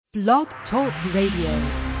Blog Talk Radio.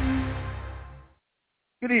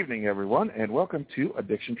 Good evening, everyone, and welcome to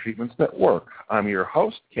Addiction Treatments That Work. I'm your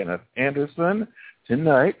host, Kenneth Anderson.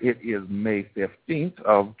 Tonight, it is May 15th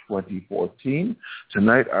of 2014.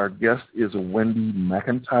 Tonight, our guest is Wendy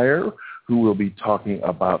McIntyre, who will be talking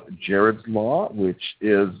about Jarrod's Law, which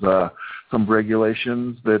is some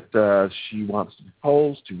regulations that she wants to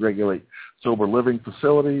propose to regulate sober living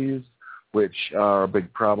facilities, which are a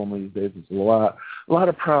big problem these days. There's a lot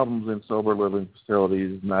of problems in sober living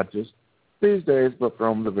facilities, not just these days, but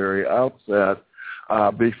from the very outset.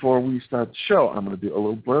 Before we start the show, I'm going to do a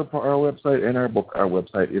little blurb for our website and our book. Our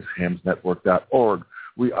website is hamsnetwork.org.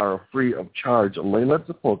 We are a free of charge lay-led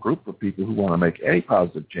support group for people who want to make any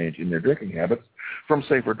positive change in their drinking habits, from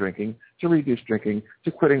safer drinking to reduced drinking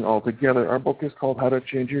to quitting altogether. Our book is called How to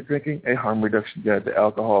Change Your Drinking, a Harm Reduction Guide to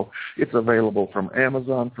Alcohol. It's available from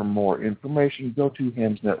Amazon. For more information, go to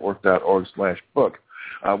hamsnetwork.org/book.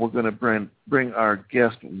 We're going to bring our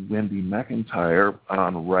guest, Wendy McIntyre,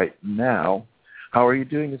 on right now. How are you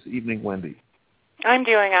doing this evening, Wendy? I'm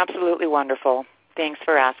doing absolutely wonderful. Thanks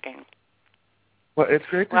for asking. Well, it's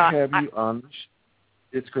great to have you on.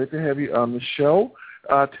 It's great to have you on the show.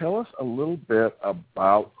 Tell us a little bit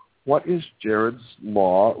about what is Jarrod's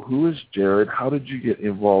Law. Who is Jarrod? How did you get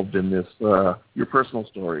involved in this? Your personal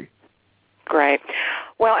story. Great.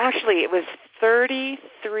 Well, actually, it was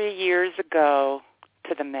 33 years ago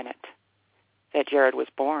to the minute that Jarrod was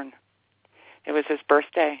born. It was his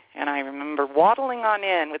birthday, and I remember waddling on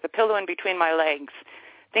in with a pillow in between my legs,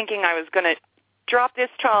 thinking I was going to drop this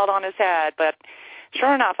child on his head. But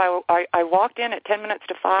sure enough, I walked in at 10 minutes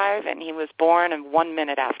to 5, and he was born in 1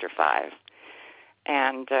 minute after 5.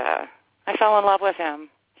 And I fell in love with him.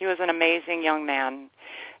 He was an amazing young man.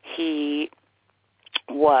 He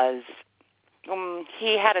was,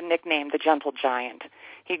 he had a nickname, the Gentle Giant.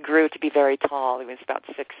 He grew to be very tall. He was about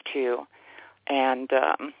 6'2", and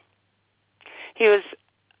he was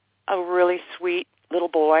a really sweet little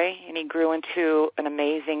boy, and he grew into an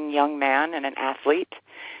amazing young man and an athlete.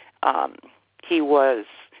 He was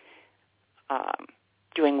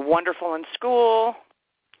doing wonderful in school,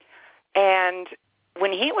 and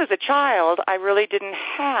when he was a child, I really didn't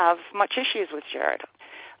have much issues with Jarrod.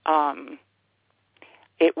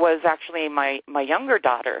 It was actually my younger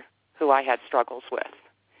daughter who I had struggles with,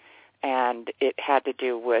 and it had to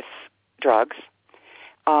do with drugs.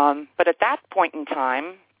 But at that point in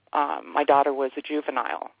time, my daughter was a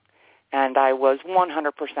juvenile, and I was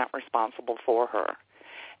 100% responsible for her,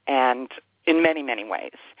 and in many, many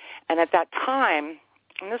ways. And at that time,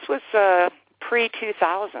 and this was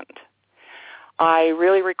pre-2000, I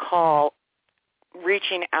really recall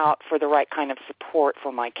reaching out for the right kind of support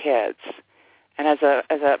for my kids. And as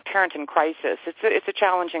a parent in crisis, it's a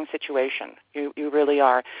challenging situation. You really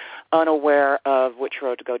are unaware of which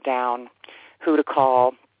road to go down, who to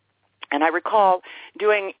call. And I recall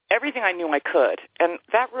doing everything I knew I could. And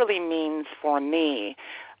that really means for me,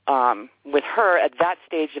 with her at that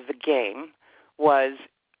stage of the game, was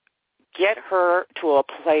get her to a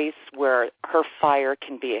place where her fire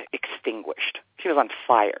can be extinguished. She was on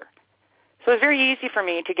fire. So it was very easy for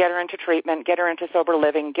me to get her into treatment, get her into sober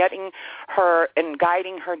living, getting her and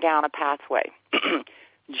guiding her down a pathway.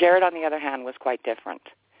 Jarrod, on the other hand, was quite different.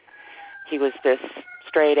 He was this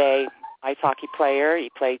straight-A ice hockey player. He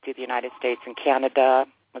played through the United States and Canada,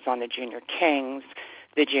 was on the Junior Kings,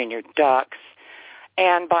 the Junior Ducks.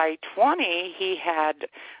 And by 20, he had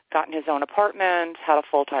gotten his own apartment, had a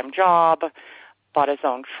full-time job, bought his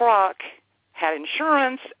own truck, had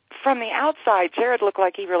insurance. From the outside, Jarrod looked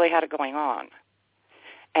like he really had it going on.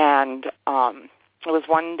 And it was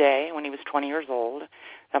one day when he was 20 years old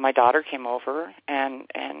that my daughter came over and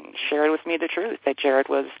shared with me the truth that Jarrod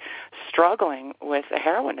was struggling with a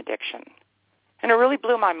heroin addiction. And it really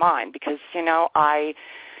blew my mind because,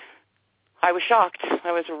 I was shocked.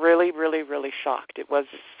 I was really, really, really shocked. It was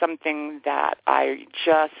something that it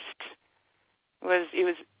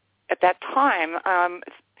was at that time,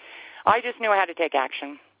 I just knew I had to take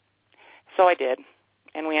action. So I did,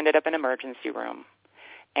 and we ended up in an emergency room,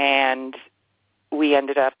 and we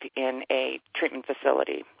ended up in a treatment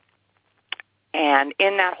facility. And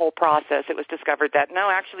in that whole process, it was discovered that, no,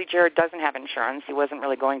 actually, Jarrod doesn't have insurance. He wasn't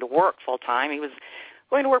really going to work full-time. He was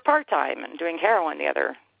going to work part-time and doing heroin the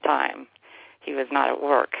other time. He was not at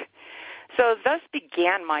work. So thus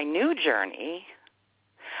began my new journey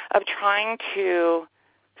of trying to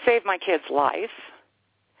save my kid's life,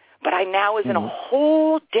 but I now was in a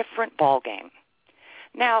whole different ballgame.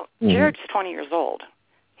 Now, Jarrod's 20 years old.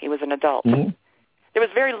 He was an adult. There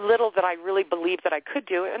was very little that I really believed that I could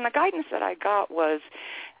do, and the guidance that I got was,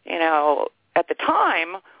 at the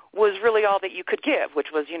time, was really all that you could give, which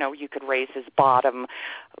was, you could raise his bottom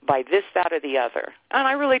by this, that, or the other. And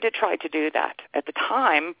I really did try to do that. At the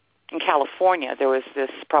time, in California, there was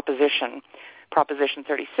this Proposition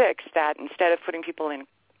 36, that instead of putting people in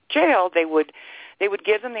jail, they would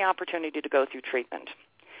give them the opportunity to go through treatment.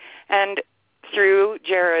 And through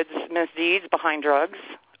Jarrod's misdeeds behind drugs,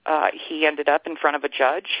 he ended up in front of a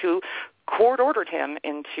judge who court-ordered him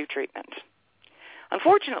into treatment.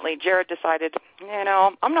 Unfortunately, Jarrod decided,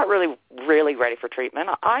 I'm not really ready for treatment.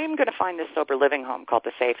 I'm going to find this sober living home called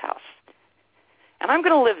the Safe House, and I'm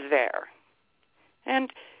going to live there. And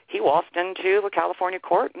he waltzed into a California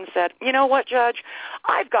court and said, you know what, Judge,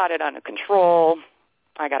 I've got it under control.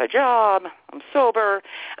 I got a job. I'm sober.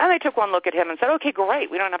 And they took one look at him and said, okay,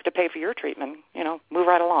 great. We don't have to pay for your treatment. Move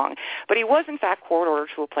right along. But he was, in fact, court-ordered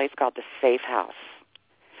to a place called the Safe House.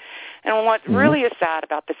 And what really is sad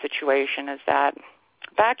about the situation is that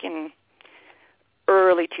back in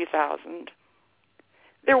early 2000,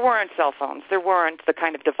 there weren't cell phones. There weren't the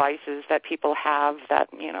kind of devices that people have that,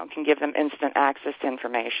 can give them instant access to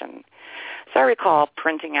information. So I recall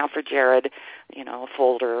printing out for Jarrod, a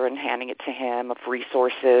folder and handing it to him of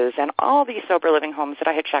resources and all these sober living homes that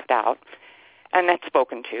I had checked out and had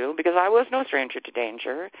spoken to, because I was no stranger to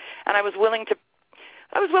danger, and I was willing to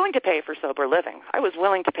pay for sober living. I was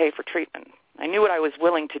willing to pay for treatment. I knew what I was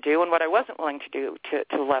willing to do and what I wasn't willing to do to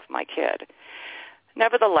love my kid.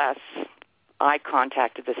 Nevertheless, I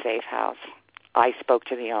contacted the Safe House. I spoke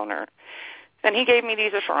to the owner. And he gave me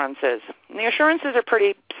these assurances. And the assurances are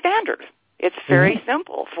pretty standard. It's very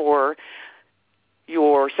simple. For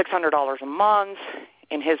your $600 a month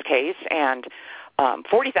in his case, and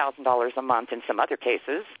 $40,000 a month in some other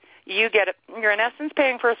cases, you're in essence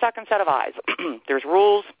paying for a second set of eyes. There's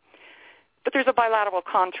rules, but there's a bilateral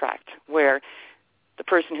contract where the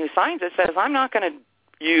person who signs it says, I'm not going to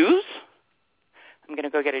use, I'm going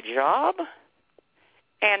to go get a job,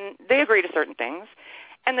 and they agree to certain things.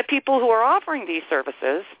 And the people who are offering these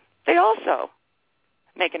services, they also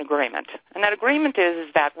make an agreement. And that agreement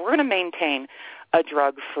is that we're going to maintain a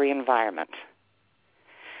drug-free environment.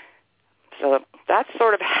 So that's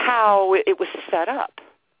sort of how it was set up.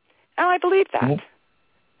 And I believe that.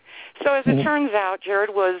 So as it turns out,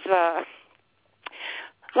 Jarrod was,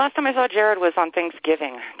 last time I saw Jarrod was on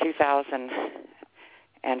Thanksgiving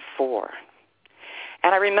 2004.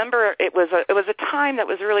 And I remember it was a time that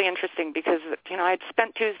was really interesting because, I'd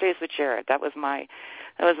spent Tuesdays with Jarrod. That was the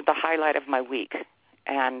highlight of my week.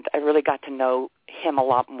 And I really got to know him a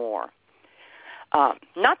lot more.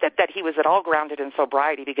 Not that he was at all grounded in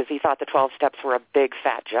sobriety, because he thought the 12 steps were a big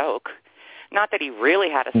fat joke. Not that he really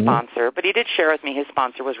had a sponsor, but he did share with me his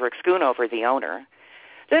sponsor was Rick Schoonover, the owner.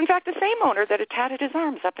 In fact, the same owner that had tatted his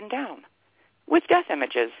arms up and down with death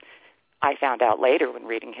images, I found out later when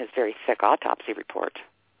reading his very thick autopsy report.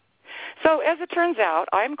 So as it turns out,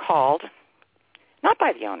 I'm called, not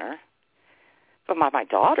by the owner, but by my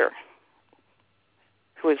daughter,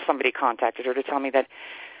 somebody contacted her to tell me that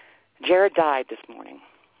Jarrod died this morning.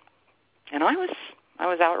 And I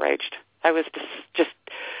was outraged. I was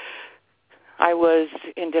I was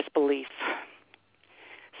in disbelief.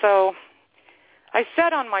 So I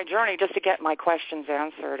set on my journey just to get my questions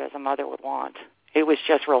answered as a mother would want. It was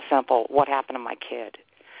just real simple. What happened to my kid?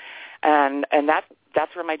 And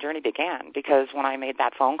that's where my journey began, because when I made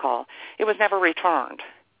that phone call, it was never returned.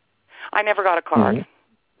 I never got a card.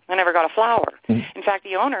 I never got a flower. In fact,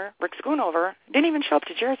 the owner, Rick Schoonover, didn't even show up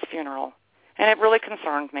to Jarrod's funeral, and it really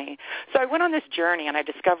concerned me. So I went on this journey, and I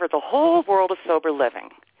discovered the whole world of sober living,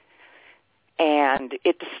 and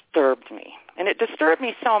it disturbed me. And it disturbed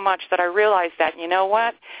me so much that I realized that, you know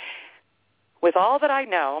what, with all that I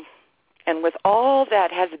know and with all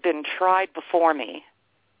that has been tried before me,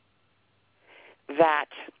 that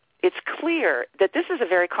it's clear that this is a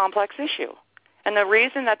very complex issue. And the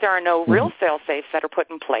reason that there are no real fail-safes that are put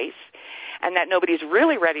in place and that nobody's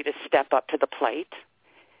really ready to step up to the plate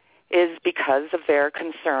is because of their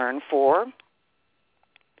concern for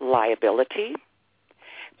liability.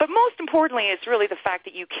 But most importantly, it's really the fact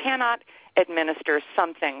that you cannot administer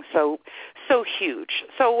something so huge.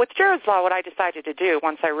 So with Jarrod's Law, what I decided to do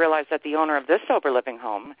once I realized that the owner of this sober living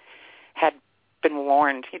home had been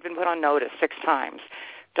warned, he'd been put on notice 6 times,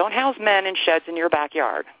 don't house men in sheds in your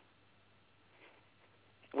backyard,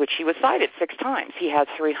 which he was cited 6 times. He has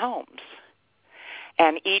 3 homes.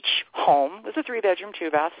 And each home was a 3-bedroom,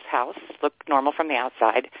 2-bath house, looked normal from the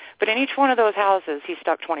outside. But in each one of those houses, he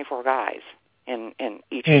stuck 24 guys in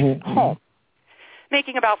each home,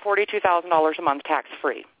 making about $42,000 a month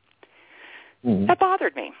tax-free. That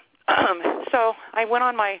bothered me. So I went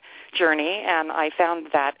on my journey, and I found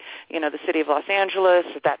that, the city of Los Angeles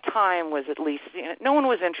at that time was at least, no one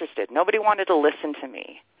was interested. Nobody wanted to listen to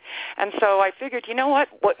me. And so I figured,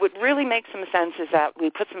 what would really make some sense is that we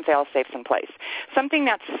put some fail-safes in place, something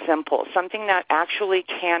that's simple, something that actually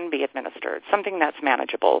can be administered, something that's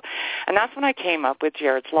manageable. And that's when I came up with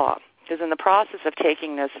Jarrod's Law, because in the process of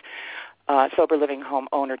taking this sober living home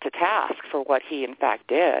owner to task for what he in fact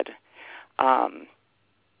did,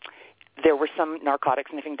 there were some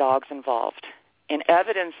narcotic-sniffing dogs involved in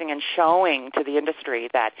evidencing and showing to the industry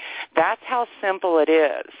that that's how simple it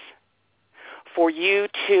is for you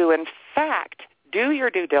to, in fact, do your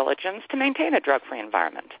due diligence to maintain a drug-free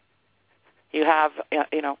environment. You have,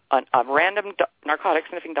 a random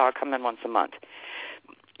narcotic-sniffing dog come in once a month.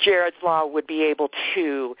 Jarrod's Law would be able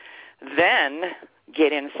to then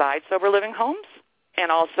get inside sober living homes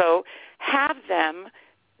and also have them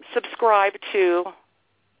subscribe to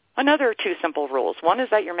another two simple rules. One is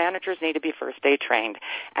that your managers need to be first aid trained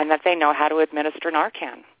and that they know how to administer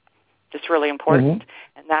Narcan. It's really important,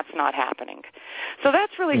 and that's not happening. So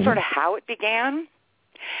that's really sort of how it began.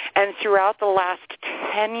 And throughout the last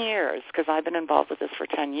 10 years, because I've been involved with this for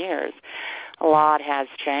 10 years, a lot has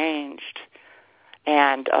changed.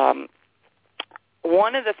 And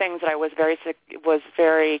one of the things that I was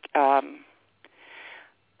very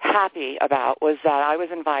happy about was that I was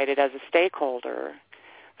invited as a stakeholder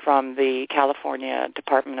from the California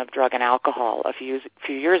Department of Drug and Alcohol a few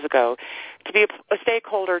years ago to be a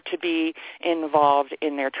stakeholder, to be involved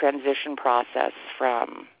in their transition process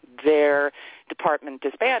from their department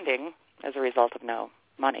disbanding as a result of no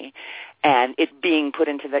money and it being put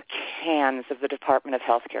into the hands of the Department of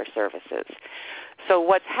Healthcare Services. So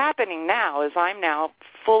what's happening now is I'm now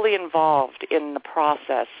fully involved in the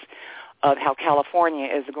process of how California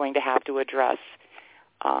is going to have to address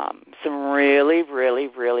some really, really,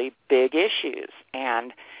 really big issues.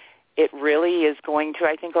 And it really is going to,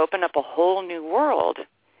 I think, open up a whole new world.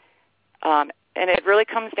 And it really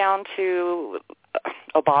comes down to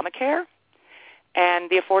Obamacare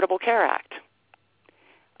and the Affordable Care Act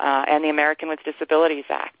and the American with Disabilities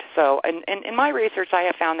Act. So in my research, I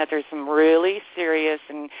have found that there's some really serious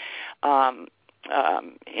and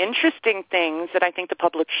interesting things that I think the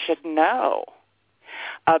public should know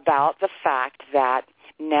about the fact that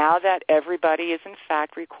now that everybody is in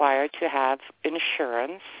fact required to have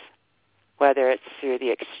insurance, whether it's through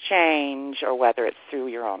the exchange or whether it's through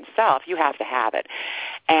your own self, you have to have it.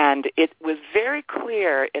 And it was very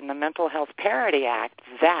clear in the Mental Health Parity Act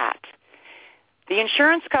that the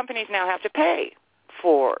insurance companies now have to pay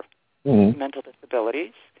for mental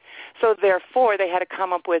disabilities. So therefore, they had to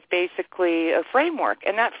come up with basically a framework.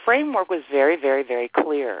 And that framework was very, very, very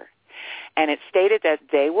clear. And it stated that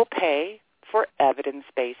they will pay for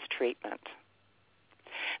evidence-based treatment.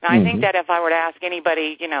 Now, I think that if I were to ask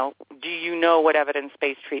anybody, do you know what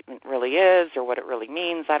evidence-based treatment really is or what it really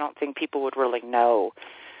means, I don't think people would really know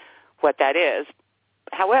what that is.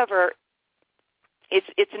 However,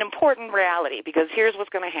 it's an important reality because here's what's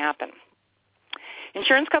going to happen.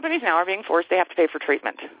 Insurance companies now are being forced, they have to pay for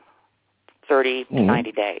treatment 30 to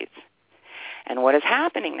 90 days. And what is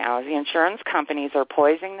happening now is the insurance companies are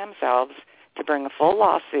poisoning themselves to bring a full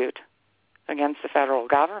lawsuit against the federal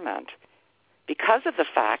government because of the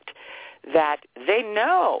fact that they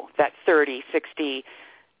know that 30, 60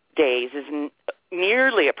 days is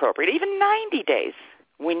nearly appropriate, even 90 days,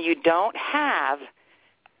 when you don't have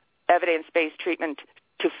evidence-based treatment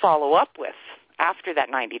to follow up with after that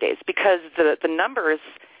 90 days, because the numbers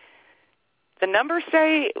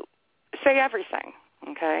say everything.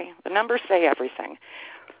 Okay, the numbers say everything.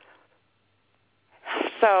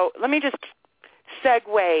 So let me just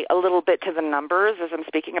segue a little bit to the numbers as I'm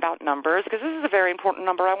speaking about numbers, because this is a very important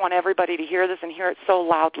number. I want everybody to hear this and hear it so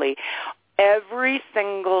loudly. Every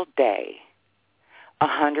single day,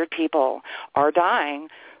 100 people are dying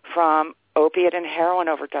from opiate and heroin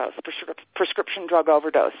overdose, prescription drug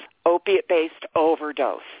overdose, opiate-based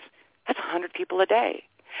overdose. That's 100 people a day.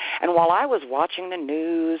 And while I was watching the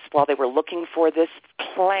news, while they were looking for this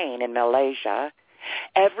plane in Malaysia,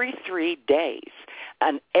 every 3 days,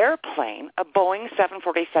 an airplane, a Boeing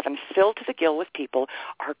 747 filled to the gill with people,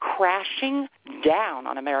 are crashing down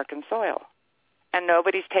on American soil. And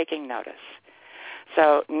nobody's taking notice.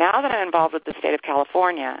 So now that I'm involved with the state of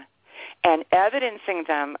California and evidencing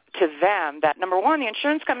to them that, number one, the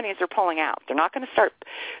insurance companies are pulling out. They're not going to start.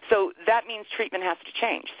 So that means treatment has to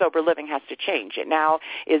change. Sober living has to change. It now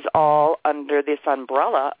is all under this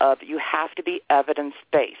umbrella of you have to be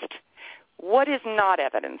evidence-based. What is not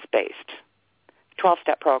evidence-based?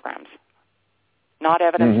 12-step programs. Not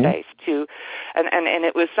evidence-based. to, and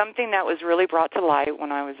it was something that was really brought to light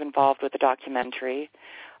when I was involved with the documentary,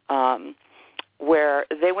 where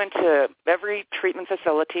they went to every treatment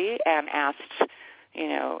facility and asked,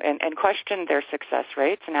 and questioned their success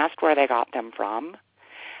rates and asked where they got them from.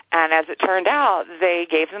 And as it turned out, they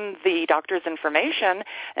gave them the doctor's information,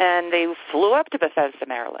 and they flew up to Bethesda,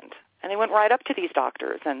 Maryland. And they went right up to these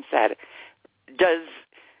doctors and said, does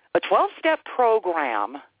a 12-step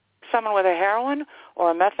program someone with a heroin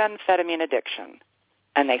or a methamphetamine addiction?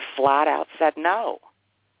 And they flat out said no.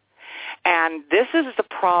 And this is the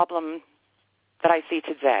problem that I see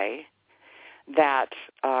today, that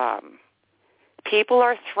people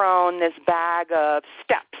are thrown this bag of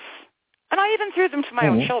steps. And I even threw them to my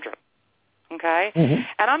own children, okay?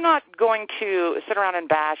 And I'm not going to sit around and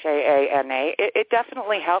bash AA. It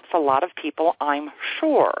definitely helps a lot of people, I'm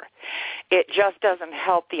sure. It just doesn't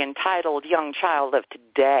help the entitled young child of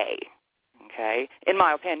today, okay, in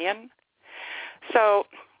my opinion. So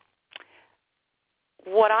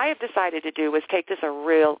what I have decided to do is take this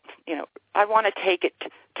I want to take it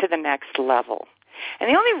to the next level. And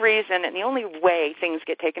the only reason and the only way things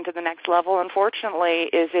get taken to the next level, unfortunately,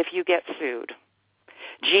 is if you get sued.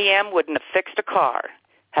 GM wouldn't have fixed a car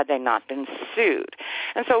had they not been sued.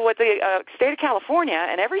 And so what the state of California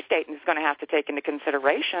and every state is going to have to take into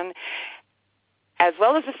consideration, as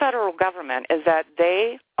well as the federal government, is that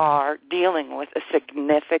they are dealing with a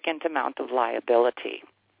significant amount of liability.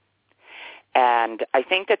 And I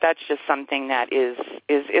think that that's just something that is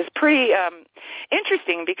pretty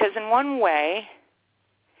interesting, because in one way,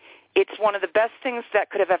 it's one of the best things that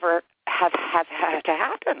could have ever have had to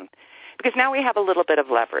happen, because now we have a little bit of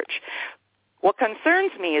leverage. What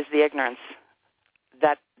concerns me is the ignorance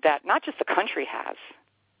that not just the country has,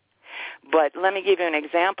 but let me give you an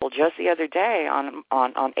example. Just the other day,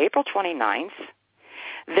 on April 29th,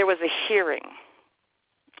 there was a hearing.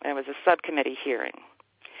 There was a subcommittee hearing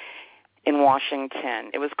in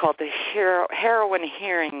Washington. It was called the heroin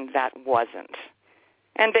hearing that wasn't.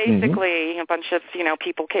 And basically, a bunch of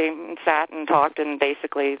people came and sat and talked, and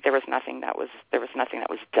basically there was nothing that was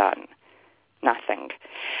done, nothing.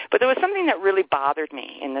 But there was something that really bothered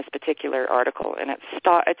me in this particular article, and it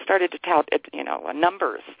started to tout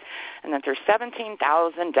numbers, and that there's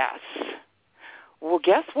 17,000 deaths. Well,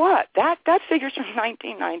 guess what? That figure's from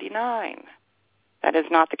 1999. That is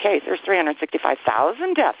not the case. There's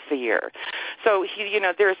 365,000 deaths a year. So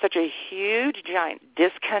there is such a huge, giant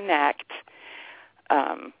disconnect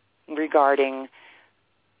regarding,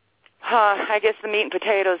 I guess, the meat and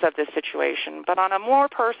potatoes of this situation. But on a more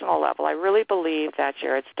personal level, I really believe that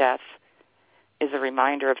Jarrod's death is a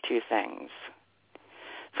reminder of two things.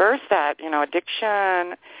 First, that,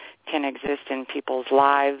 addiction can exist in people's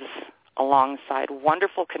lives alongside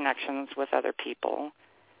wonderful connections with other people,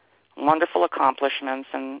 wonderful accomplishments,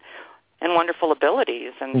 and wonderful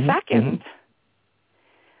abilities. And second,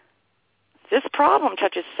 this problem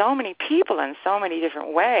touches so many people in so many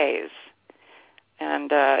different ways. And,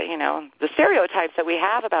 the stereotypes that we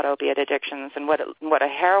have about opiate addictions and what a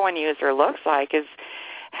heroin user looks like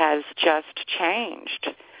has just changed.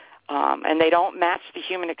 And they don't match the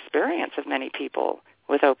human experience of many people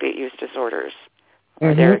with opiate use disorders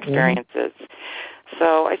or their experiences.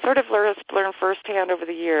 So I sort of learned firsthand over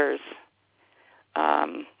the years,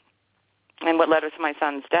 and what led to my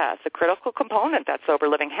son's death, the critical component that sober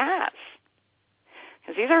living has.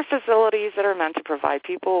 Because these are facilities that are meant to provide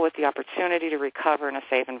people with the opportunity to recover in a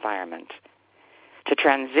safe environment, to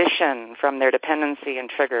transition from their dependency and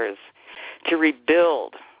triggers, to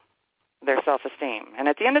rebuild their self-esteem. And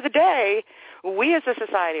at the end of the day, we as a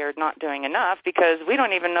society are not doing enough because we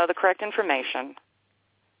don't even know the correct information.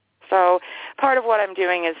 So part of what I'm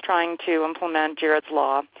doing is trying to implement Jarrod's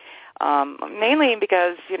Law, mainly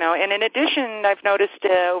because, and in addition, I've noticed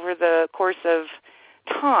over the course of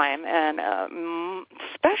time, and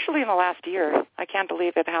especially in the last year, I can't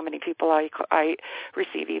believe it, how many people I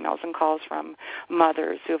receive emails and calls from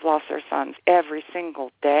mothers who have lost their sons every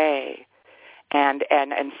single day. And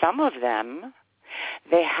some of them,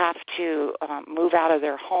 they have to move out of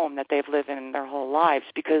their home that they've lived in their whole lives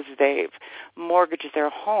because they've mortgaged their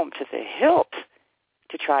home to the hilt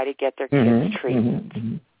to try to get their kids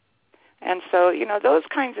treatment. And so, those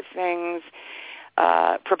kinds of things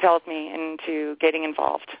propelled me into getting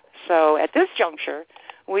involved. So at this juncture,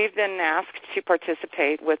 we've been asked to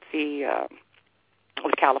participate with the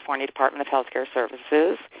California Department of Healthcare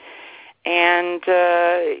Services. And,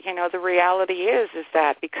 the reality is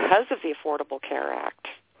that because of the Affordable Care Act,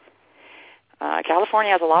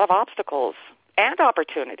 California has a lot of obstacles and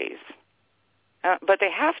opportunities, but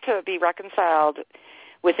they have to be reconciled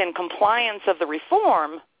within compliance of the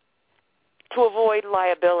reform to avoid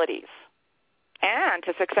liabilities and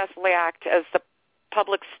to successfully act as the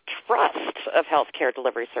public's trust of healthcare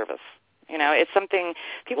delivery service. You know, it's something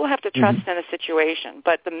people have to trust in a situation.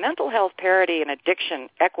 But the Mental Health Parity and Addiction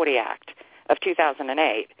Equity Act of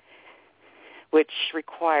 2008, which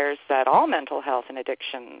requires that all mental health and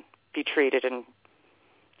addiction be treated in,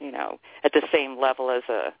 you know, at the same level as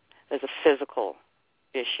a physical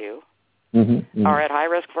issue, are at high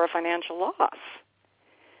risk for a financial loss.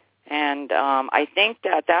 And I think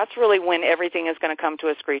that that's really when everything is going to come to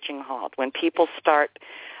a screeching halt, when people start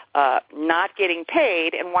not getting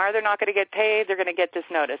paid. And why are they not going to get paid? They're going to get this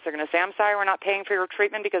notice. They're going to say, I'm sorry, we're not paying for your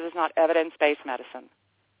treatment because it's not evidence-based medicine.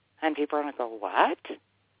 And people are going to go, what?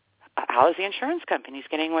 How is the insurance companies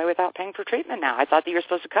getting away without paying for treatment now? I thought that you were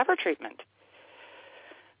supposed to cover treatment.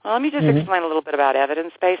 Well, let me just explain a little bit about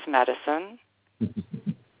evidence-based medicine.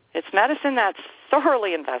 It's medicine that's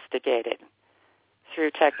thoroughly investigated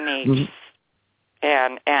through techniques,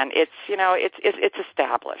 and it's, you know, it's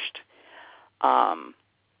established.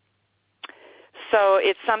 So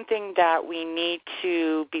it's something that we need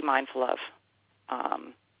to be mindful of.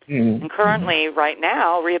 And currently, right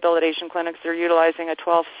now, rehabilitation clinics are utilizing a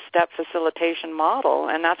 12-step facilitation model,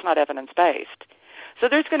 and that's not evidence-based. So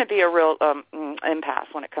there's going to be a real impasse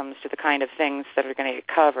when it comes to the kind of things that are going to get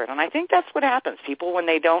covered. And I think that's what happens. People, when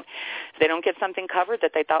they don't get something covered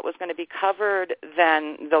that they thought was going to be covered,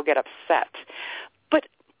 then they'll get upset. But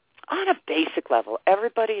on a basic level,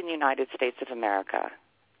 everybody in the United States of America,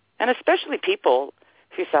 and especially people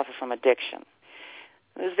who suffer from addiction,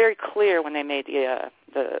 it was very clear when they made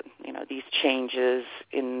these changes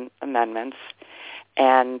in amendments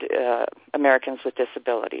and Americans with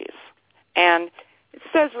disabilities. And it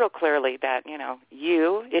says real clearly that, you know,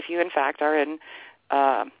 if you in fact are in,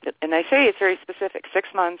 and they say it's very specific, 6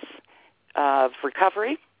 months of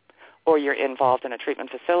recovery, or you're involved in a treatment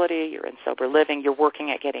facility, you're in sober living, you're working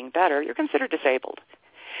at getting better, you're considered disabled.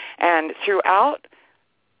 And throughout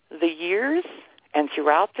the years and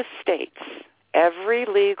throughout the states, every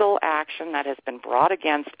legal action that has been brought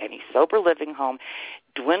against any sober living home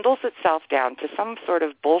dwindles itself down to some sort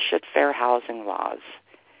of bullshit fair housing laws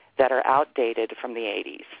that are outdated from the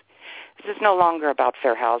 80s. This is no longer about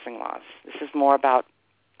fair housing laws. This is more about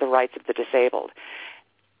the rights of the disabled.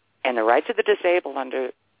 And the rights of the disabled under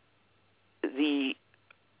the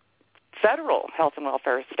federal health and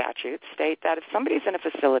welfare statutes state that if somebody's in a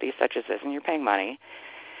facility such as this and you're paying money,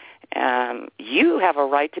 you have a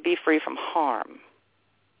right to be free from harm.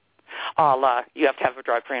 You have to have a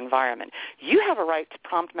drug-free environment. You have a right to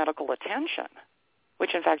prompt medical attention,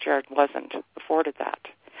 which in fact Jarrod wasn't afforded that.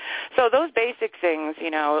 So those basic things, you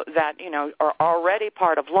know, that, you know, are already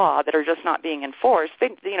part of law that are just not being enforced,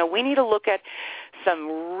 we need to look at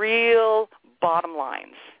some real bottom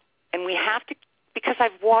lines. And we have to, because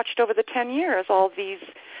I've watched over the 10 years all these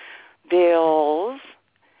bills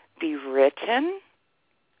be written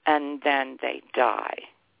and then they die.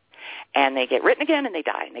 And they get written again and they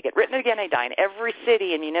die, and they get written again and they die. And every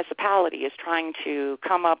city and municipality is trying to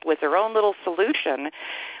come up with their own little solution,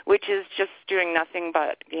 which is just doing nothing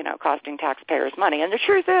but, you know, costing taxpayers money. And the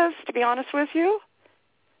truth is, to be honest with you,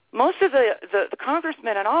 most of the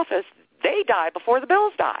congressmen in office, they die before the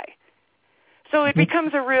bills die. So it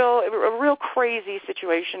becomes a real crazy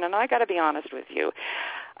situation. And I got to be honest with you,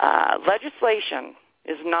 legislation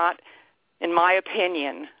is not, in my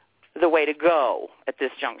opinion, the way to go at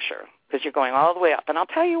this juncture, because you're going all the way up. And I'll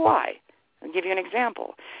tell you why. I'll give you an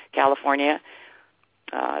example. California,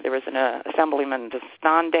 there was an assemblyman,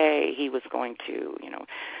 Desande. He was going to, you know,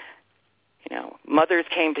 mothers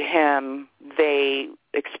came to him. We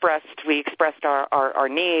expressed our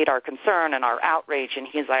need, our concern, and our outrage. And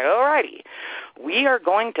he's like, all righty, we are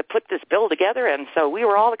going to put this bill together. And so we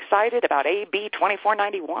were all excited about AB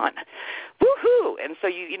 2491. Woohoo! And so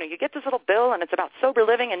you get this little bill, and it's about sober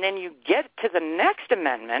living, and then you get to the next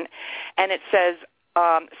amendment, and it says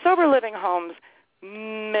sober living homes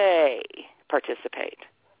may participate,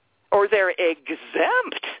 or they're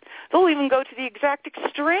exempt. They'll even go to the exact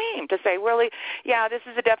extreme to say, really, yeah, this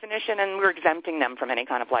is a definition, and we're exempting them from any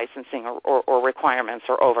kind of licensing or requirements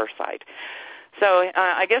or oversight. So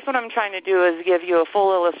I guess what I'm trying to do is give you a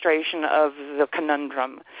full illustration of the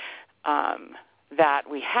conundrum that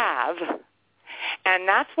we have. And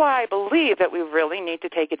that's why I believe that we really need to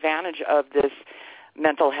take advantage of this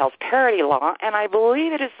mental health parity law, and I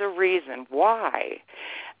believe it is the reason why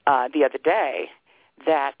the other day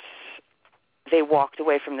that they walked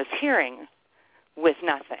away from this hearing with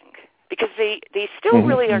nothing, because they still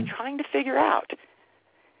really are trying to figure out,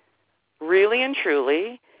 really and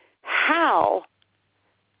truly, how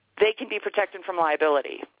they can be protected from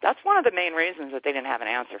liability. That's one of the main reasons that they didn't have an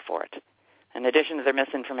answer for it. In addition to their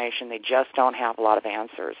misinformation, they just don't have a lot of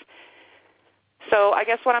answers. So I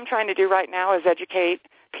guess what I'm trying to do right now is educate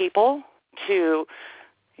people to,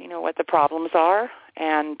 what the problems are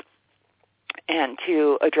and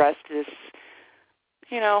to address this,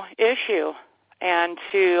 issue, and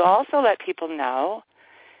to also let people know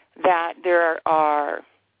that there are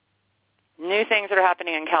new things that are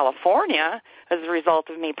happening in California as a result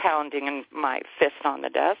of me pounding my fist on the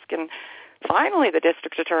desk. And finally, the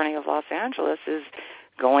district attorney of Los Angeles is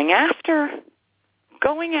going after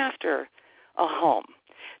a home.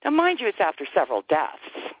 Now, mind you, it's after several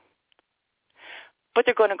deaths, but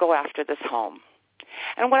they're going to go after this home.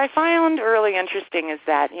 And what I found really interesting is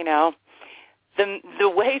that, the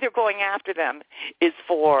way they're going after them is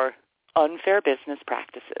for unfair business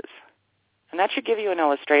practices. And that should give you an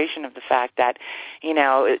illustration of the fact that,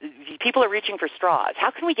 people are reaching for straws. How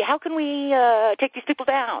can we take these people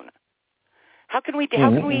down? How can we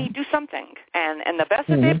do something? And the best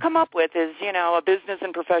that they've come up with is, a Business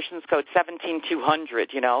and Professions Code 17200.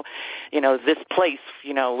 This place,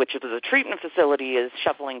 which is a treatment facility, is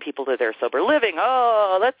shuffling people to their sober living.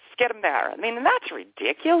 Oh, let's get them there. I mean, that's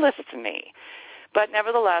ridiculous to me. But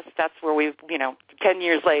nevertheless, that's where 10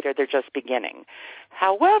 years later, they're just beginning.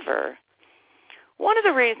 However, one of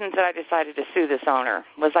the reasons that I decided to sue this owner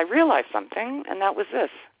was I realized something, and that was this.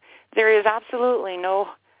 There is absolutely no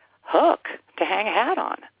hook to hang a hat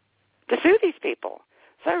on to sue these people.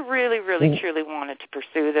 So I really, really, truly wanted to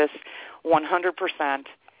pursue this 100%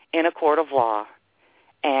 in a court of law,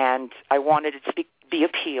 and I wanted it to be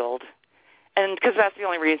appealed, and because that's the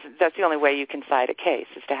only way you can cite a case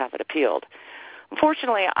is to have it appealed.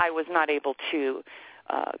 Unfortunately, I was not able to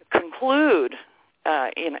conclude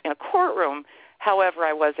in a courtroom. However,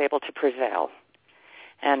 I was able to prevail.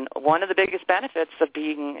 And one of the biggest benefits of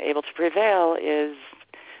being able to prevail is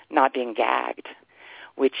not being gagged,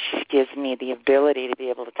 which gives me the ability to be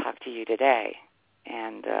able to talk to you today.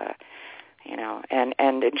 And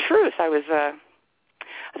and in truth, I was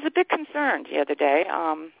a bit concerned the other day.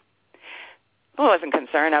 I wasn't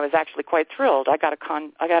concerned. I was actually quite thrilled. I got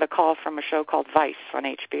a call from a show called Vice on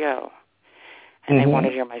HBO, and they wanted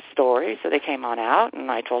to hear my story, so they came on out, and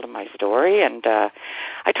I told them my story, and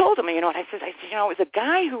I told them, I said, it was a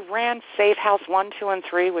guy who ran Safe House 1, 2, and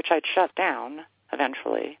 3, which I'd shut down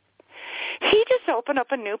eventually. He just opened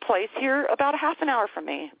up a new place here about a half an hour from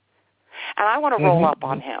me, and I want to roll up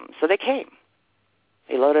on him. So they came.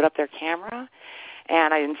 They loaded up their camera,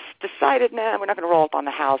 and I decided, we're not going to roll up on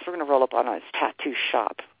the house. We're going to roll up on his tattoo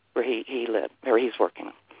shop where he lived, where he's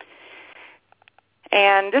working.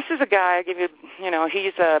 And this is a guy, I give you,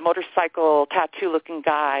 he's a motorcycle tattoo-looking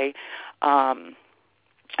guy. And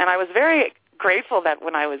I was very grateful that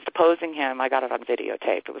when I was deposing him, I got it on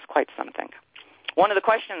videotape. It was quite something. One of the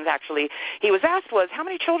questions, actually, he was asked was, how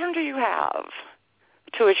many children do you have?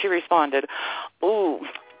 To which he responded,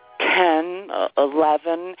 10,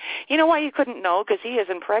 11. You know why he couldn't know? Because he has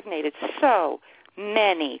impregnated so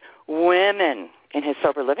many women in his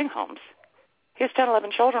sober living homes. He has 10,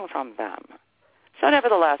 11 children from them. So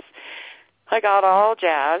nevertheless, I got all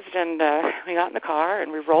jazzed, and we got in the car,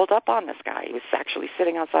 and we rolled up on this guy. He was actually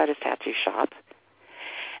sitting outside his tattoo shop.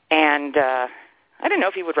 And I didn't know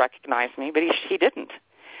if he would recognize me, but he didn't.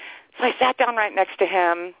 So I sat down right next to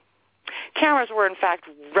him. Cameras were, in fact,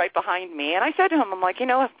 right behind me. And I said to him, I'm like,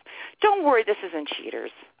 don't worry, this isn't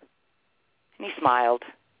cheaters. And he smiled.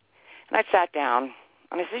 And I sat down,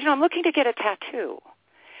 and I said, I'm looking to get a tattoo.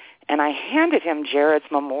 And I handed him Jarrod's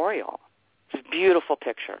memorial. It's a beautiful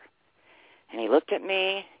picture. And he looked at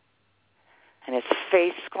me, and his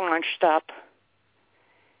face scrunched up.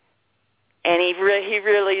 And he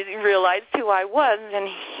really realized who I was. And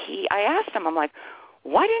I asked him, I'm like,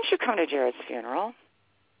 why didn't you come to Jarrod's funeral?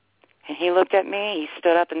 And he looked at me, he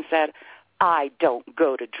stood up and said, I don't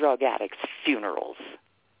go to drug addicts' funerals.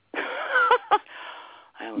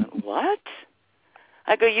 I went, what?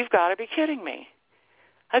 I go, you've got to be kidding me.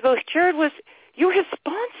 I go, Jarrod, you were his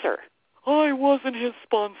sponsor. I wasn't his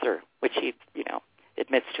sponsor, which he,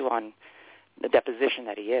 admits to on the deposition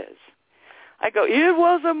that he is. I go, it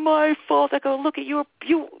wasn't my fault. I go, look at you.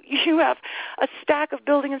 You have a stack of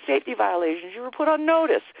building and safety violations. You were put on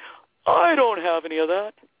notice. I don't have any of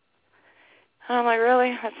that. I'm like,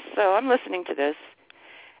 really? So I'm listening to this.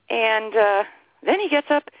 And then he gets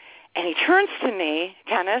up and he turns to me,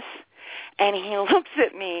 Kenneth, and he looks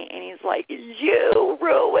at me and he's like, you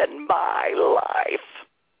ruined my life.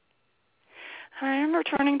 And I remember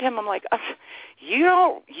turning to him, I'm like, you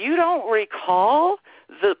don't recall?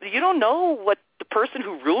 You don't know what the person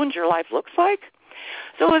who ruined your life looks like?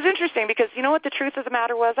 So it was interesting because you know what the truth of the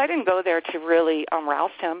matter was? I didn't go there to really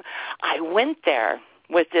roust him. I went there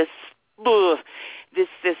with this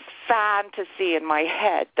this fantasy in my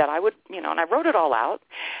head that I would, and I wrote it all out,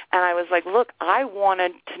 and I was like, look, I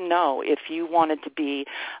wanted to know if you wanted to be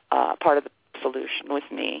part of the solution with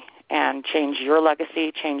me and change your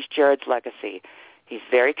legacy, change Jarrod's legacy. He's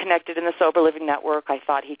very connected in the Sober Living Network. I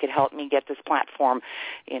thought he could help me get this platform,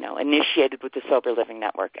 initiated with the Sober Living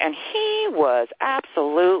Network. And he was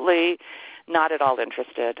absolutely not at all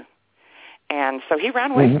interested. And so he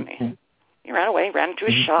ran away from me. He ran away, ran into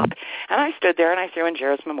his shop, and I stood there and I threw in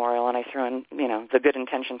Jarrod's memorial and I threw in, the good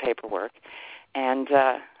intention paperwork. And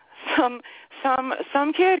some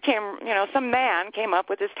kid came, some man came up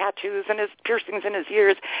with his tattoos and his piercings in his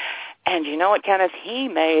ears. And you know what, Kenneth? He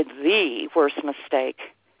made the worst mistake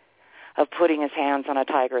of putting his hands on a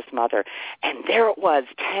tigress mother. And there it was,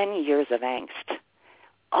 10 years of angst.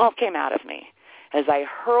 All came out of me as I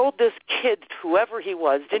hurled this kid, whoever he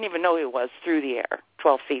was, didn't even know who he was, through the air,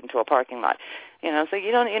 12 feet into a parking lot. So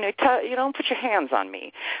you don't put your hands on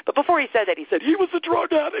me. But before he said that, he said he was a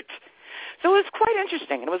drug addict. So it was quite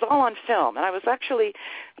interesting, and it was all on film. And I was actually,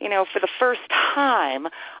 for the first time,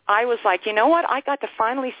 I was like, you know what? I got to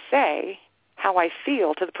finally say how I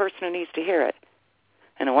feel to the person who needs to hear it.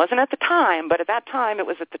 And it wasn't at the time, but at that time, it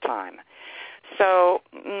was at the time. So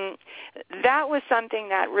that was something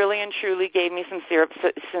that really and truly gave me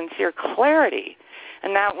sincere clarity.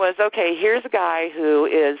 And that was, okay, here's a guy who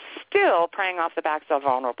is still preying off the backs of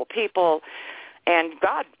vulnerable people. And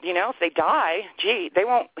God, if they die, he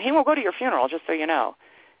won't go to your funeral, just so you know,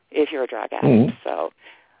 if you're a drug addict. Mm-hmm. So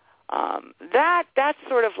that's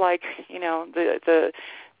sort of like, the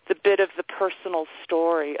bit of the personal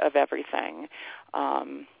story of everything.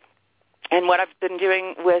 And what I've been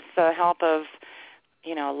doing with the help of,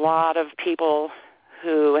 a lot of people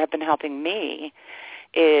who have been helping me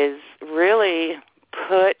is really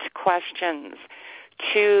put questions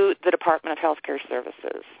to the Department of Healthcare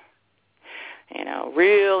Services.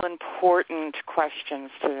 Real important questions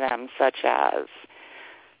to them, such as,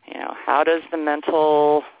 how does the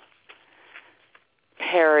Mental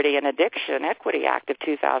Parity and Addiction Equity Act of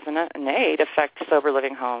 2008 affect sober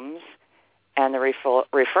living homes and the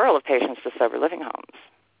referral of patients to sober living homes?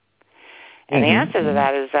 And the answer to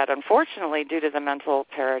that is that, unfortunately, due to the Mental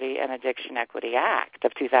Parity and Addiction Equity Act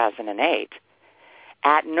of 2008,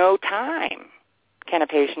 at no time can a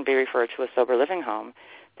patient be referred to a sober living home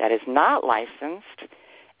that is not licensed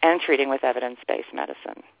and treating with evidence-based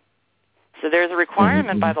medicine. So there's a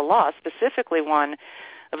requirement by the law, specifically one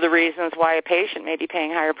of the reasons why a patient may be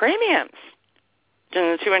paying higher premiums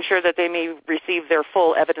to ensure that they may receive their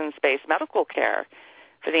full evidence-based medical care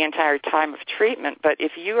for the entire time of treatment. But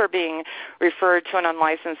if you are being referred to an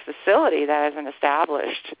unlicensed facility that isn't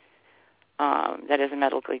established, that isn't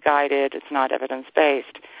medically guided, it's not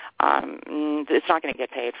evidence-based, it's not going to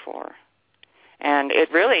get paid for. And it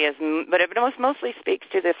really is, but it mostly speaks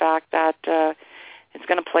to the fact that it's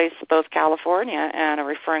going to place both California and a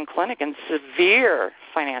referring clinic in severe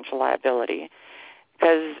financial liability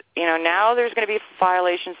because, now there's going to be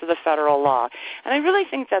violations of the federal law. And I really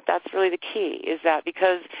think that that's really the key, is that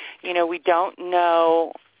because, we don't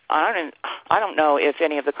know, I don't know if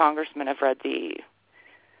any of the congressmen have read the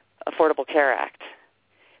Affordable Care Act.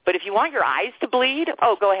 But if you want your eyes to bleed,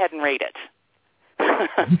 go ahead and read it.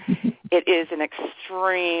 It is an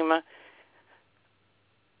extreme,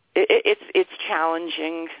 it's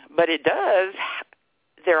challenging, but it does.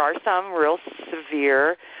 There are some real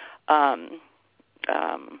severe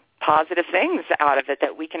positive things out of it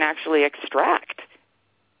that we can actually extract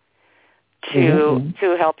to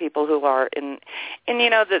help people who are in. And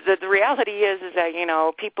the reality is that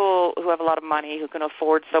people who have a lot of money who can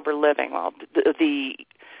afford sober living, well, the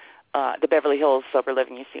Beverly Hills sober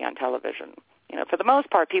living you see on television. For the most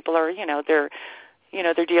part, people are, they're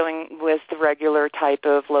dealing with the regular type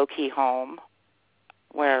of low-key home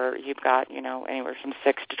where you've got, anywhere from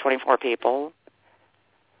 6 to 24 people.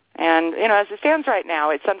 And, as it stands right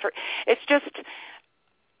now, it's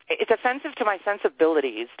offensive to my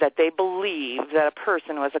sensibilities that they believe that a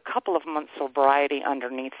person who has a couple of months sobriety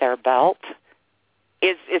underneath their belt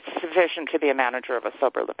it's sufficient to be a manager of a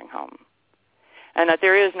sober living home, and that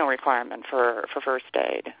there is no requirement for first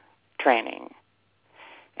aid training.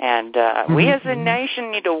 And we as a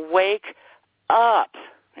nation need to wake up.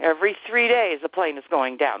 Every 3 days a plane is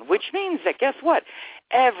going down, which means that, guess what?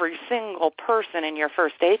 Every single person in your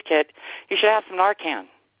first aid kit, you should have some Narcan.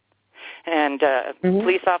 And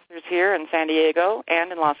police officers here in San Diego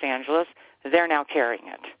and in Los Angeles, they're now carrying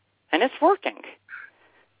it. And it's working.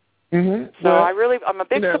 So I'm a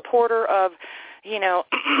big supporter of,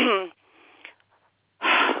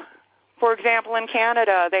 for example, in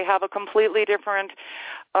Canada, they have a completely different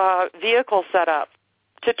vehicle set up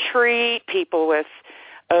to treat people with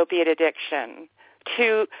opiate addiction,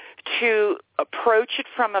 to approach it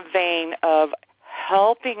from a vein of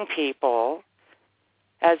helping people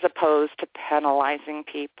as opposed to penalizing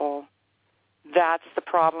people. That's the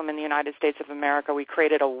problem in the United States of America. We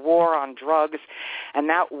created a war on drugs, and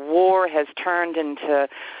that war has turned into,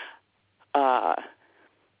 I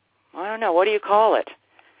don't know, what do you call it?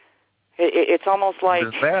 It's almost like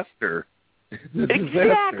disaster.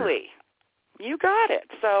 Exactly. You got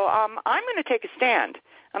it. So I'm going to take a stand,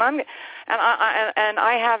 and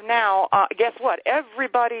I have now. Guess what?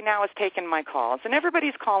 Everybody now has taken my calls, and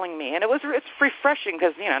everybody's calling me, and it's refreshing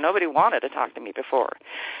because nobody wanted to talk to me before.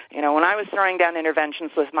 When I was throwing down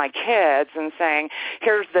interventions with my kids and saying,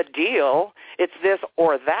 "Here's the deal, it's this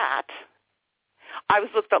or that," I was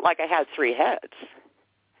looked at like I had three heads.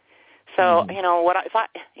 So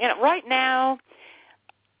right now,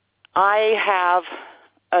 I have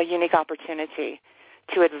a unique opportunity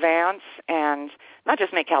to advance and not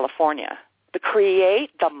just make California, but create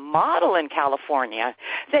the model in California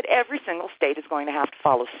that every single state is going to have to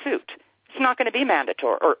follow suit. It's not going to be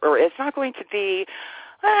mandatory, or it's not going to be,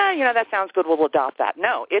 that sounds good, we'll adopt that.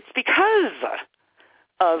 No, it's because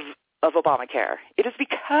of Obamacare. It is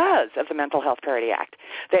because of the Mental Health Parity Act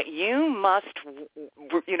that you must,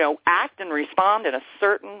 act and respond in a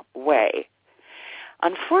certain way.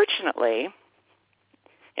 Unfortunately,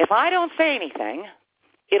 if I don't say anything,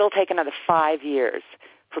 it'll take another 5 years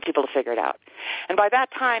for people to figure it out. And by that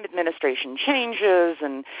time, administration changes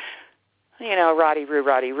and,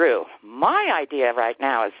 roddy-roo. My idea right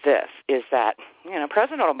now is that,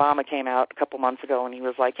 President Obama came out a couple months ago and he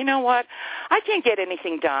was like, you know what, I can't get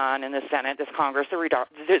anything done in the Senate, this Congress, they're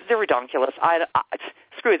ridiculous.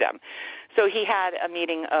 Screw them. So he had a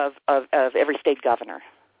meeting of every state governor.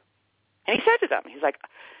 And he said to them, he's like,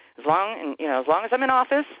 as long as I'm in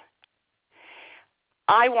office,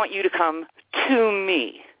 I want you to come to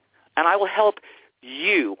me, and I will help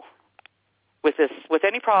you with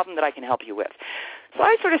any problem that I can help you with. So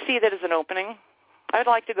I sort of see that as an opening. I'd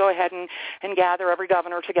like to go ahead and gather every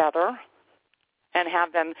governor together and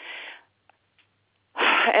have them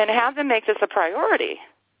make this a priority.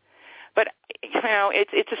 But,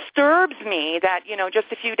 it disturbs me that,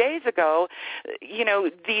 just a few days ago,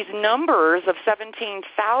 these numbers of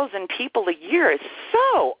 17,000 people a year is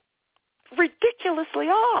so ridiculously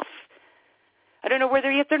off. I don't know where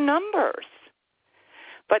they get their numbers.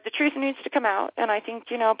 But the truth needs to come out, and I think,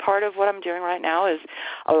 part of what I'm doing right now is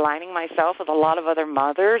aligning myself with a lot of other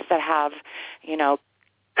mothers that have,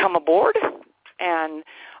 come aboard and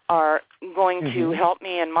are going to help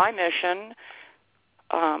me in my mission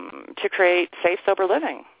to create safe, sober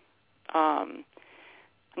living.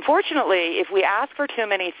 Unfortunately, if we ask for too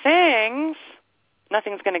many things,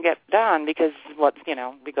 nothing's going to get done because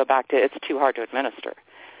we go back to it's too hard to administer.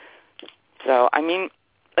 So, I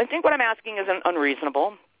think what I'm asking is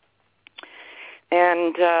unreasonable.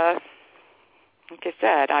 And like I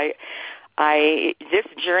said, this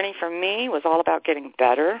journey for me was all about getting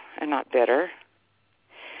better and not bitter.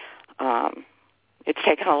 It's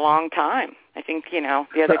taken a long time. I think, the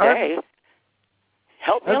other day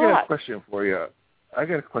helped me a lot. I got a question for you. I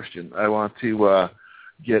got a question. I want to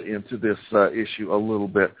get into this issue a little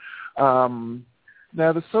bit.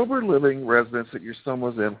 Now, the sober living residence that your son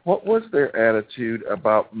was in, what was their attitude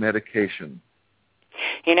about medication?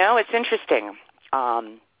 It's interesting.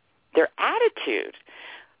 Their attitude,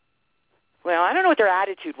 well, I don't know what their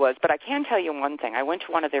attitude was, but I can tell you one thing. I went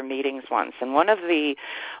to one of their meetings once, and one of the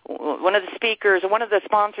speakers, or one of the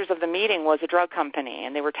sponsors of the meeting was a drug company,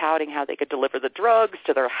 and they were touting how they could deliver the drugs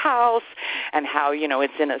to their house and how,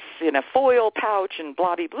 it's in a foil pouch and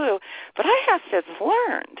blah-de-blue. But I have since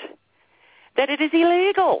learned that it is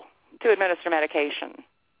illegal to administer medication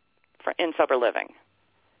in sober living.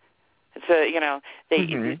 It's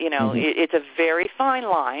it's a very fine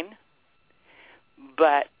line,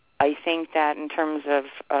 but I think that in terms of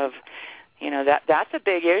that's a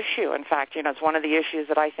big issue. In fact, it's one of the issues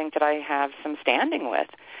that I think that I have some standing with,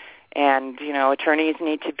 and attorneys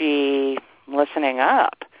need to be listening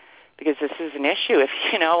up because this is an issue. If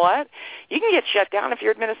you know what, you can get shut down if you're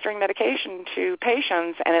administering medication to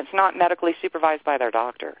patients and it's not medically supervised by their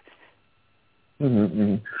doctor.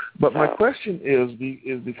 But my question is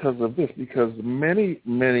because of this, because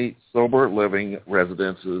many sober living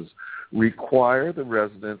residences require the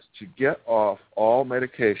residents to get off all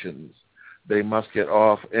medications. They must get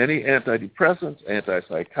off any antidepressants,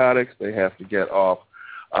 antipsychotics. They have to get off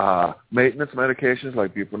maintenance medications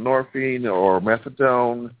like buprenorphine or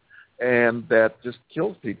methadone, and that just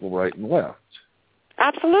kills people right and left.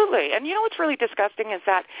 Absolutely. And you know what's really disgusting is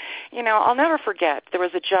that, I'll never forget, there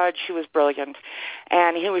was a judge who was brilliant,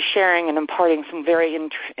 and he was sharing and imparting some very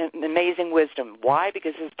amazing wisdom. Why?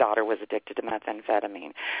 Because his daughter was addicted to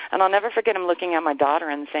methamphetamine. And I'll never forget him looking at my daughter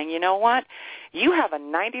and saying, you know what? You have a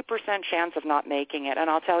 90% chance of not making it, and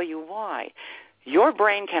I'll tell you why. Your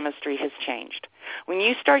brain chemistry has changed. When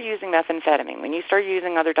you start using methamphetamine, when you start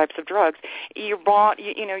using other types of drugs, your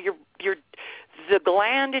body, the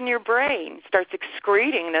gland in your brain starts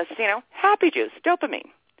excreting this, happy juice, dopamine.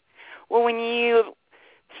 Well, when you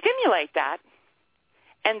stimulate that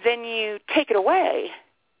and then you take it away,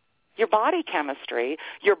 your body chemistry,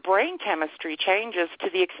 your brain chemistry changes to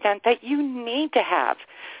the extent that you need to have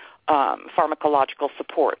pharmacological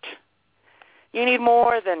support. You need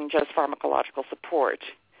more than just pharmacological support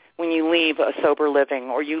when you leave a sober living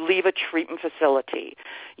or you leave a treatment facility.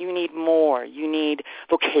 You need more. You need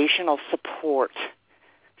vocational support.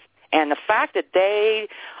 And the fact that a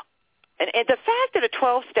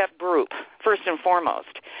 12-step group, first and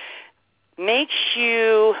foremost, makes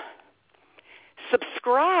you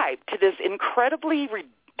subscribe to this incredibly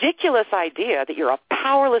ridiculous idea that you're a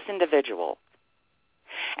powerless individual.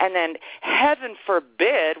 And then, heaven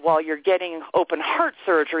forbid, while you're getting open heart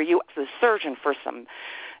surgery, you ask the surgeon for some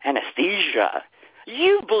anesthesia.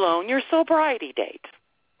 You've blown your sobriety date.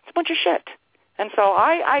 It's a bunch of shit. And so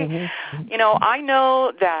I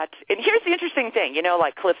know that, and here's the interesting thing,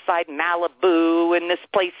 like Cliffside, Malibu, and this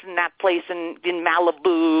place and that place in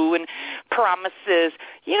Malibu, and Promises.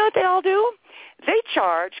 You know what they all do? They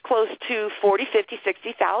charge close to $40,000,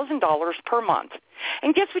 $50,000, $60,000 per month.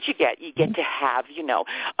 And guess what you get? You get to have,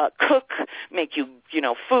 cook, make you,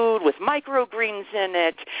 food with microgreens in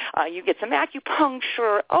it. You get some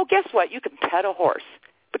acupuncture. Oh, guess what? You can pet a horse.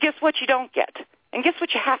 But guess what you don't get? And guess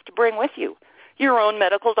what you have to bring with you? Your own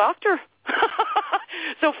medical doctor.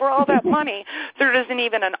 So for all that money, there isn't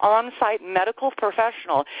even an on-site medical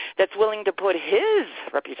professional that's willing to put his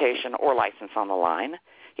reputation or license on the line.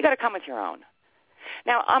 You got to come with your own.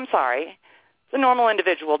 Now, I'm sorry, the normal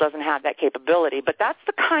individual doesn't have that capability, but that's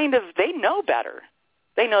the kind of, they know better.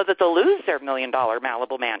 They know that they'll lose their $1 million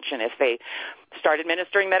Malibu mansion if they start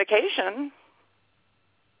administering medication,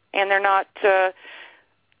 and they're not, but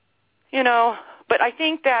I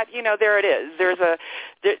think that, there it is.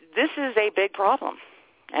 This is a big problem,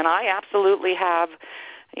 and I absolutely have,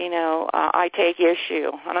 I take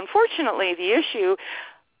issue. And unfortunately, the issue,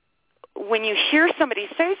 when you hear somebody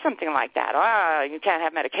say something like that, you can't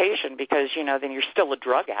have medication because, then you're still a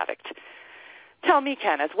drug addict. Tell me,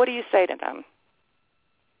 Kenneth, what do you say to them?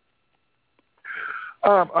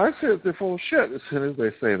 I say that they're full of shit as soon as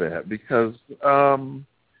they say that because, I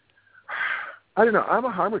don't know, I'm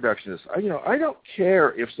a harm reductionist. I don't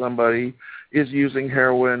care if somebody is using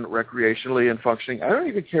heroin recreationally and functioning. I don't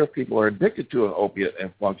even care if people are addicted to an opiate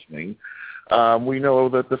and functioning. We know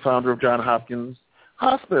that the founder of Johns Hopkins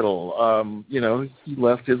Hospital, he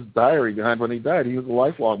left his diary behind when he died. He was a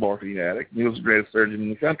lifelong morphine addict. He was the greatest surgeon in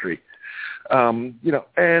the country. And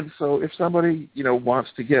so if somebody,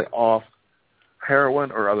 wants to get off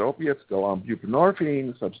heroin or other opiates, go on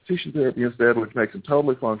buprenorphine, substitution therapy instead, which makes them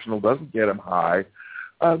totally functional, doesn't get them high.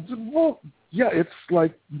 It's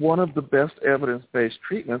like one of the best evidence-based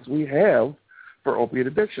treatments we have for opiate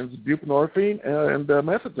addictions, buprenorphine and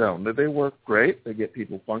methadone. They work great. They get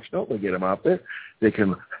people functional. They get them out there. They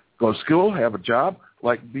can go to school, have a job,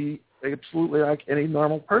 be absolutely like any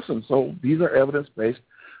normal person. So these are evidence-based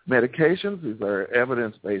medications. These are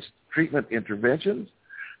evidence-based treatment interventions.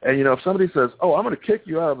 And, if somebody says, I'm going to kick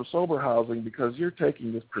you out of the sober housing because you're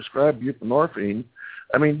taking this prescribed buprenorphine,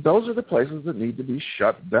 those are the places that need to be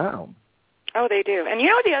shut down. Oh, they do. And the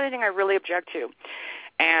other thing I really object to,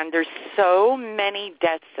 and there's so many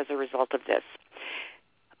deaths as a result of this.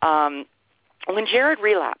 When Jarrod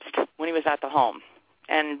relapsed, when he was at the home,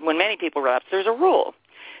 and when many people relapse, there's a rule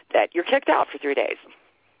that you're kicked out for 3 days.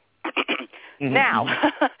 Now,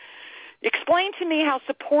 explain to me how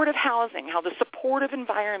supportive housing, how the supportive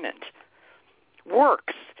environment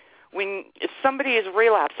works when if somebody is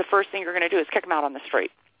relapsed, the first thing you're going to do is kick them out on the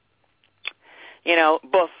street.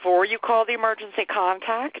 Before you call the emergency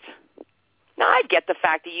contact. Now, I get the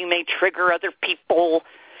fact that you may trigger other people,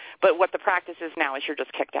 but what the practice is now is you're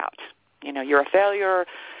just kicked out. You're a failure,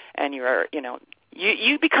 and you're,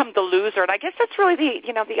 you become the loser. And I guess that's really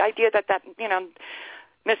the idea that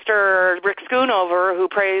Mr. Rick Schoonover, who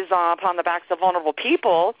preys upon the backs of vulnerable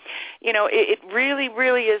people, it really,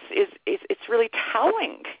 really is it's really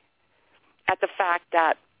telling at the fact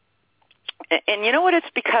that, and you know what it's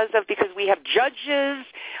because we have judges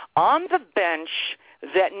on the bench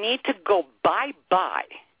that need to go bye-bye.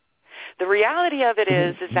 The reality of it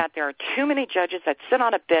is that there are too many judges that sit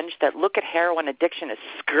on a bench that look at heroin addiction as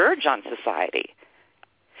a scourge on society.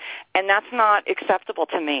 And that's not acceptable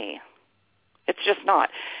to me. It's just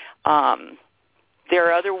not. There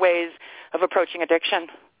are other ways of approaching addiction.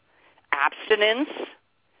 Abstinence,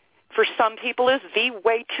 for some people, is the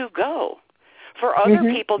way to go. For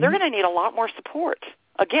other people, they're going to need a lot more support.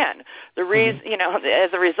 Again, the reason,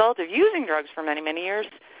 as a result of using drugs for many, many years,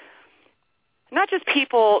 not just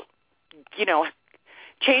people,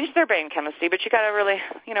 change their brain chemistry, but you got to really,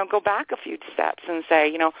 go back a few steps and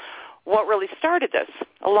say, what really started this?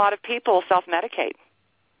 A lot of people self-medicate.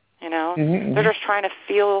 They're just trying to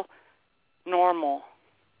feel normal.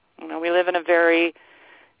 We live in a very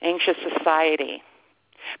anxious society.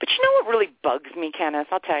 But you know what really bugs me, Kenneth?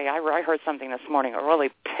 I'll tell you, I heard something this morning that really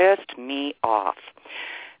pissed me off.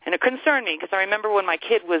 And it concerned me because I remember when my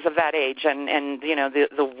kid was of that age and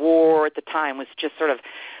the war at the time was just sort of,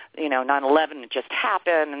 9/11 had just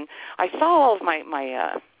happened. And I saw all of my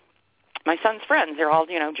son's friends. They're all,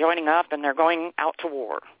 joining up and they're going out to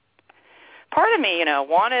war. Part of me, I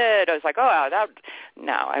was like,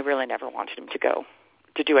 no, I really never wanted him to go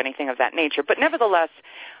to do anything of that nature. But nevertheless,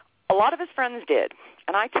 a lot of his friends did.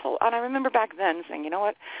 And I remember back then saying, you know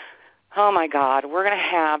what? Oh, my God, we're going to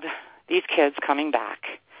have these kids coming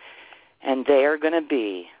back, and they are going to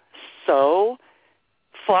be so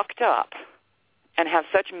fucked up and have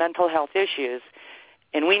such mental health issues,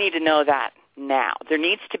 and we need to know that now. There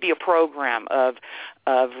needs to be a program of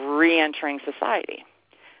reentering society.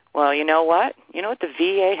 Well, you know what? You know what the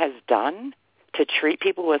VA has done to treat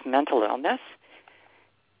people with mental illness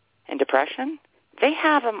and depression? They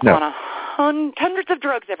have them on hundreds of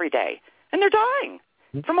drugs every day, and they're dying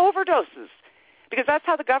from overdoses because that's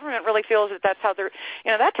how the government really feels that that's how they're,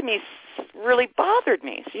 that to me really bothered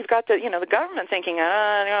me. So you've got the government thinking,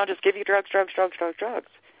 I'll just give you drugs.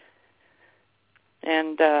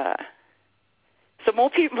 And so more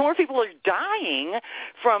people are dying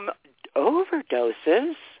from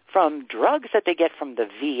overdoses from drugs that they get from the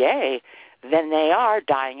VA than they are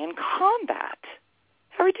dying in combat.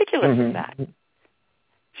 How ridiculous is that?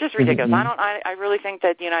 It's just ridiculous. I really think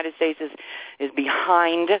that the United States is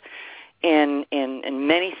behind in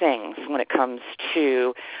many things when it comes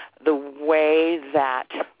to the way that,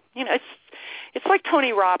 it's like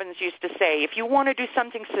Tony Robbins used to say, if you want to do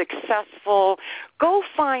something successful, go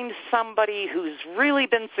find somebody who's really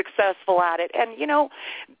been successful at it and,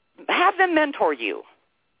 have them mentor you.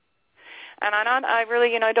 And I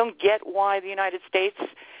really, don't get why the United States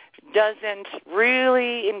doesn't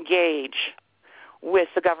really engage with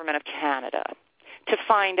the government of Canada to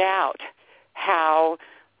find out how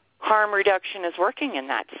harm reduction is working in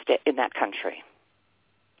that country,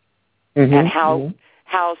 and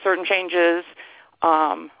how certain changes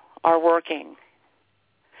are working.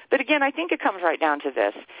 But again, I think it comes right down to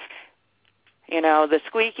this. The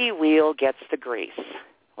squeaky wheel gets the grease.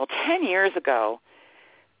 Well, 10 years ago,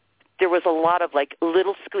 there was a lot of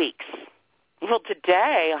little squeaks. Well,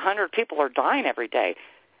 today, 100 people are dying every day,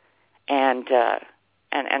 and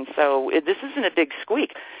so this isn't a big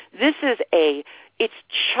squeak. This is it's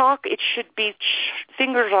chalk. It should be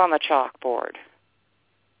fingers on the chalkboard,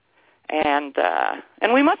 and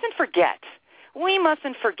we mustn't forget. We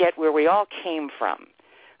mustn't forget where we all came from.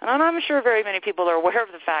 And I'm sure very many people are aware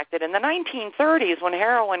of the fact that in the 1930s, when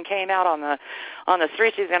heroin came out on the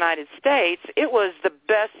streets of the United States, it was the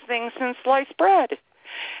best thing since sliced bread.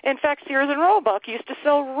 In fact, Sears and Roebuck used to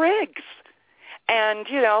sell rigs. And,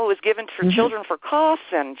 it was given for children for coughs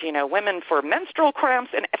and, women for menstrual cramps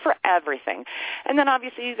and for everything. And then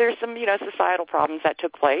obviously there's some, societal problems that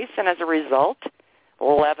took place. And as a result,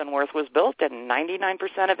 Leavenworth was built, and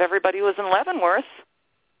 99% of everybody who was in Leavenworth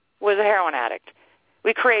was a heroin addict.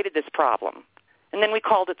 We created this problem, and then we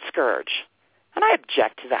called it scourge. And I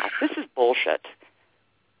object to that. This is bullshit.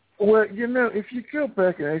 Well, if you go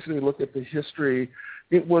back and actually look at the history,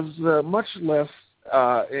 it was much less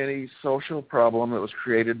any social problem that was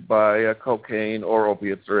created by cocaine or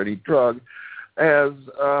opiates or any drug, as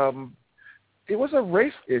it was a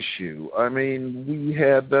race issue. I mean, we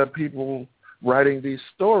had people writing these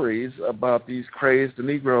stories about these crazed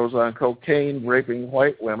Negroes on cocaine raping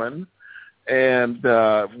white women. And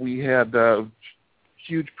we had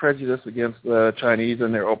huge prejudice against the Chinese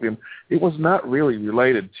and their opium. It was not really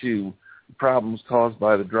related to problems caused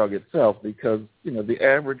by the drug itself because, the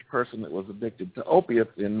average person that was addicted to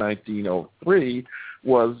opiates in 1903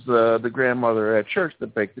 was the grandmother at church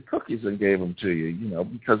that baked the cookies and gave them to you,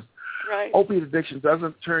 because opiate addiction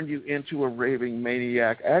doesn't turn you into a raving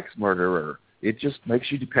maniac axe murderer. It just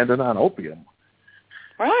makes you dependent on opium.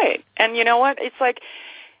 Right. And you know what? It's like,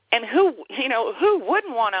 And who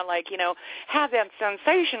wouldn't want to, have that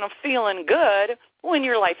sensation of feeling good when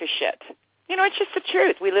your life is shit? It's just the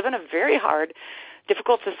truth. We live in a very hard,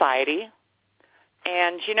 difficult society.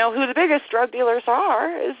 And you know who the biggest drug dealers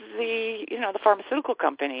are is the pharmaceutical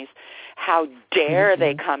companies. How dare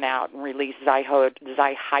they come out and release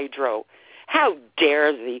Zyhydro? How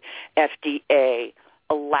dare the FDA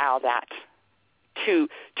allow that to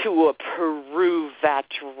approve that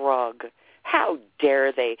drug? How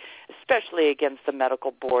dare they, especially against the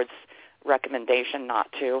medical board's recommendation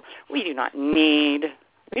not to? We don't need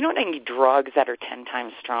drugs that are 10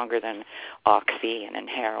 times stronger than oxy and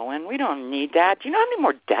heroin. We don't need that. Do you know how many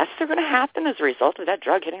more deaths are going to happen as a result of that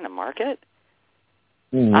drug hitting the market?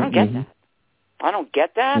 Mm-hmm. I don't get that. I don't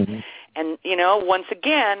get that. Mm-hmm. And, once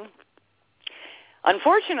again,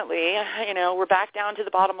 unfortunately, we're back down to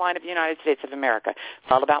the bottom line of the United States of America.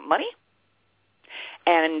 It's all about money.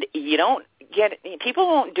 And people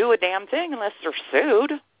won't do a damn thing unless they're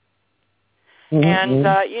sued. Mm-hmm. And,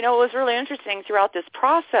 it was really interesting throughout this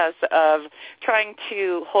process of trying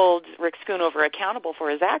to hold Rick Schoonover accountable for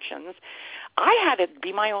his actions. I had to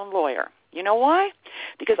be my own lawyer. You know why?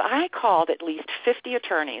 Because I called at least 50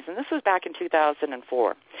 attorneys, and this was back in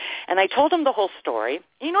 2004. And I told them the whole story.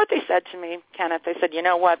 You know what they said to me, Kenneth? They said, you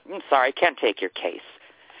know what? I'm sorry, I can't take your case.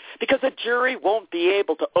 Because a jury won't be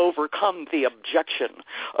able to overcome the objection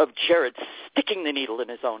of Jarrod sticking the needle in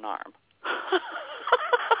his own arm.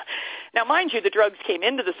 Now, mind you, the drugs came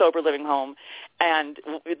into the sober living home, and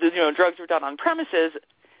drugs were done on premises,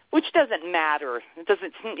 which doesn't matter. It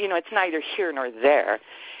doesn't. It's neither here nor there,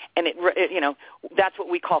 and that's what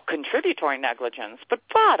we call contributory negligence. But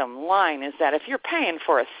bottom line is that if you're paying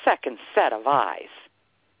for a second set of eyes,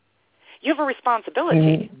 you have a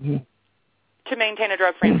responsibility. Mm-hmm. To maintain a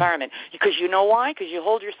drug-free environment. Because you know why? Because you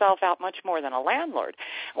hold yourself out much more than a landlord.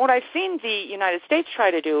 What I've seen the United States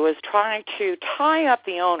try to do is try to tie up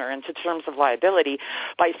the owner into terms of liability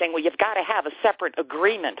by saying, well, you've got to have a separate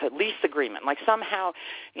agreement, a lease agreement. Like somehow,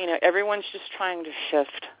 everyone's just trying to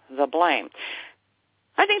shift the blame.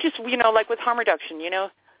 I think just, like with harm reduction,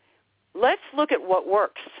 let's look at what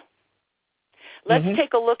works. Let's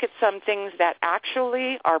take a look at some things that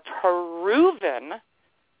actually are proven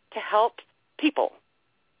to help people,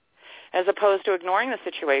 as opposed to ignoring the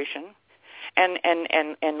situation and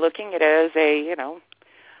looking at it as and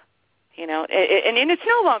it's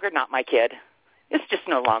no longer not my kid. It's just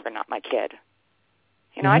no longer not my kid.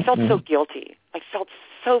 I felt so guilty. I felt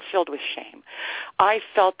so filled with shame. I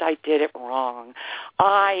felt I did it wrong.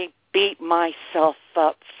 I beat myself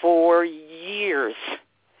up for years.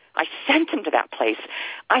 I sent him to that place.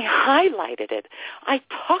 I highlighted it. I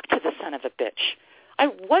talked to the son of a bitch. I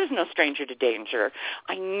was no stranger to danger.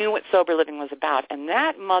 I knew what sober living was about. And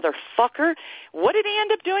that motherfucker, what did he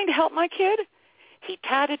end up doing to help my kid? He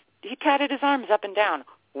tatted his arms up and down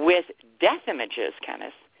with death images,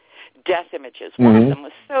 Kenneth. Death images. One of them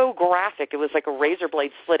was so graphic, it was like a razor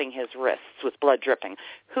blade slitting his wrists with blood dripping.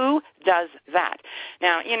 Who does that?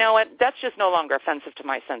 Now, you know what? That's just no longer offensive to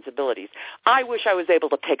my sensibilities. I wish I was able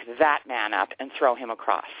to pick that man up and throw him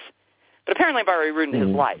across. But apparently I've already ruined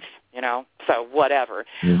his life, so whatever.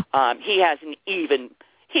 He hasn't even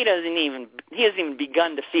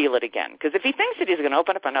begun to feel it again. Because if he thinks that he's going to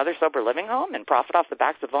open up another sober living home and profit off the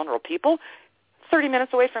backs of vulnerable people 30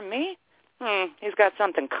 minutes away from me, he's got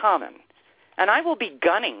something coming. And I will be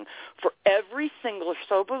gunning for every single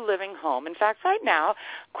sober living home. In fact, right now,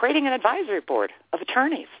 creating an advisory board of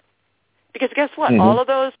attorneys. Because guess what? All of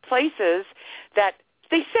those places that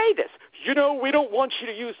they say this, we don't want you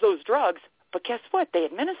to use those drugs, but guess what? They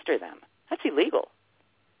administer them. That's illegal.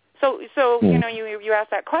 So you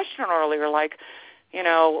asked that question earlier, like,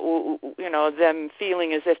 them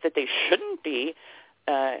feeling as if that they shouldn't be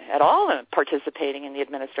at all participating in the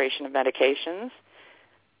administration of medications.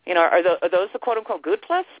 Are those the quote-unquote good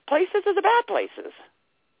places or the bad places?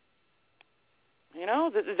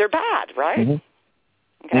 They're bad, right?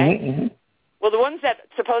 Okay. Well, the ones that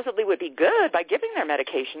supposedly would be good by giving their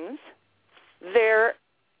medications,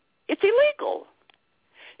 it's illegal.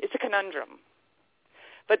 It's a conundrum.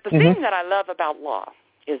 But the thing that I love about law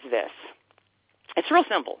is this. It's real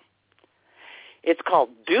simple. It's called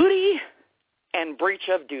duty and breach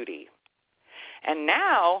of duty. And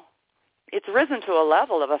now it's risen to a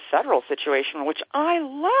level of a federal situation, which I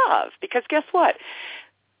love, because guess what?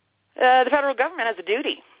 The federal government has a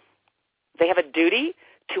duty. They have a duty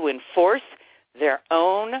to enforce their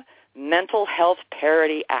own Mental Health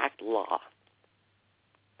Parity Act law.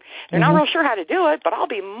 They're not real sure how to do it, but I'll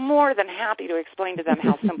be more than happy to explain to them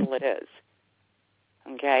how simple it is.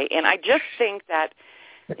 Okay? And I just think that,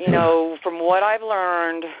 from what I've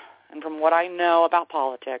learned and from what I know about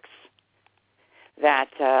politics, that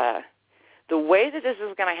the way that this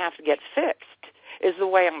is going to have to get fixed is the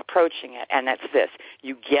way I'm approaching it, and that's this.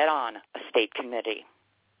 You get on a state committee.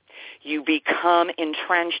 You become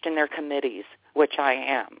entrenched in their committees, which I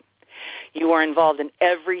am. You are involved in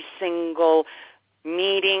every single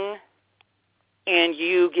meeting, and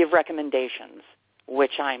you give recommendations,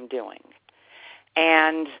 which I'm doing.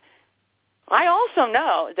 And I also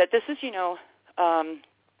know that this is,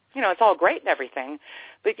 it's all great and everything,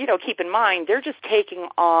 but, keep in mind, they're just taking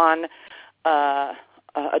on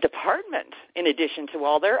a department in addition to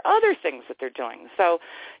all their other things that they're doing. So,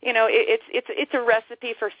 it's a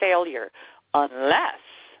recipe for failure unless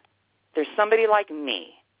there's somebody like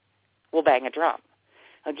me who'll bang a drum.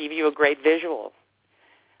 I'll give you a great visual.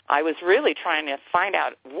 I was really trying to find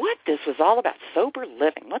out what this was all about, sober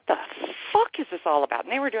living. What the fuck is this all about?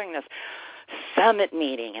 And they were doing this summit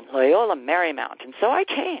meeting in Loyola Marymount. And so I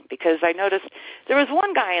came because I noticed there was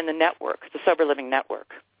one guy in the network, the Sober Living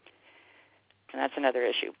Network, and that's another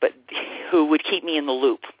issue, but who would keep me in the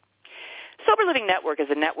loop. Sober Living Network is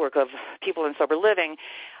a network of people in sober living,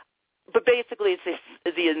 but basically it's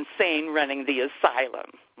the insane running the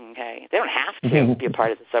asylum, okay? They don't have to be a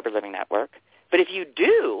part of the Sober Living Network. But if you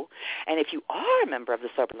do, and if you are a member of the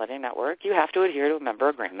Sober Living Network, you have to adhere to a member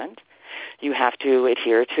agreement. You have to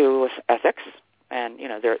adhere to ethics and,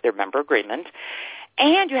 their member agreement.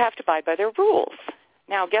 And you have to abide by their rules.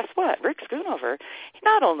 Now, guess what? Rick Schoonover,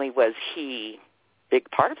 not only was he a big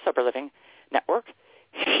part of Sober Living Network,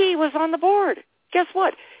 he was on the board. Guess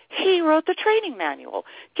what? He wrote the training manual.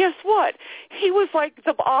 Guess what? He was like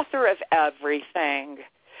the author of everything.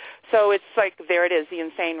 So it's like, there it is, the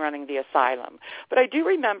insane running the asylum. But I do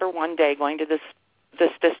remember one day going to this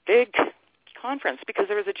big conference because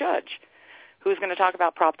there was a judge who was going to talk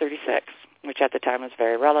about Prop 36, which at the time was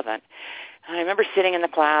very relevant. And I remember sitting in the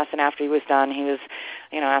class, and after he was done, he was,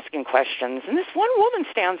 asking questions. And this one woman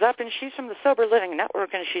stands up, and she's from the Sober Living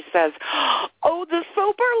Network, and she says, "Oh, the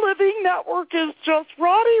Sober Living Network is just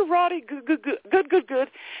roddy, good.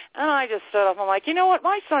 And I just stood up. I'm like, you know what?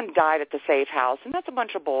 My son died at the safe house, and that's a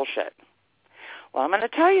bunch of bullshit. Well, I'm going to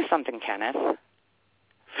tell you something, Kenneth.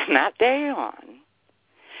 From that day on,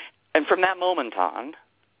 and from that moment on,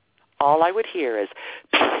 all I would hear is,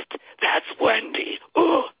 "Psst, that's Wendy.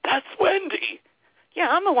 Oh, that's Wendy." Yeah,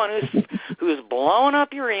 I'm the one who's blowing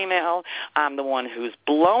up your email. I'm the one who's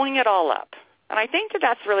blowing it all up. And I think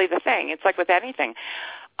that's really the thing. It's like with anything.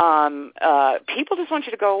 People just want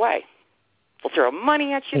you to go away. They'll throw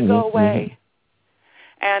money at you to go away.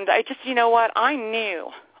 And I just, you know what, I knew,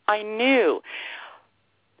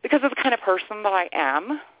 because of the kind of person that I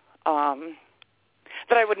am,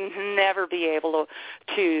 that I would never be able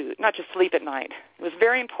to not just sleep at night. It was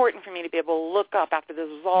very important for me to be able to look up after this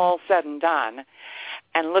was all said and done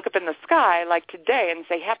and look up in the sky like today and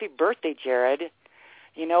say, "Happy birthday, Jarrod.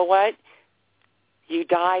 You know what? You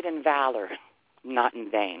died in valor, not in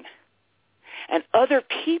vain. And other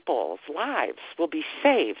people's lives will be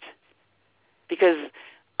saved because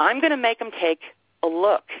I'm going to make them take a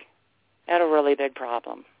look at a really big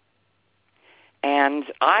problem."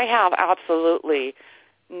 And I have absolutely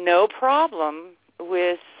no problem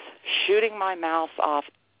with shooting my mouth off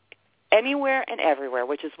anywhere and everywhere,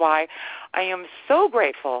 which is why I am so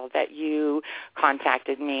grateful that you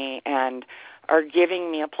contacted me and are giving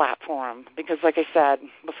me a platform. Because like I said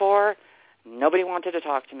before, nobody wanted to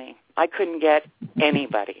talk to me. I couldn't get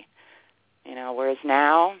anybody. Whereas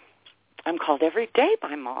now I'm called every day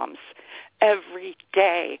by moms. Every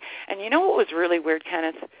day. And you know what was really weird,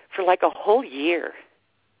 Kenneth? For like a whole year,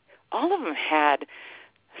 all of them had the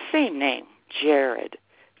same name, Jarrod,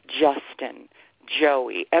 Justin,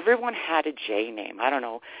 Joey. Everyone had a J name. I don't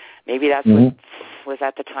know. Maybe that's what was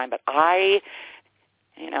at the time. But now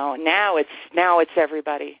it's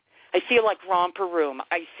everybody. I feel like Romper Room.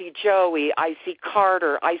 I see Joey. I see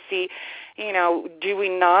Carter. I see, do we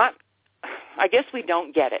not? I guess we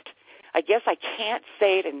don't get it. I guess I can't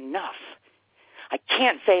say it enough. I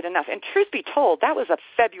can't say it enough. And truth be told, that was a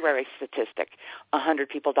February statistic, 100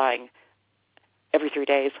 people dying every 3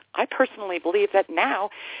 days. I personally believe that now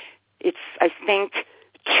it's, I think,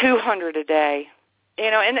 200 a day.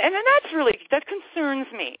 And that's really, that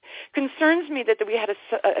concerns me. Concerns me that we had a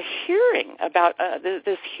hearing about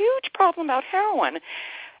this huge problem about heroin,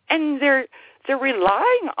 and they're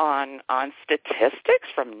relying on statistics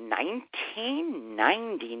from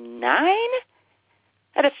 1999.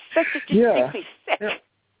 That affected just makes me sick.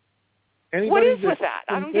 Yeah. What is with that?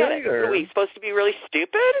 I don't get it. Are we supposed to be really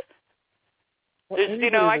stupid?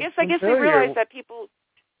 I guess they realize that people,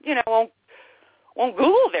 won't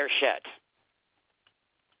Google their shit.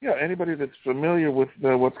 Yeah, anybody that's familiar with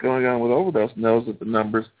what's going on with overdose knows that the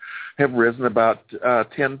numbers have risen about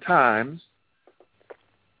 10 times,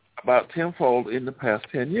 about tenfold in the past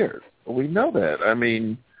 10 years. We know that. I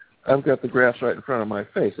mean, I've got the graphs right in front of my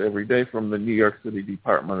face every day from the New York City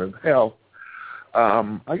Department of Health.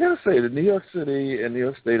 I got to say, the New York City and New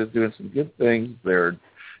York State is doing some good things. They're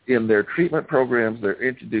in their treatment programs. They're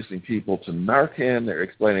introducing people to Narcan. They're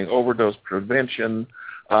explaining overdose prevention.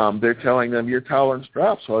 They're telling them your tolerance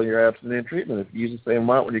drops while you're absent in treatment. If you use the same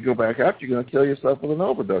amount when you go back out, you're going to kill yourself with an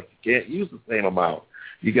overdose. You can't use the same amount.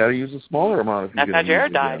 You got to use a smaller amount if you're going to use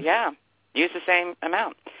it. That's how Jarrod died, yeah. Use the same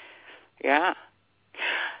amount. Yeah.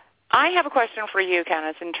 I have a question for you,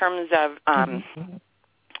 Kenneth, in terms of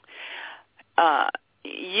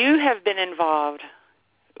you have been involved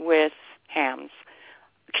with HAMS.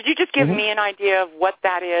 Could you just give me an idea of what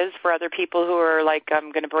that is for other people who are like,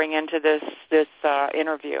 I'm going to bring into this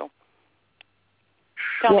interview?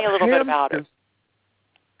 Tell me a little bit about it.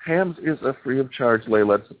 HAMS is a free-of-charge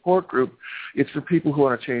lay-led support group. It's for people who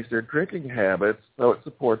want to change their drinking habits, so it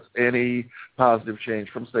supports any positive change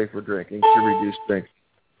from safer drinking to reduced drinking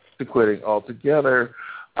to quitting altogether.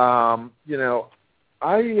 I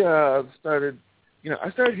started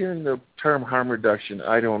hearing the term harm reduction,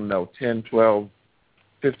 I don't know, 10, 12,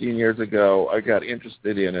 15 years ago. I got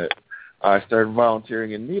interested in it. I started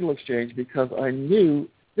volunteering in needle exchange because I knew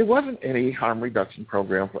there wasn't any harm reduction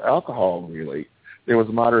program for alcohol, really. There was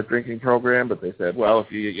a moderate drinking program, but they said, well,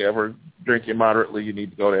 if you ever drink immoderately, you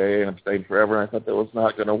need to go to AA and abstain forever. And I thought that was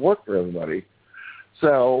not going to work for everybody.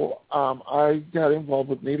 So I got involved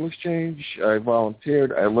with needle exchange. I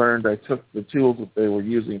volunteered. I learned. I took the tools that they were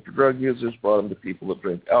using for drug users, brought them to people that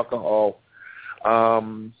drink alcohol.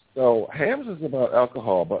 So HAMS is about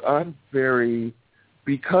alcohol, but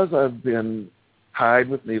because I've been tied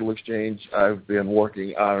with needle exchange, I've been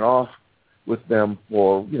working on and off with them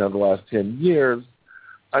for, the last 10 years.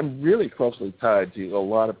 I'm really closely tied to a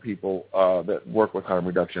lot of people that work with harm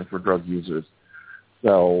reduction for drug users.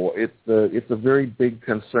 So it's a very big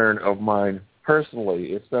concern of mine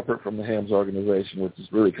personally. It's separate from the HAMS organization, which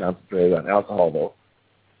is really concentrated on alcohol, though.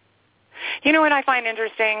 You know what I find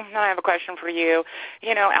interesting? I have a question for you.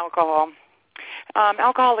 Alcohol.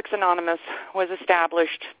 Alcoholics Anonymous was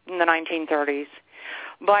established in the 1930s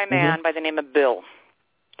by a man by the name of Bill.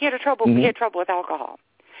 He had trouble with alcohol.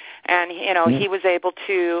 And, he was able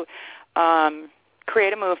to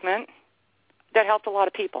create a movement that helped a lot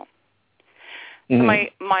of people. So my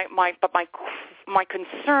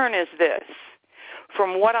concern is this.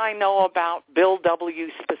 From what I know about Bill W.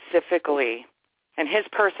 specifically and his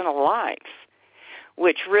personal life,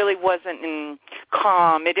 which really wasn't it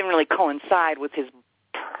didn't really coincide with his,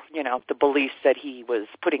 the beliefs that he was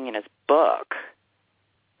putting in his book.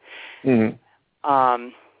 But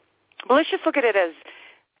let's just look at it as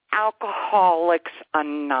Alcoholics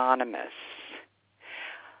Anonymous.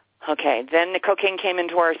 Okay, then the cocaine came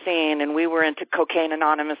into our scene, and we were into Cocaine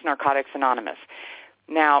Anonymous, Narcotics Anonymous.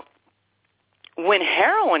 Now, when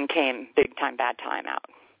heroin came, big time, bad time out,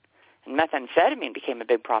 and methamphetamine became a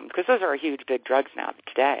big problem, because those are huge, big drugs now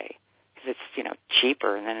today, because it's,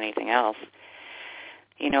 cheaper than anything else.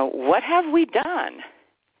 What have we done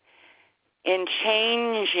in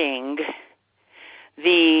changing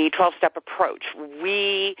the 12-step approach?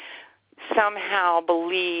 We somehow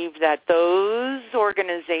believe that those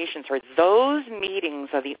organizations or those meetings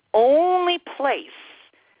are the only place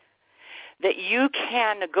that you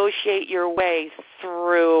can negotiate your way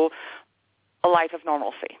through a life of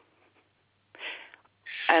normalcy.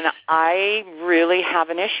 And I really have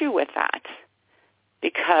an issue with that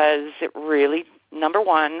because it really, number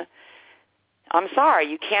one, I'm sorry,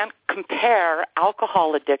 you can't compare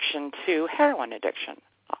alcohol addiction to heroin addiction.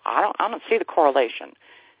 I don't see the correlation.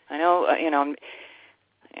 I know, and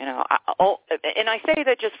I say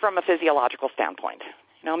that just from a physiological standpoint.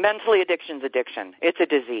 Mentally addiction's addiction. It's a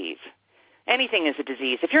disease. Anything is a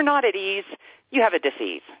disease. If you're not at ease, you have a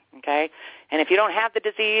disease, okay? And if you don't have the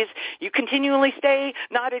disease, you continually stay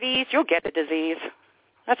not at ease, you'll get the disease.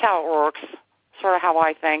 That's how it works, sort of how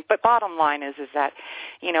I think. But bottom line is that,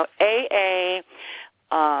 AA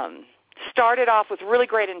started off with really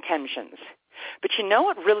great intentions. But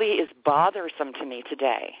what really is bothersome to me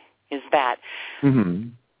today is that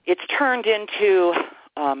it's turned into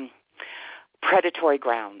predatory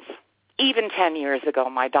grounds. Even 10 years ago,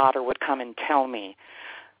 my daughter would come and tell me,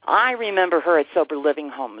 I remember her at sober living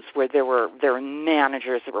homes where there were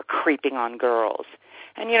managers that were creeping on girls.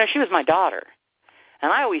 And, she was my daughter.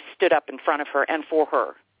 And I always stood up in front of her and for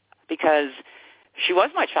her because she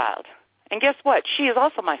was my child. And guess what? She is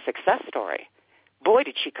also my success story. Boy,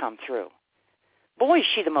 did she come through. boy, is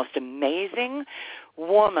she the most amazing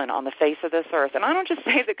woman on the face of this earth. And I don't just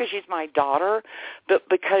say that because she's my daughter, but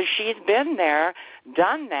because she's been there,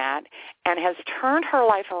 done that, and has turned her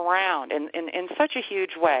life around in such a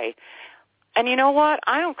huge way. And you know what?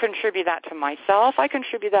 I don't contribute that to myself. I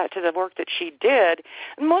contribute that to the work that she did.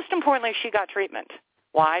 And most importantly, she got treatment.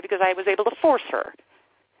 Why? Because I was able to force her.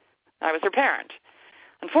 I was her parent.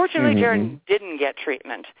 Unfortunately, Jarrod didn't get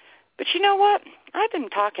treatment. But you know what? I've been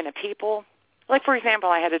talking to people. Like, for example,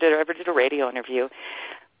 I did a radio interview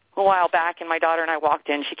a while back, and my daughter and I walked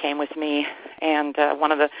in. She came with me, and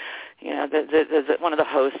one of the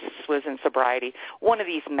hosts was in sobriety. One of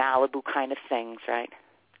these Malibu kind of things, right?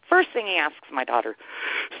 First thing he asks my daughter,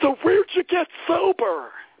 "So where'd you get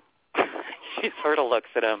sober?" She sort of looks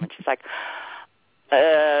at him, and she's like,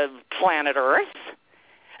 "Planet Earth."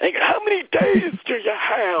 And he goes, "How many days do you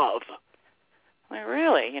have?" Like,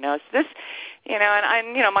 really? It's this, and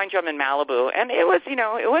mind you, I'm in Malibu, and it was,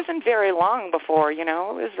 it wasn't very long before, it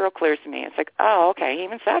was real clear to me. It's like, oh, okay, he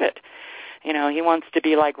even said it. He wants to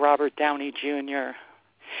be like Robert Downey Jr.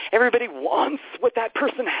 Everybody wants what that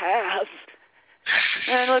person has.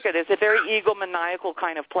 And look at this, it's a very egomaniacal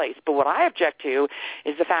kind of place. But what I object to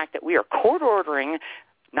is the fact that we are court ordering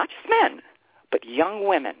not just men, but young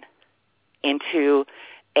women into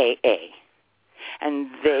AA.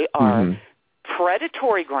 And they are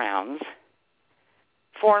predatory grounds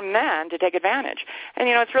for men to take advantage. And,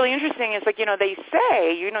 it's really interesting. It's like, they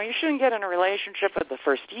say, you shouldn't get in a relationship for the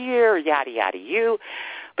first year, yada, yada, you.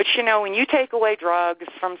 But, when you take away drugs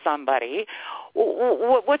from somebody,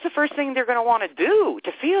 what's the first thing they're going to want to do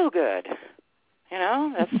to feel good?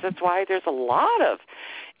 That's why there's a lot of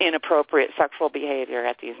inappropriate sexual behavior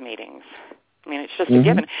at these meetings. I mean, it's just a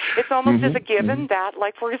given. It's almost as a given that,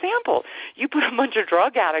 like, for example, you put a bunch of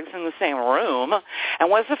drug addicts in the same room,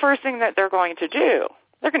 and what's the first thing that they're going to do?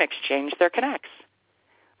 They're going to exchange their connects.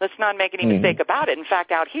 Let's not make any mistake about it. In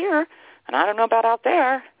fact, out here, and I don't know about out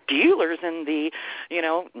there, dealers in the,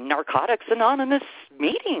 Narcotics Anonymous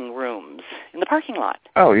meeting rooms in the parking lot.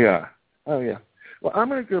 Oh, yeah. Well, I'm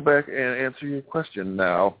going to go back and answer your question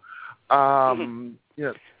now.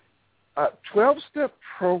 12-step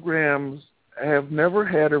programs have never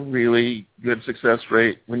had a really good success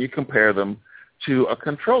rate when you compare them to a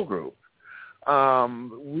control group.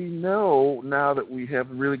 We know now that we have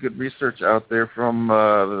really good research out there from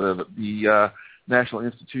the National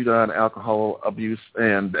Institute on Alcohol Abuse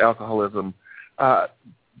and Alcoholism. The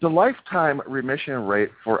lifetime remission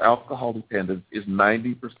rate for alcohol dependence is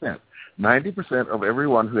 90%. 90% of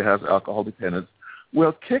everyone who has alcohol dependence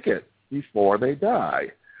will kick it before they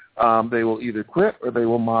die. They will either quit or they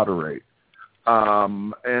will moderate.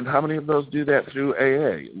 And how many of those do that through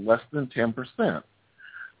AA? Less than 10%.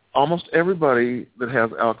 Almost everybody that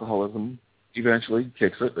has alcoholism eventually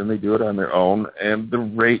kicks it, and they do it on their own, and the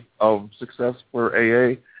rate of success for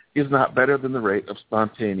AA is not better than the rate of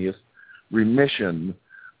spontaneous remission.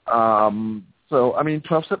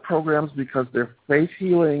 12-step programs, because they're faith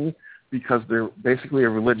healing, because they're basically a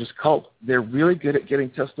religious cult, they're really good at getting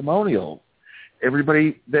testimonials.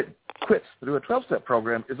 Everybody that quits through a 12-step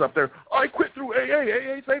program is up there, "I quit through AA.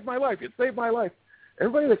 AA saved my life. It saved my life."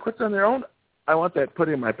 Everybody that quits on their own, "I want that put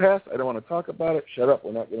in my past. I don't want to talk about it. Shut up.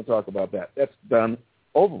 We're not going to talk about that. That's done,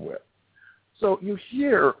 over with." So you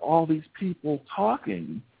hear all these people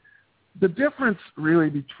talking. The difference really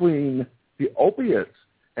between the opiates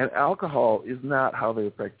and alcohol is not how they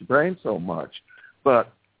affect the brain so much,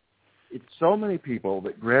 but it's so many people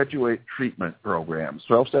that graduate treatment programs,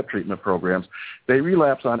 12-step treatment programs, they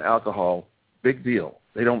relapse on alcohol, big deal.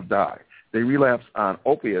 They don't die. They relapse on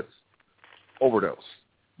opiates, overdose.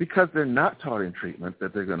 Because they're not taught in treatment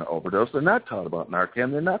that they're going to overdose. They're not taught about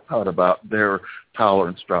Narcan. They're not taught about their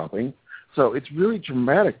tolerance dropping. So it's really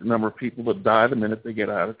dramatic, the number of people that die the minute they get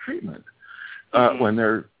out of treatment when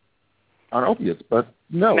they're on opiates. But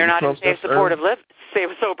no. They're not in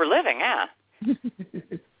sober living, yeah.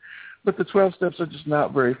 But the 12 steps are just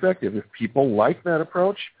not very effective. If people like that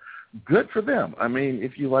approach, good for them. I mean,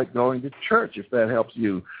 if you like going to church, if that helps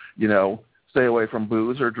you, stay away from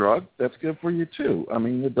booze or drugs, that's good for you too. I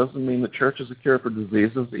mean, it doesn't mean that church is a cure for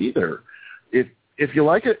diseases either. If you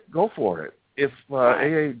like it, go for it. If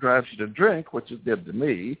AA drives you to drink, which it did to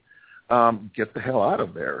me, get the hell out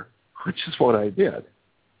of there, which is what I did.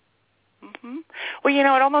 Mm-hmm. Well,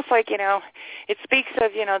 it almost like, it speaks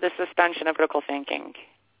of, the suspension of critical thinking.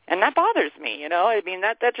 And that bothers me, I mean,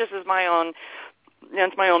 that just is my own,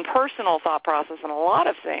 it's my own personal thought process on a lot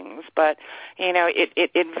of things. But,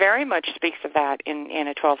 it very much speaks of that in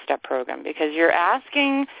a 12-step program, because you're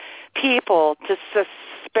asking people to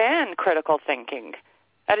suspend critical thinking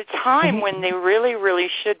at a time when they really, really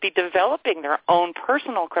should be developing their own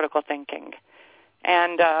personal critical thinking.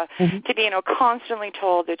 And to be, constantly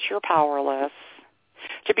told that you're powerless,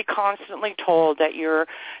 to be constantly told that you're,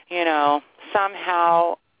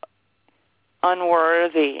 somehow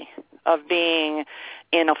unworthy of being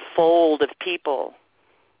in a fold of people,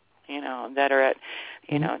 that are at,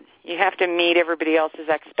 you have to meet everybody else's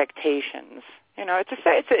expectations.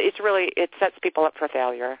 It sets people up for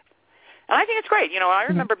failure. And I think it's great. I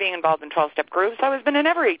remember being involved in 12-step groups. I was been in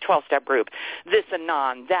every 12-step group, this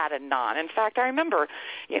anon, that anon. In fact, I remember,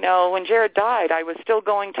 when Jarrod died, I was still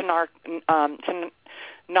going to Narcanon.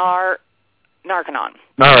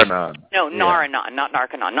 No, Naranon, not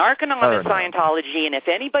Narcanon. Narcanon is Scientology, and if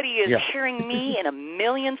anybody is hearing me in a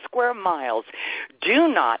million square miles,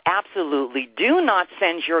 absolutely do not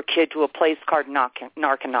send your kid to a place called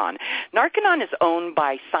Narcanon. Narcanon is owned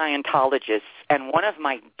by Scientologists, and one of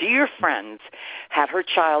my dear friends had her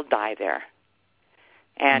child die there.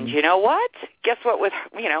 And you know what? Guess what?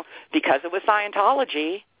 Because it was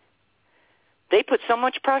Scientology, they put so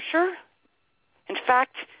much pressure. In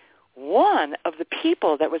fact, one of the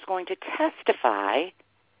people that was going to testify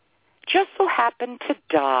just so happened to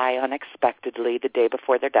die unexpectedly the day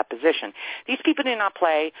before their deposition. These people do not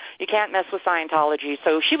play. You can't mess with Scientology.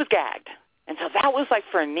 So she was gagged. And so that was like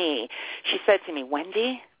for me. She said to me,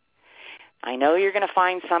 Wendy, I know you're going to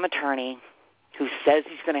find some attorney who says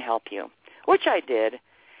he's going to help you, which I did.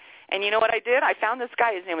 And you know what I did? I found this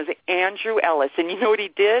guy. His name was Andrew Ellis. And you know what he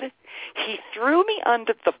did? He threw me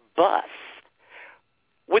under the bus.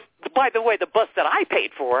 By the way, the bus that I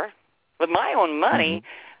paid for with my own money.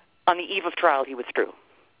 On the eve of trial, he withdrew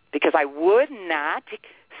because I would not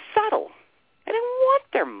settle. I didn't want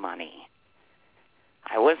their money.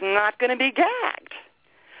 I was not going to be gagged.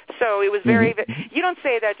 So it was very, you don't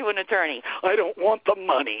say that to an attorney. I don't want the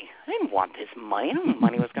money. I didn't want this money. I didn't know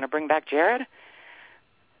money was going to bring back Jarrod.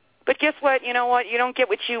 But guess what? You know what? You don't get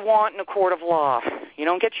what you want in a court of law. You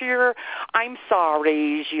don't get your I'm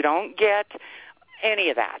sorry's. You don't get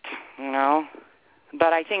any of that,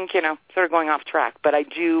 But I think, sort of going off track, but I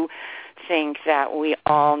do think that we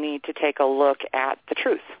all need to take a look at the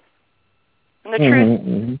truth. And the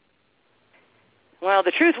truth, well,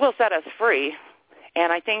 the truth will set us free.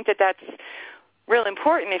 And I think that that's really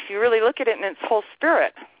important if you really look at it in its whole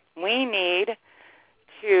spirit. We need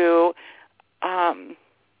to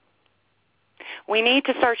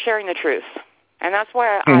start sharing the truth. And that's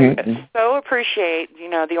why I so appreciate,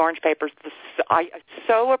 the Orange Papers. I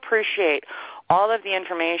so appreciate all of the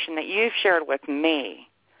information that you've shared with me,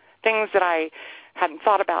 things that I hadn't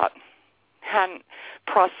thought about, hadn't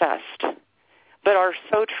processed, but are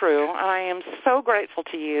so true. And I am so grateful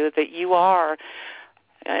to you that you're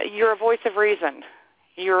a voice of reason.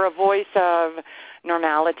 You're a voice of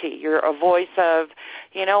normality. You're a voice of,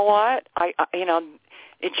 you know what,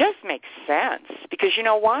 it just makes sense because you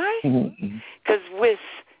know why? Because with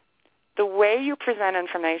the way you present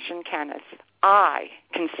information, Kenneth, I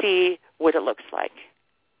can see what it looks like.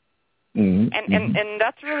 And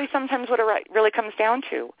that's really sometimes what it really comes down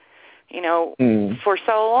to. For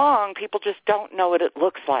so long, people just don't know what it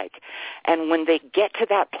looks like. And when they get to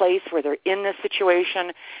that place where they're in this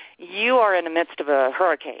situation, you are in the midst of a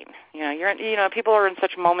hurricane. People are in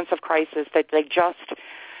such moments of crisis that they just,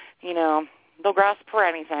 they'll grasp for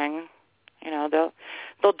anything.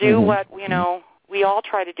 They'll do what we all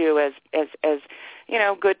try to do as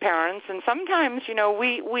good parents, and sometimes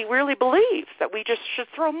we really believe that we just should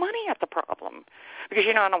throw money at the problem because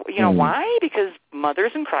why? Because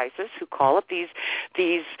mothers in crisis who call up these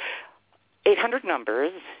 800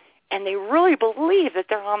 numbers, and they really believe that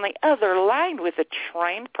they're on the other line with a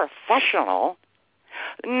trained professional.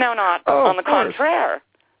 No, not on the contrary.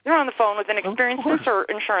 They're on the phone with an experienced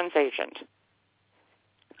insurance agent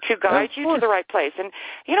to guide you to the right place. And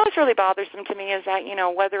what's really bothersome to me is that,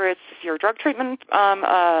 whether it's your drug treatment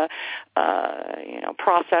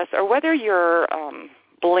process or whether you're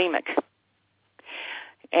bulimic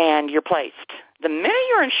and you're placed, the minute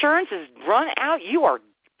your insurance is run out, you are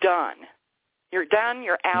done. You're done,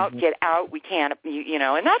 you're out, get out, we can't,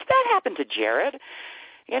 and that happened to Jarrod.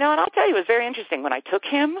 And I'll tell you, it was very interesting. When I took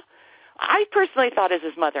him, I personally thought as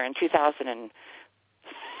his mother in 2001.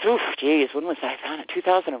 I found it?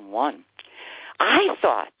 2001. I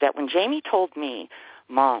thought that when Jamie told me,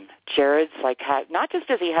 Mom, Jarrod's not just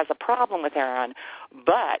does he has a problem with heroin,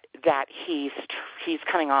 but that he's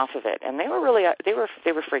coming off of it, and they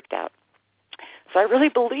were freaked out. So I really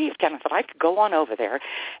believed, Kenneth, that I could go on over there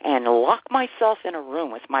and lock myself in a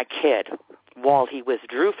room with my kid while he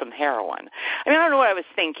withdrew from heroin. I mean, I don't know what I was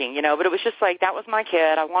thinking, but it was just like, that was my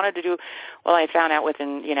kid. I wanted to do, well, I found out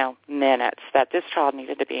within, minutes that this child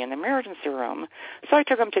needed to be in the emergency room. So I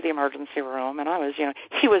took him to the emergency room, and I was,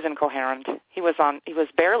 he was incoherent. He was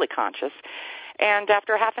barely conscious. And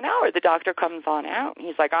after half an hour, the doctor comes on out, and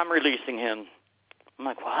he's like, I'm releasing him. I'm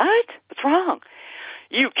like, what? What's wrong?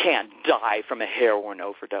 You can't die from a heroin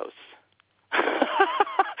overdose.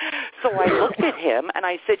 So I looked at him, and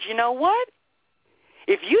I said, you know what?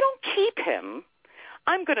 If you don't keep him,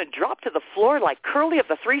 I'm going to drop to the floor like Curly of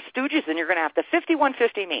the Three Stooges, and you're going to have to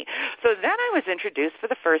 51-50 me. So then I was introduced for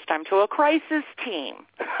the first time to a crisis team.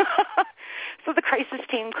 So the crisis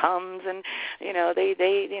team comes, and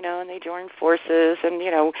they join forces, and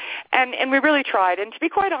we really tried. And to be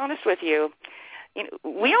quite honest with you,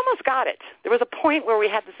 we almost got it. There was a point where we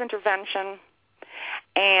had this intervention,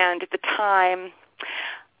 and at the time,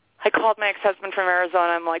 I called my ex-husband from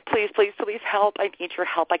Arizona. I'm like, please, please, please help. I need your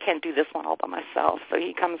help. I can't do this one all by myself. So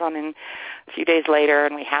he comes on in a few days later,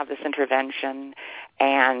 and we have this intervention.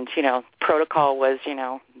 And, protocol was,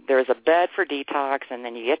 there's a bed for detox, and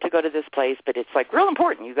then you get to go to this place. But it's, like, real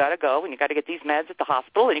important. You got to go, and you got to get these meds at the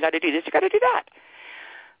hospital, and you got to do this, you got to do that.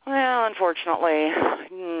 Well, unfortunately,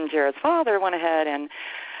 Jarrod's father went ahead and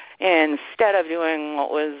instead of doing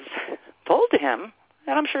what was told to him,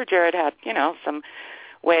 and I'm sure Jarrod had, some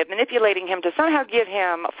way of manipulating him to somehow give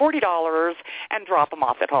him $40 and drop him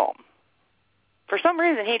off at home. For some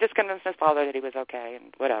reason, he just convinced his father that he was okay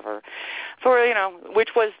and whatever. So, which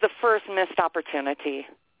was the first missed opportunity.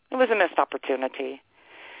 It was a missed opportunity.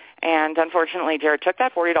 And unfortunately, Jarrod took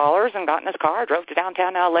that $40 and got in his car, drove to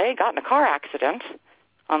downtown L.A., got in a car accident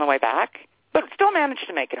on the way back, but still managed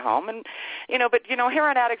to make it home. And,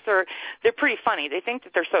 heroin addicts they're pretty funny. They think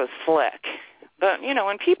that they're so slick. But,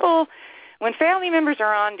 when family members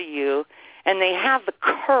are on to you and they have the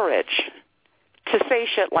courage to say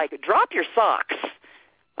shit like, drop your socks,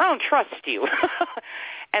 I don't trust you.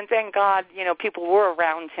 And thank God, people were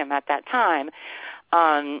around him at that time.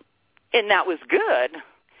 And that was good.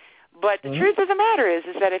 But the truth of the matter is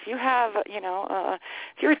that if you have, if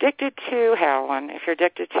you're addicted to heroin, if you're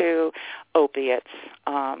addicted to opiates,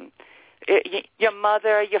 your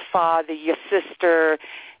mother, your father, your sister,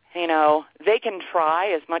 they can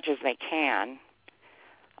try as much as they can.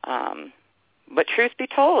 But truth be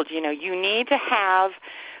told, you need to have,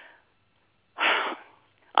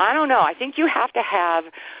 I don't know, I think you have to have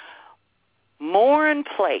more in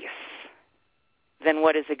place than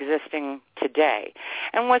what is existing today.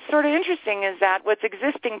 And what's sort of interesting is that what's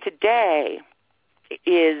existing today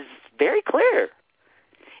is very clear.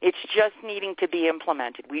 It's just needing to be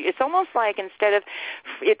implemented. It's almost like instead of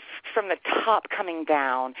it's from the top coming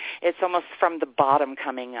down, it's almost from the bottom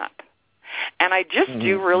coming up. And I just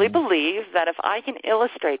do really believe that if I can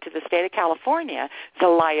illustrate to the state of California the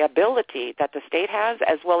liability that the state has,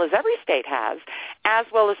 as well as every state has, as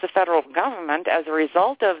well as the federal government, as a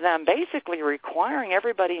result of them basically requiring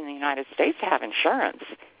everybody in the United States to have insurance,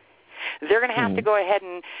 they're going to have to go ahead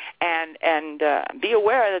and be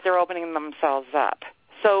aware that they're opening themselves up.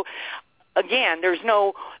 So, again, there's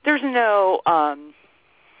no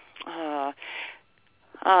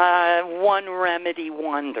one remedy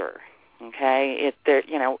wonder. Okay,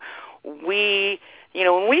 when we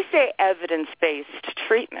say evidence-based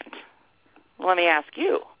treatment, let me ask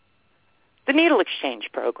you, the needle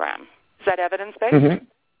exchange program, is that evidence-based?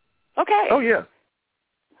 Okay. Oh, yeah.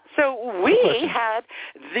 So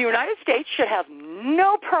the United States should have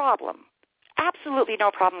no problem, absolutely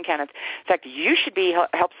no problem, Kenneth. In fact, you should be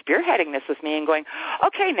help spearheading this with me and going,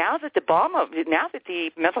 okay, now that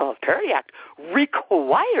the Mental Health Parity Act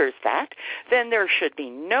requires that, then there should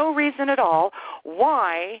be no reason at all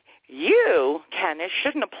why you, Kenneth,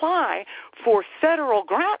 shouldn't apply for federal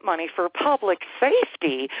grant money for public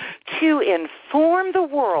safety to inform the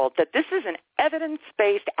world that this is an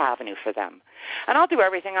evidence-based avenue for them. And I'll do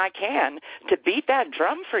everything I can to beat that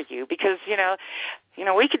drum for you because,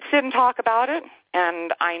 we could sit and talk about it,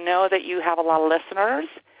 and I know that you have a lot of listeners,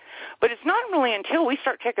 but it's not really until we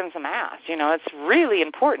start kicking some ass. It's really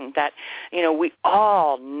important that, we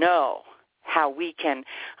all know how we can,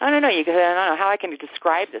 I don't know how I can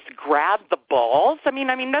describe this, grab the balls. I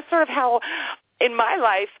mean, that's sort of how in my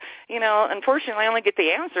life, unfortunately I only get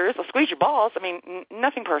the answers. I'll squeeze your balls. I mean,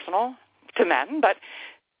 nothing personal to men, but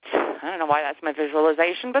I don't know why that's my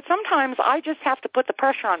visualization, but sometimes I just have to put the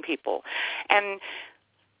pressure on people. And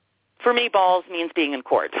for me, balls means being in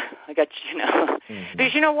court. I got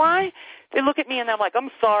Because you know why? They look at me and they're like, I'm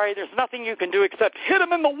sorry, there's nothing you can do except hit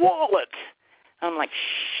him in the wallet. I'm like,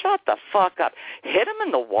 shut the fuck up. Hit him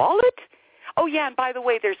in the wallet? Oh, yeah, and by the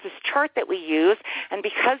way, there's this chart that we use, and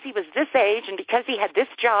because he was this age and because he had this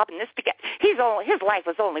job and this, his life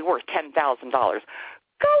was only worth $10,000.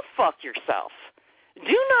 Go fuck yourself.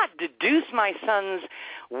 Do not deduce my son's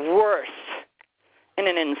worth in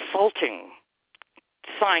an insulting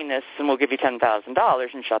sign this and we'll give you $10,000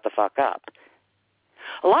 and shut the fuck up.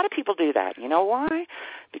 A lot of people do that. You know why?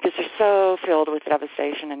 Because they're so filled with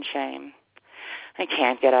devastation and shame. They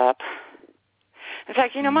can't get up. In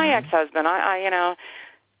fact, my ex-husband, I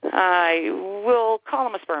will call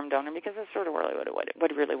him a sperm donor because that's sort of really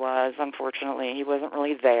what he really was. Unfortunately, he wasn't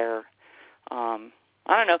really there. I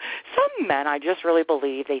don't know. Some men, I just really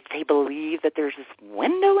believe, they believe that there's this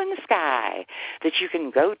window in the sky that you can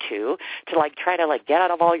go to try to get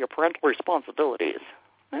out of all your parental responsibilities.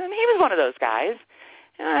 And he was one of those guys.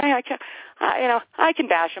 I can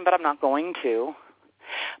bash him, but I'm not going to.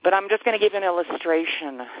 But I'm just going to give an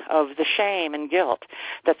illustration of the shame and guilt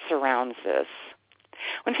that surrounds this.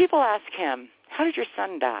 When people ask him, how did your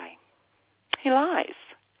son die? He lies.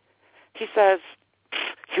 He says,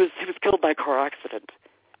 he was killed by a car accident.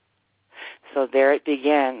 So there it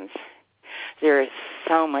begins. There is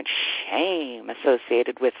so much shame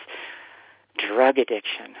associated with drug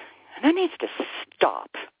addiction. And that needs to stop.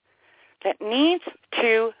 That needs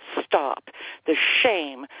to stop. The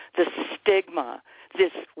shame, the stigma,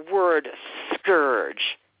 this word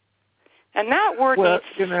scourge. And that word needs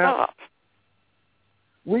to stop.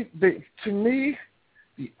 To me,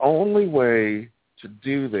 the only way to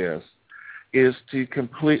do this is to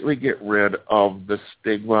completely get rid of the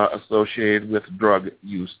stigma associated with drug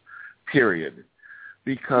use, period.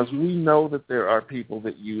 Because we know that there are people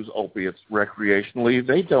that use opiates recreationally.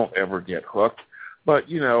 They don't ever get hooked. But,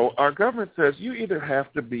 our government says you either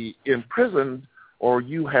have to be imprisoned or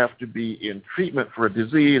you have to be in treatment for a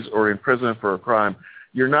disease or in prison for a crime.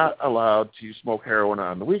 You're not allowed to smoke heroin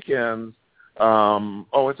on the weekends.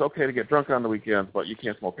 It's okay to get drunk on the weekends, but you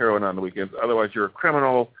can't smoke heroin on the weekends. Otherwise, you're a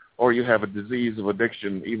criminal or you have a disease of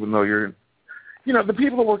addiction, even though you're, the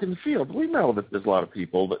people that work in the field. We know that there's a lot of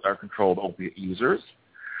people that are controlled opiate users.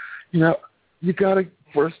 You got to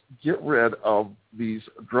first get rid of these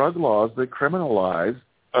drug laws that criminalize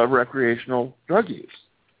recreational drug use.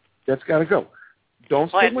 That's got to go. Don't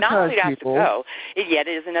stigmatize people. Not only to go, yet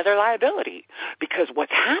it is another liability. Because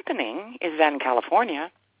what's happening is that in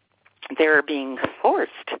California, they're being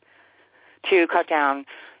forced to cut down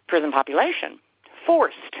prison population.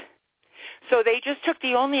 Forced. So they just took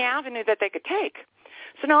the only avenue that they could take.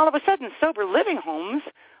 So now all of a sudden, sober living homes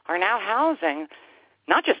are now housing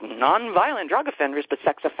not just nonviolent drug offenders, but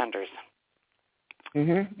sex offenders.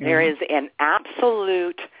 There is an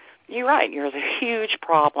absolute, you're right, there's a huge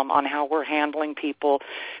problem on how we're handling people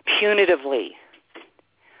punitively.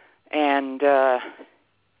 And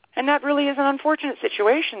that really is an unfortunate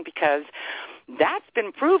situation because that's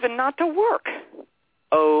been proven not to work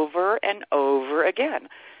over and over again.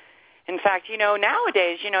 In fact,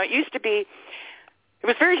 nowadays, it used to be,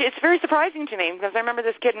 it's very surprising to me because I remember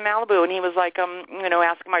this kid in Malibu and he was like,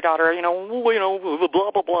 asking my daughter,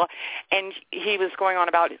 blah, blah, blah. And he was going on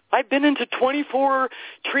about, I've been into 24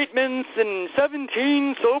 treatments and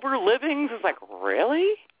 17 sober livings. It's like,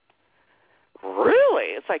 really?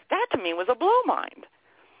 Really? It's like, that to me was a blow mind.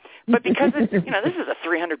 But because it's, this is a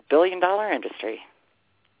 $300 billion industry.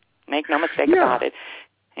 Make no mistake about it.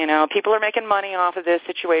 People are making money off of this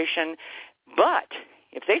situation. But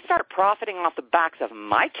if they start profiting off the backs of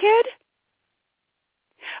my kid,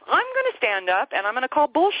 I'm going to stand up and I'm going to call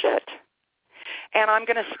bullshit. And I'm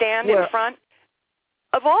going to stand in front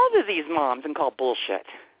of all of these moms and call bullshit.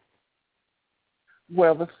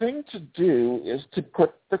 Well, the thing to do is to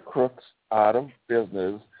put the crooks out of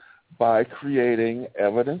business by creating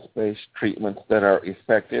evidence-based treatments that are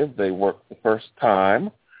effective. They work the first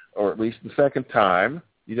time, or at least the second time.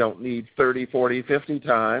 You don't need 30, 40, 50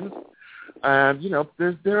 times. And,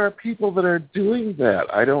 there are people that are doing that.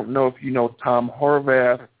 I don't know if you know Tom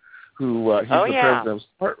Horvath, who he's the president of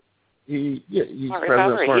Smart. He's president of Smart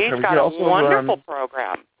Recovery. He's got a wonderful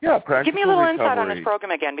program. Yeah, practical Give me a little recovery. insight on his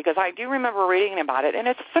program again, because I do remember reading about it, and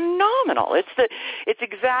it's phenomenal. It's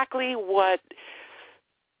exactly what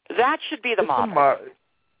that should be the model.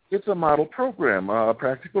 It's a model program,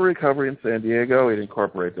 practical recovery in San Diego. It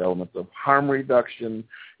incorporates elements of harm reduction.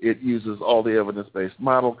 It uses all the evidence-based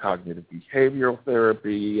model, cognitive behavioral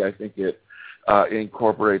therapy. I think it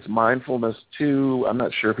incorporates mindfulness, too. I'm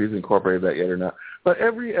not sure if he's incorporated that yet or not. But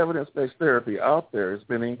every evidence-based therapy out there has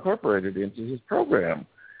been incorporated into his program,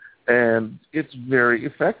 and it's very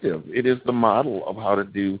effective. It is the model of how to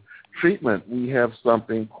do treatment. We have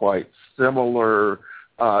something quite similar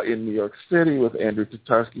in New York City with Andrew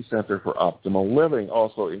Tatarski Center for Optimal Living,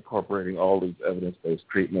 also incorporating all these evidence-based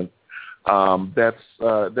treatments. That's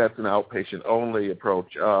an outpatient-only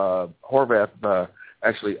approach. Horvath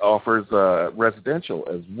actually offers residential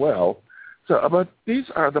as well. So, but these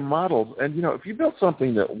are the models. And, if you build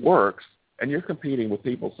something that works and you're competing with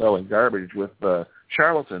people selling garbage with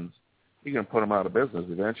charlatans, you're going to put them out of business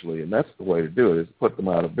eventually. And that's the way to do it, is put them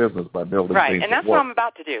out of business by building right, things and that's that work. what I'm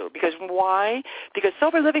about to do. Because why? Because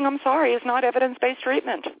sober living, I'm sorry, is not evidence-based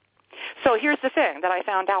treatment. So here's the thing that I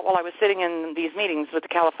found out while I was sitting in these meetings with the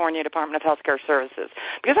California Department of Healthcare Services,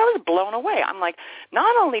 because I was blown away. I'm like,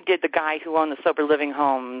 not only did the guy who owned the sober living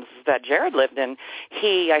homes that Jarrod lived in,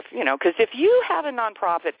 because if you have a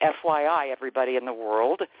nonprofit, FYI, everybody in the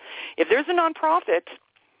world, if there's a nonprofit,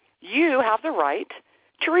 you have the right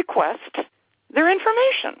to request their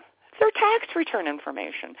information, their tax return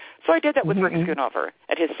information. So I did that with Rick Schoonover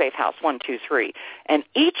at his Safe House 123, and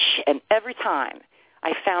each and every time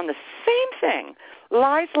I found the same thing,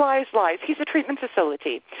 lies, lies, lies. He's a treatment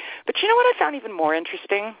facility. But you know what I found even more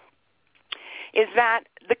interesting is that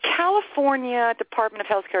the California Department of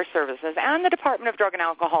Healthcare Services and the Department of Drug and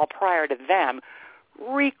Alcohol prior to them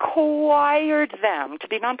required them to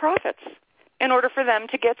be nonprofits in order for them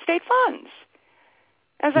to get state funds.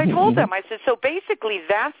 As I told them, I said, so basically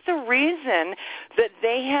that's the reason that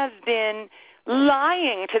they have been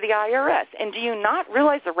lying to the IRS. And do you not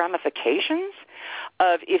realize the ramifications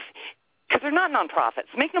of because they're not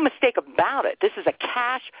nonprofits. Make no mistake about it. This is a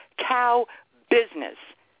cash cow business,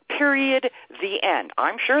 period, the end.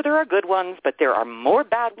 I'm sure there are good ones, but there are more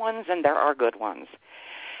bad ones than there are good ones.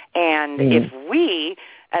 And if we,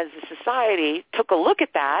 as a society, took a look at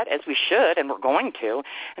that, as we should, and we're going to,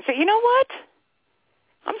 and say, you know what?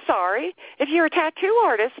 I'm sorry. If you're a tattoo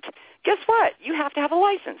artist, guess what? You have to have a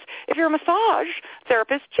license. If you're a massage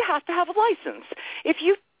therapist, you have to have a license. If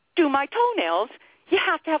you do my toenails, you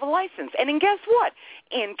have to have a license. And then guess what?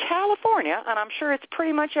 In California, and I'm sure it's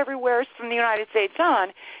pretty much everywhere from the United States on,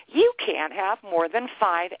 you can't have more than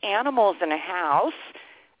 5 animals in a house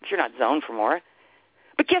if you're not zoned for more.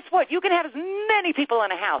 But guess what? You can have as many people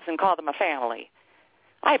in a house and call them a family.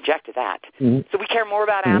 I object to that. So we care more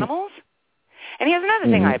about animals? And here's another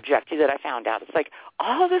thing I object to that I found out. It's like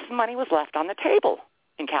all this money was left on the table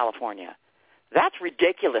in California. That's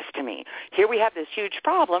ridiculous to me. Here we have this huge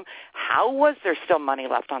problem. How was there still money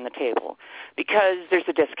left on the table? Because there's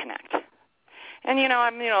a disconnect. And,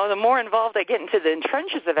 the more involved I get into the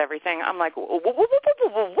trenches of everything, I'm like,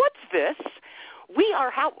 what's this?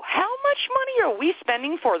 How much money are we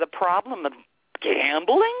spending for the problem of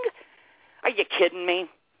gambling? Are you kidding me?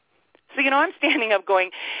 So, I'm standing up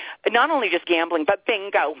going, not only just gambling, but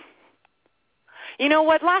bingo. You know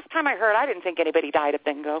what? Last time I heard, I didn't think anybody died of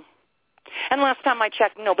bingo. And last time I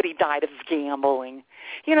checked, nobody died of gambling.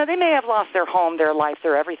 They may have lost their home, their life,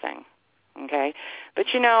 their everything. Okay? But,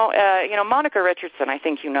 Monica Richardson, I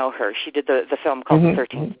think you know her. She did the film called The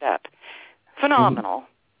 13th Step. Phenomenal.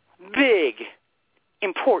 Big,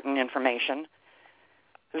 important information.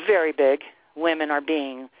 Very big. Women are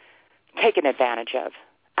being taken advantage of.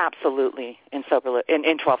 Absolutely, in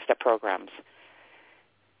 12-step programs.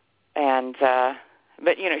 And,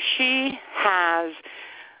 but, she has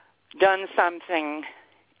done something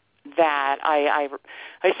that I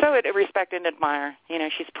so respect and admire.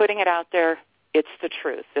 She's putting it out there. It's the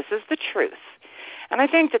truth. This is the truth. And I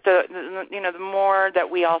think that the more that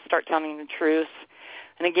we all start telling the truth,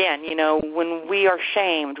 and again, when we are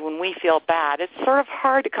shamed, when we feel bad, it's sort of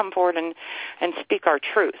hard to come forward and speak our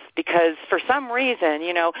truth because for some reason,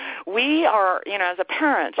 we are, as a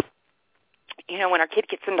parent, when our kid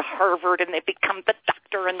gets into Harvard and they become the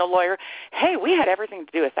doctor and the lawyer, hey, we had everything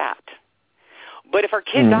to do with that. But if our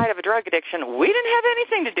kid died of a drug addiction, we didn't have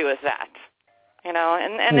anything to do with that.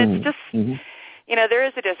 And it's just, there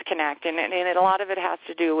is a disconnect, and a lot of it has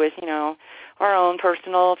to do with, our own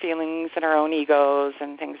personal feelings and our own egos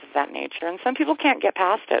and things of that nature. And some people can't get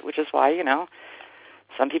past it, which is why,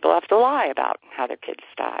 some people have to lie about how their kids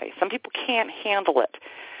die. Some people can't handle it.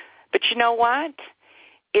 But you know what?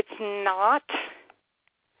 It's not,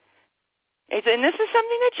 and this is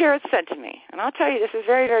something that Jarrod said to me, and I'll tell you, this is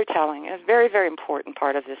very, very telling. It's a very, very important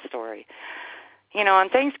part of this story. On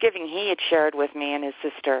Thanksgiving, he had shared with me and his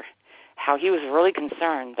sister how he was really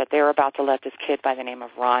concerned that they were about to let this kid by the name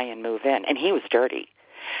of Ryan move in, and he was dirty.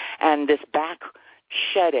 And this back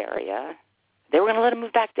shed area, they were going to let him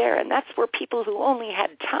move back there, and that's where people who only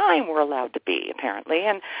had time were allowed to be, apparently.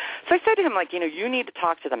 And so I said to him, you need to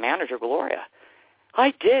talk to the manager, Gloria.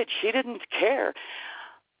 I did. She didn't care.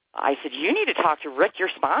 I said, you need to talk to Rick, your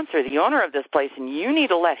sponsor, the owner of this place, and you need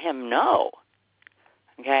to let him know.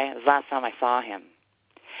 Okay? It was the last time I saw him.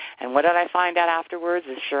 And what did I find out afterwards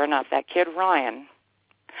is, sure enough, that kid Ryan,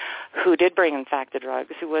 who did bring, in fact, the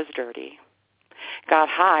drugs, who was dirty, got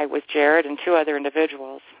high with Jarrod and 2 other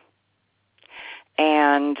individuals.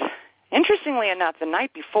 And interestingly enough, the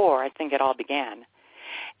night before, I think it all began,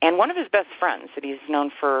 and one of his best friends that he's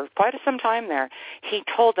known for quite some time there, he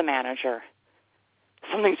told the manager,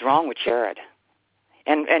 something's wrong with Jarrod.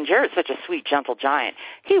 And Jarrod's such a sweet, gentle giant.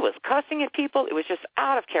 He was cussing at people. It was just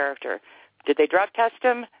out of character. Did they drug test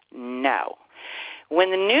him? No. When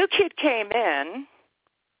the new kid came in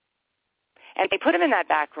and they put him in that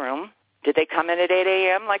back room, did they come in at 8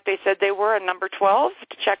 a.m. like they said they were at number 12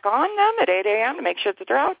 to check on them at 8 a.m. to make sure that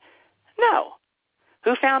they're out? No.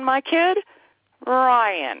 Who found my kid?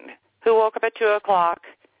 Ryan, who woke up at 2 o'clock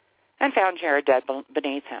and found Jarrod dead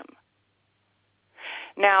beneath him.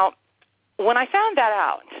 Now, when I found that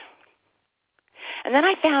out, and then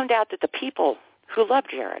I found out that the people who loved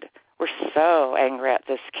Jarrod were so angry at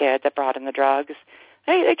this kid that brought in the drugs,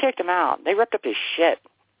 they kicked him out. They ripped up his shit,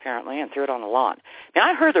 apparently, and threw it on the lawn. Now,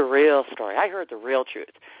 I heard the real story. I heard the real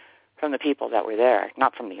truth from the people that were there,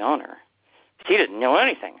 not from the owner. He didn't know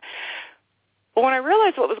anything. But when I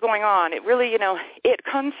realized what was going on, it really, it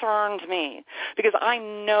concerned me because I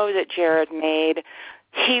know that Jarrod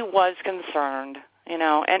he was concerned, and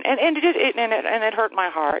it hurt my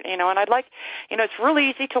heart, and I'd like, it's really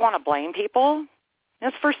easy to want to blame people.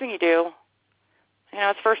 That's the first thing you do.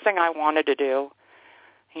 It's the first thing I wanted to do,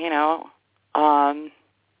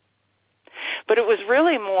 but it was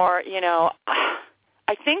really more,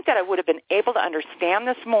 I think that I would have been able to understand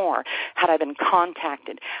this more had I been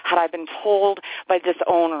contacted, had I been told by this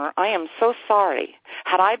owner, I am so sorry,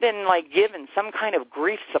 had I been, given some kind of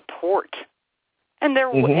grief support. And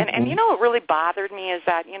there, and what really bothered me is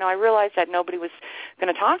that, I realized that nobody was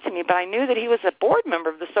going to talk to me, but I knew that he was a board member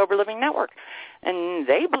of the Sober Living Network, and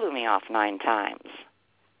they blew me off 9 times.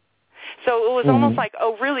 So it was almost like,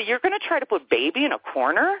 oh, really, you're going to try to put baby in a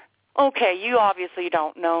corner? Okay, you obviously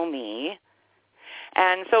don't know me.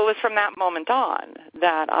 And so it was from that moment on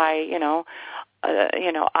that I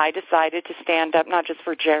decided to stand up not just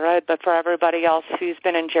for Jarrod, but for everybody else who's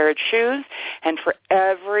been in Jarrod's shoes, and for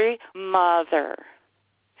every mother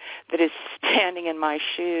that is standing in my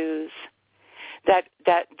shoes, that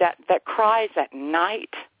cries at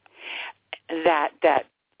night, that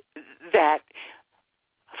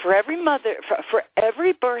for every mother, for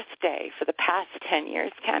every birthday for the past 10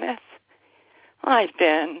 years, Kenneth, I've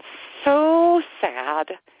been so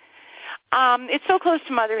sad. It's so close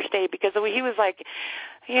to Mother's Day because he was like,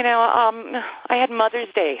 I had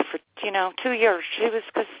Mother's Day for, 2 years.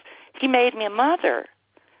 Because he made me a mother.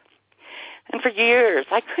 And for years,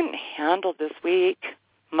 I couldn't handle this week,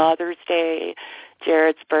 Mother's Day,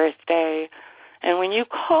 Jarrod's birthday. And when you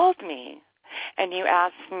called me and you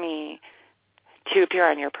asked me to appear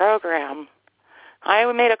on your program,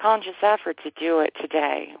 I made a conscious effort to do it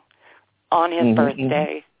today on his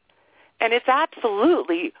birthday. And it's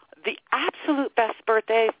absolutely the absolute best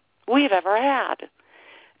birthday we've ever had.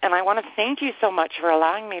 And I want to thank you so much for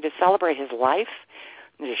allowing me to celebrate his life,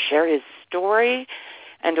 and to share his story,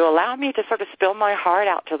 and to allow me to sort of spill my heart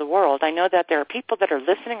out to the world. I know that there are people that are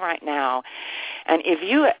listening right now, and if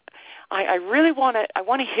you, I really want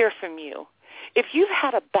to hear from you. If you've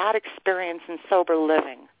had a bad experience in sober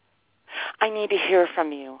living, I need to hear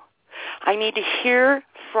from you. I need to hear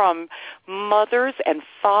from mothers and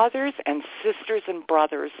fathers and sisters and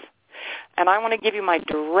brothers. And I want to give you my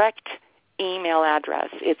direct email address.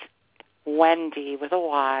 It's Wendy with a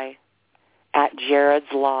Y at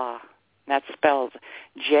Jarrod's Law. That's spelled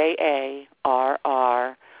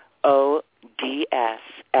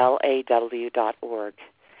JARRODSLAW.org.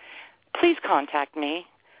 Please contact me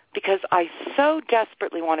because I so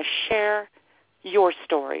desperately want to share your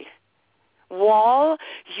story. While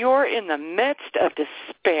you're in the midst of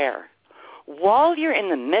despair, while you're in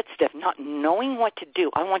the midst of not knowing what to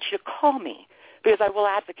do, I want you to call me because I will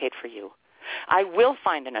advocate for you. I will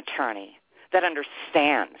find an attorney that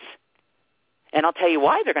understands. And I'll tell you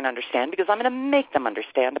why they're going to understand, because I'm going to make them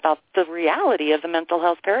understand about the reality of the Mental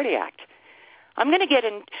Health Parity Act. I'm going to get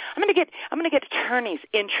attorneys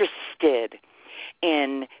interested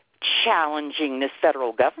in challenging this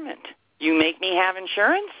federal government. You make me have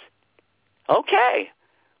insurance? Okay.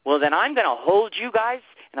 Well, then I'm going to hold you guys,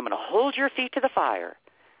 and I'm going to hold your feet to the fire.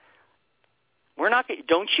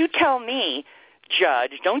 Don't you tell me,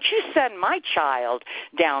 Judge, don't you send my child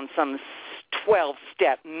down some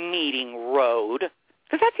 12-step meeting road,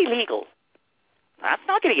 because that's illegal. That's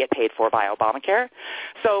not going to get paid for by Obamacare.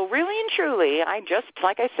 So really and truly,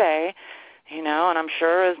 like I say, and I'm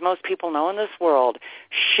sure as most people know in this world,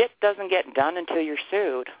 shit doesn't get done until you're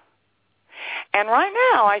sued. And right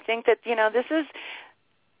now, I think that,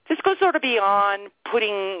 this goes sort of beyond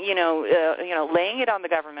putting, laying it on the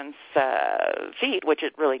government's feet, which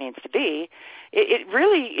it really needs to be. It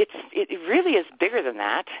really is bigger than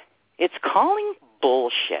that. It's calling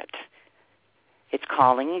bullshit. It's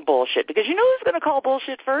calling bullshit, because you know who's going to call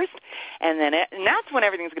bullshit first? And that's when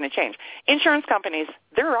everything's going to change. Insurance companies,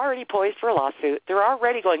 they're already poised for a lawsuit. They're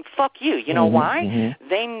already going, fuck you. You know why? Mm-hmm.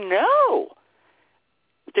 They know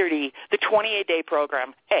the 28-day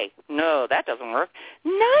program, hey, no, that doesn't work.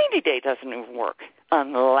 90-day doesn't even work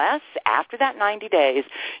unless after that 90 days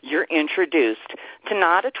you're introduced to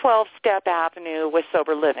not a 12-step avenue with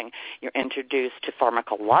sober living. You're introduced to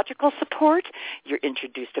pharmacological support. You're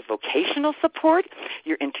introduced to vocational support.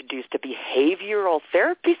 You're introduced to behavioral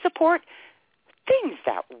therapy support. Things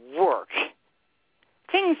that work.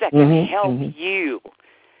 Things that can help you.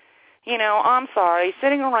 I'm sorry,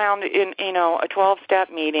 sitting around in, a 12-step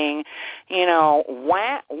meeting,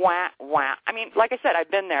 wah, wah, wah. I mean, like I said, I've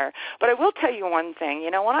been there. But I will tell you one thing.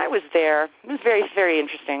 When I was there, it was very, very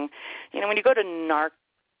interesting. When you go to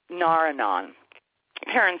Nar-Anon,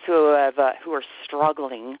 parents who are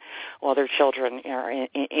struggling while their children are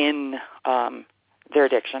in their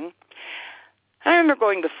addiction. I remember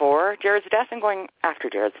going before Jarrod's death and going after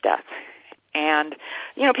Jarrod's death. And,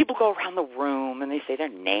 people go around the room and they say their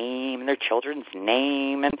name and their children's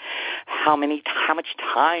name and how much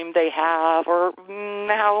time they have or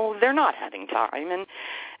how they're not having time. And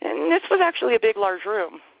this was actually a big, large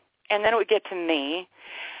room. And then it would get to me,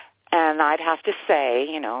 and I'd have to say,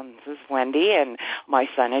 this is Wendy, and my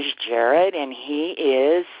son is Jarrod, and he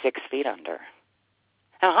is 6 feet under.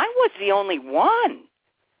 And I was the only one.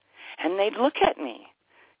 And they'd look at me.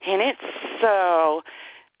 And it's so...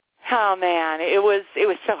 Oh man, it was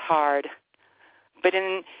so hard, but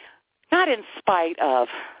not in spite of,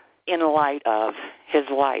 in light of his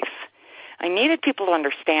life. I needed people to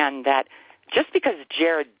understand that just because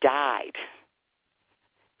Jarrod died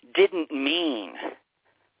didn't mean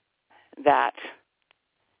that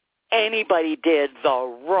anybody did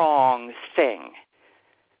the wrong thing.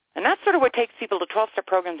 And that's sort of what takes people to 12-step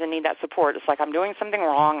programs and need that support. It's like, I'm doing something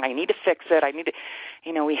wrong. I need to fix it. I need to,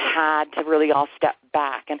 we had to really all step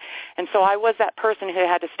back. And so I was that person who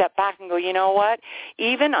had to step back and go, you know what?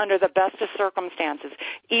 Even under the best of circumstances,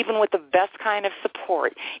 even with the best kind of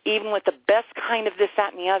support, even with the best kind of this,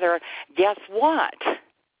 that, and the other, guess what?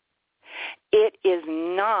 It is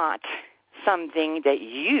not something that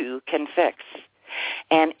you can fix.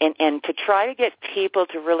 And to try to get people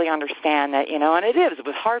to really understand that, and it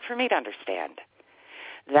was hard for me to understand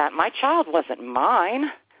that my child wasn't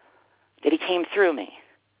mine, that he came through me.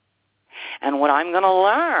 And what I'm going to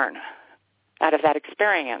learn out of that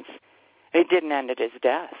experience, it didn't end at his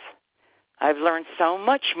death. I've learned so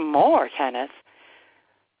much more, Kenneth,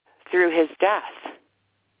 through his death.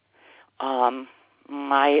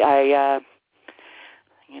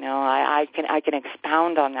 I can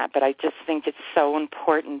expound on that, but I just think it's so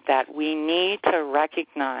important that we need to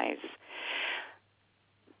recognize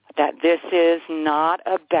that this is not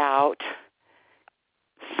about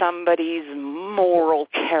somebody's moral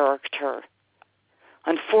character.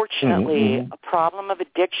 Unfortunately, a problem of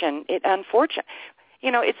addiction,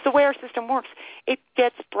 it's the way our system works. It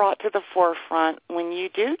gets brought to the forefront when you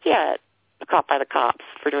do get caught by the cops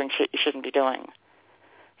for doing shit you shouldn't be doing.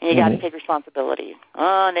 And you got to take responsibility.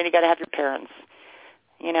 And then you got to have your parents.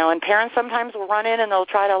 And parents sometimes will run in and they'll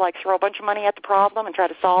try to throw a bunch of money at the problem and try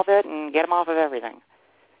to solve it and get them off of everything.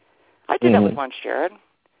 I did that with once, Jarrod.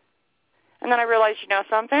 And then I realized,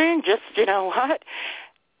 something, just, what?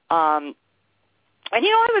 And, I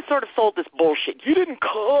was sort of sold this bullshit. You didn't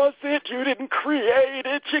cause it. You didn't create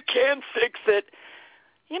it. You can't fix it.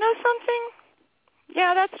 You know something?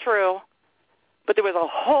 Yeah, that's true. But there was a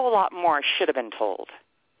whole lot more I should have been told.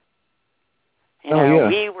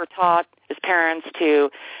 We were taught as parents to,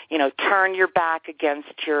 turn your back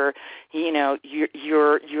against your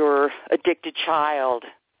addicted child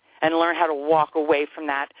and learn how to walk away from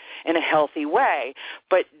that in a healthy way.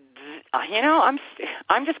 But, I'm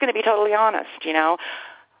just going to be totally honest,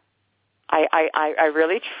 I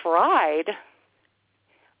really tried.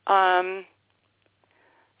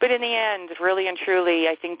 But in the end, really and truly,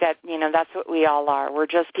 I think that, that's what we all are. We're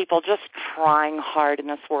just people just trying hard in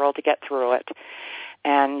this world to get through it.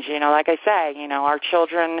 And, like I say, our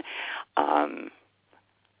children,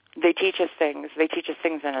 they teach us things. They teach us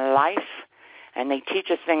things in life, and they teach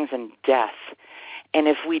us things in death. And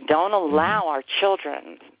if we don't allow our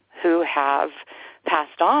children who have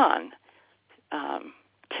passed on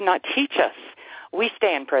to not teach us, we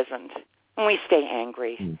stay imprisoned, and we stay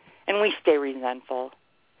angry, and we stay resentful.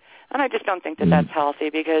 And I just don't think that that's healthy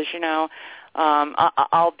because,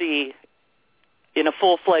 I'll be in a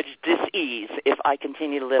full-fledged dis-ease if I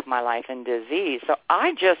continue to live my life in disease. So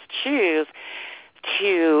I just choose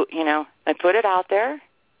to, I put it out there,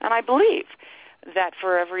 and I believe that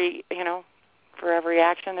for every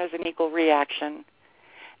action, there's an equal reaction.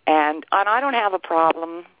 And I don't have a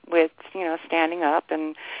problem with, standing up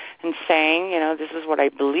and saying, this is what I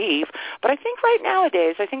believe. But I think right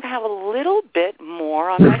nowadays, I think I have a little bit more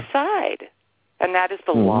on my side, and that is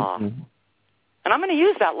the law. And I'm going to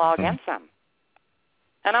use that law against them.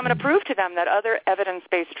 And I'm going to prove to them that other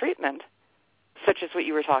evidence-based treatment, such as what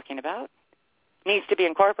you were talking about, needs to be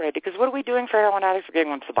incorporated. Because what are we doing for heroin addicts? We're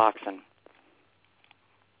giving them Suboxone.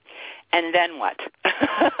 And then what?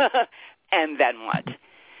 And then what?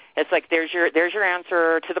 It's like there's your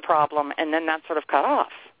answer to the problem, and then that's sort of cut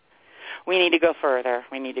off. We need to go further.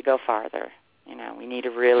 We need to go farther. We need to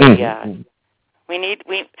really we need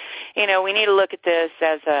to look at this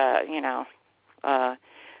as a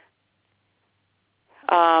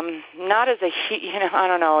not as a I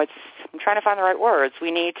don't know. I'm trying to find the right words.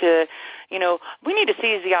 We need to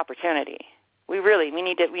seize the opportunity. We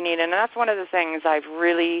need, and that's one of the things I've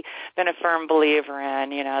really been a firm believer in.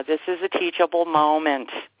 This is a teachable moment,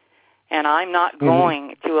 and I'm not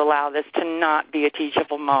going to allow this to not be a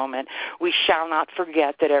teachable moment. We shall not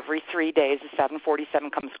forget that every 3 days a 747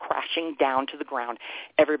 comes crashing down to the ground,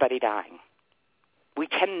 everybody dying. We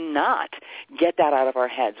cannot get that out of our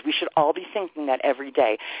heads. We should all be thinking that every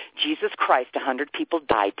day. Jesus Christ, 100 people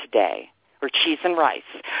died today, or cheese and rice.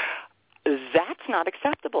 That's not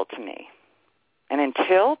acceptable to me. And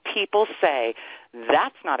until people say,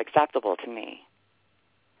 that's not acceptable to me,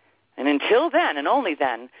 and until then, and only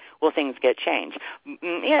then, will things get changed.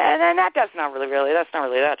 And that's not really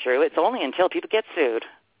that true. It's only until people get sued.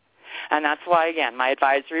 And that's why, again, my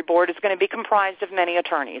advisory board is going to be comprised of many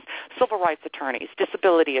attorneys, civil rights attorneys,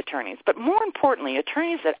 disability attorneys, but more importantly,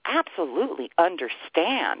 attorneys that absolutely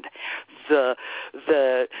understand the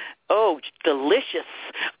delicious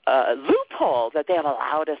loophole that they have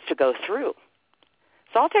allowed us to go through.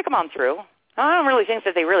 So I'll take them on through. I don't really think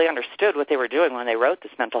that they really understood what they were doing when they wrote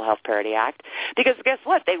this Mental Health Parity Act, because guess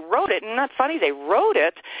what? They wrote it, and that's funny, they wrote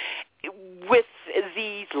it with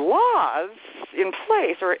these laws in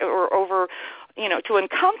place or over, to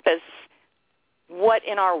encompass what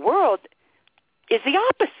in our world is the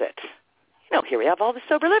opposite. Here we have all the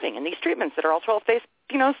sober living and these treatments that are all 12-based,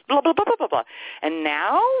 blah, blah, blah, blah, blah, blah. And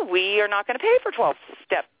now we are not going to pay for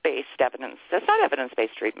 12-step-based evidence. That's not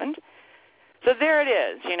evidence-based treatment. So there it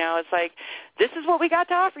is. It's like, this is what we got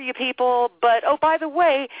to offer you people, but, oh, by the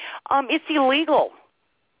way, it's illegal.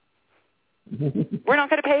 We're not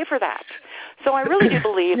going to pay for that. So I really do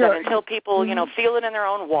believe that until people, feel it in their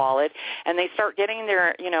own wallet and they start getting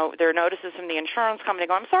their notices from the insurance company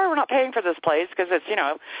going, I'm sorry, we're not paying for this place because it's,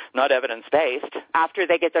 not evidence-based, after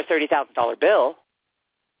they get their $30,000 bill.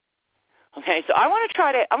 Okay, so I want to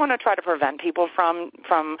try to prevent people from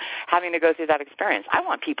having to go through that experience. I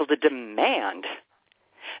want people to demand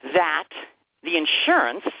that the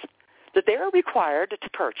insurance that they are required to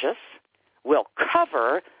purchase will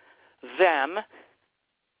cover them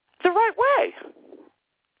the right way.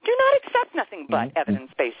 Do not accept nothing but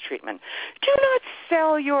evidence-based treatment. Do not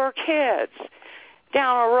sell your kids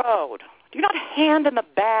down a road. Do not hand them a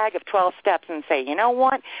bag of 12 steps and say, you know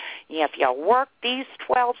what, if you work these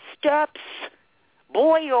 12 steps,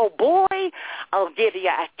 boy, oh boy, I'll give you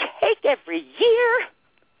a cake every year.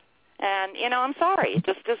 And, I'm sorry, it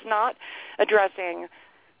just is not addressing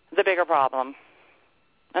the bigger problem.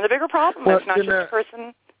 And the bigger problem is not just the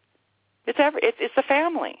person, it's the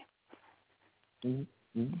family.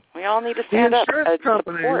 We all need to stand up and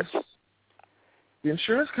support. The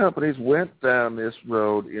insurance companies went down this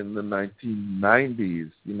road in the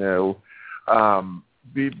 1990s,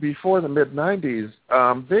 before the mid-90s.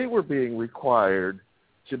 They were being required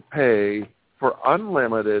to pay for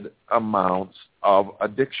unlimited amounts of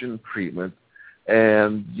addiction treatment.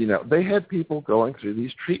 And, they had people going through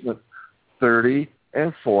these treatments 30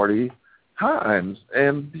 and 40 times.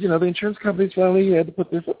 And, the insurance companies finally had to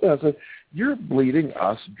put their foot down and say, you're bleeding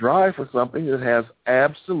us dry for something that has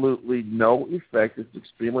absolutely no effect. It's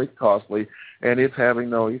extremely costly, and it's having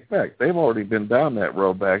no effect. They've already been down that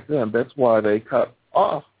road back then. That's why they cut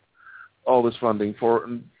off all this funding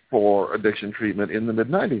for addiction treatment in the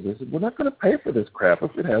mid-'90s. They said, we're not going to pay for this crap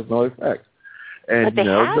if it has no effect. And, but they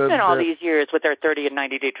have been all these years with their 30 and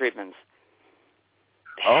 90-day treatments.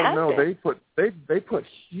 tested. Oh no, they put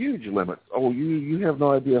huge limits. Oh, you have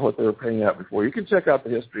no idea what they were paying out before. You can check out the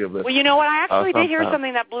history of this. Well, you know what? I actually did hear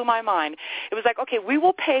something that blew my mind. It was like, okay, we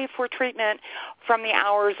will pay for treatment from the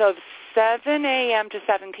hours of 7 a.m. to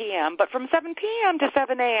 7 p.m., but from 7 p.m. to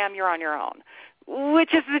 7 a.m. you're on your own,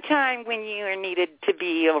 which is the time when you are needed to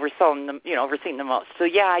be overseen the most. So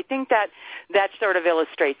yeah, I think that sort of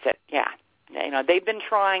illustrates it. Yeah, they've been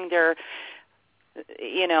trying their,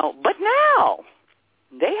 but now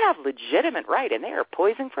they have legitimate right, and they are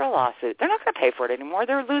poised for a lawsuit. They're not going to pay for it anymore.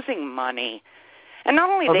 They're losing money. And not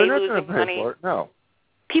only are they losing money, for it. No.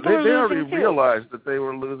 People are they losing already too. realized that they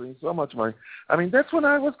were losing so much money. I mean, that's when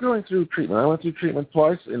I was going through treatment. I went through treatment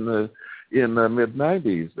twice in the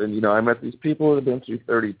mid-'90s, and I met these people who had been through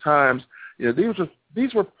 30 times.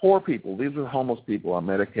 These were poor people. These were homeless people on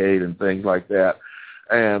Medicaid and things like that,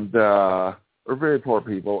 and were very poor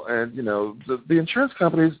people. And the insurance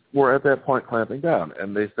companies were at that point clamping down,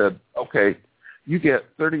 and they said, okay, you get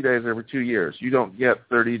 30 days every 2 years. You don't get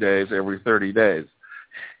 30 days every 30 days.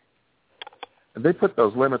 And they put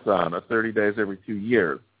those limits on, 30 days every 2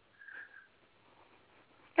 years.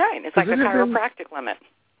 Right, it's like a chiropractic limit.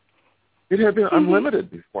 It had been unlimited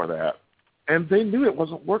before that. And they knew it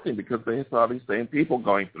wasn't working because they saw these same people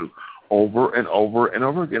going through over and over and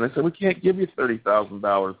over again. They said, we can't give you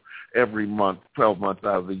 $30,000 every month, 12 months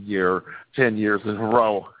out of the year, 10 years in a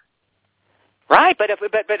row. Right, but as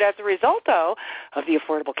a result, though, of the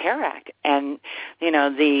Affordable Care Act and,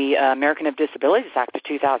 the American with Disabilities Act of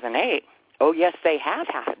 2008, oh, yes, they have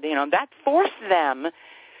had, that forced them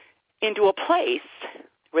into a place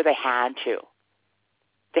where they had to.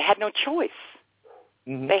 They had no choice.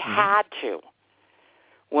 Mm-hmm. They had to.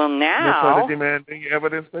 Well, now... That's why they're demanding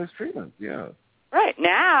evidence-based treatment, yeah. Right.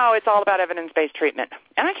 Now it's all about evidence-based treatment.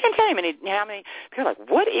 And I can't tell you how many people are like,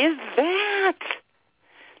 what is that?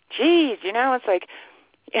 Geez, it's like,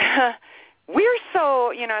 we're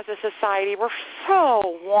so, as a society, we're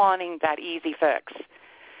so wanting that easy fix.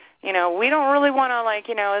 We don't really want to,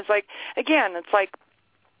 it's like, again, it's like,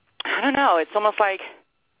 I don't know, it's almost like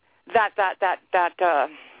that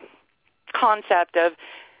concept of,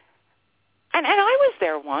 and I was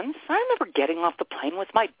there once. I remember getting off the plane with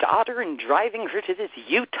my daughter and driving her to this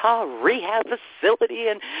Utah rehab facility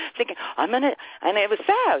and thinking, and it was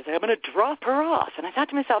sad. I was like, I'm going to drop her off. And I thought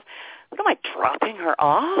to myself, what am I dropping her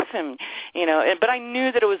off? And, but I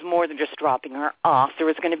knew that it was more than just dropping her off. There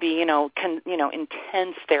was going to be,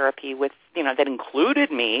 intense therapy with, that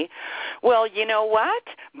included me. Well, you know what?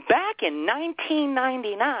 Back in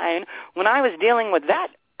 1999, when I was dealing with that,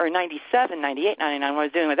 or 97, 98, 99, when I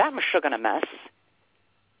was dealing with that sugar mess,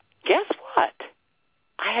 guess what?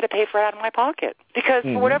 I had to pay for it out of my pocket. Because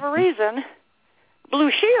for whatever reason, Blue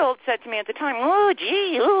Shield said to me at the time, oh,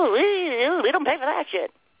 gee, we don't pay for that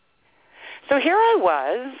shit. So here I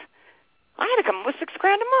was. I had to come up with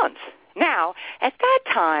 $6,000 a month. Now, at that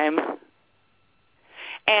time,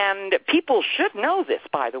 and people should know this,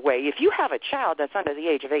 by the way, if you have a child that's under the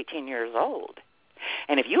age of 18 years old,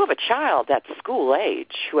 and if you have a child that's school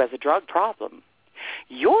age who has a drug problem,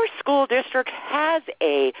 your school district has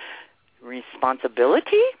a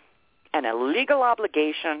responsibility and a legal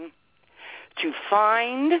obligation to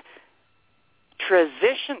find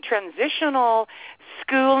transitional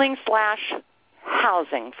schooling /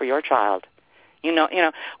 housing for your child.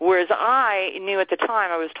 Whereas I knew at the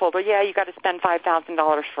time, I was told, well, yeah, you got to spend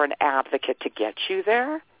 $5,000 for an advocate to get you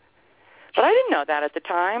there. But I didn't know that at the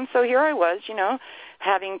time, so here I was,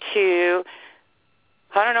 having to,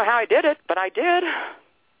 I don't know how I did it, but I did.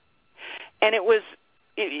 And it was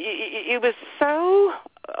so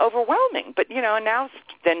overwhelming. But, now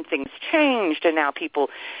then things changed, and now people,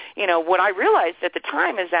 what I realized at the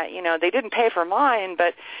time is that, they didn't pay for mine,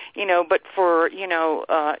 but for,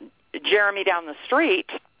 Jeremy down the street,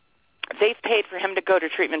 they've paid for him to go to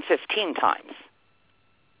treatment 15 times.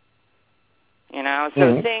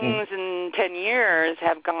 So things in 10 years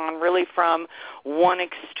have gone really from one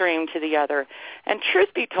extreme to the other. And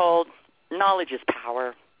truth be told, knowledge is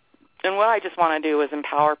power. And what I just want to do is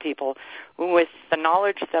empower people with the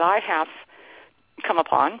knowledge that I have come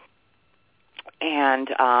upon. And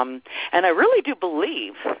I really do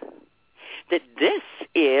believe that this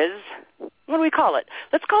is, what do we call it?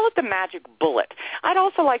 Let's call it the magic bullet. I'd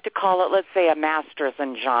also like to call it, let's say, a Masters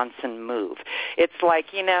and Johnson move. It's like,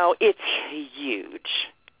 it's huge,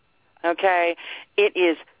 okay? It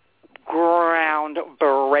is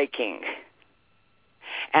groundbreaking.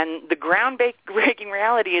 And the groundbreaking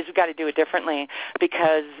reality is we've got to do it differently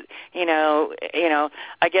because,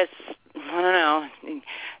 I guess, I don't know,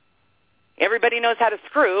 everybody knows how to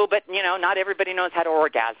screw, but, not everybody knows how to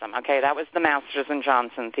orgasm, okay? That was the Masters and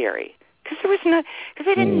Johnson theory. because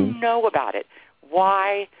they didn't know about it.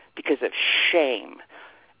 Why? Because of shame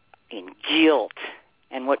and guilt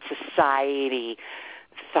and what society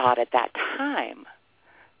thought at that time.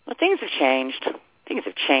 Well, things have changed. Things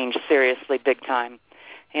have changed seriously, big time.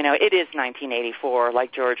 You know, it is 1984,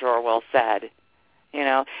 like George Orwell said. You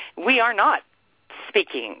know, we are not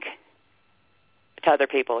speaking to other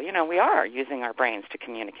people. You know, we are using our brains to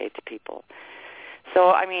communicate to people.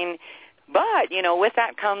 So, I mean, but, you know, with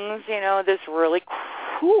that comes, you know, this really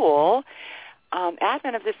cool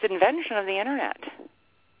advent of this invention of the Internet.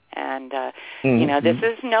 And, you know, this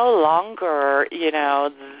is no longer, you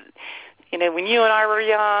know, when you and I were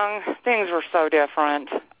young, things were so different.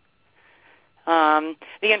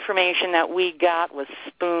 The information that we got was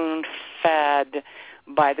spoon-fed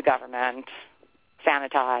by the government,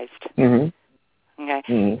 sanitized. Okay?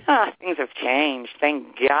 Things have changed.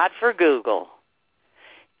 Thank God for Google.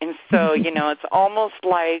 And so, you know, it's almost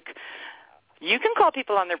like you can call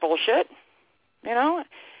people on their bullshit, you know,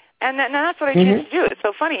 and that's what I choose to do. It's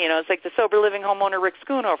so funny, you know. It's like the sober living homeowner Rick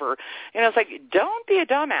Schoonover. You know, it's like, don't be a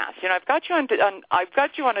dumbass. You know, I've got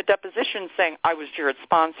you on a deposition saying I was Jarrod's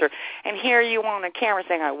sponsor, and here you on a camera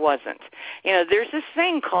saying I wasn't. You know, there's this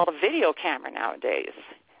thing called a video camera nowadays.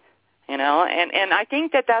 You know, and I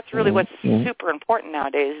think that that's really what's super important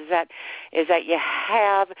nowadays is that you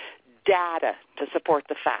have data to support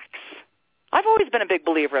the facts. I've always been a big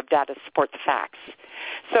believer of data to support the facts.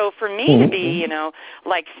 So for me to be, you know,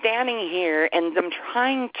 like standing here and them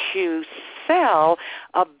trying to sell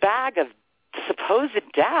a bag of supposed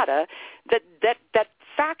data that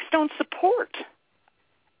facts don't support,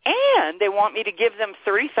 and they want me to give them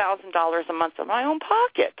 $30,000 a month of my own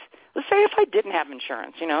pocket. Let's say if I didn't have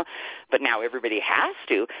insurance, you know, but now everybody has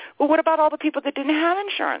to. Well, what about all the people that didn't have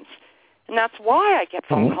insurance? And that's why I get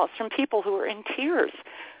phone calls from people who are in tears.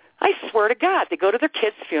 I swear to God, they go to their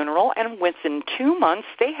kid's funeral, and within 2 months,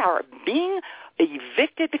 they are being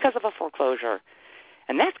evicted because of a foreclosure.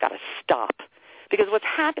 And that's got to stop. Because what's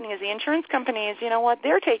happening is the insurance companies, you know what,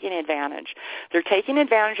 they're taking advantage. They're taking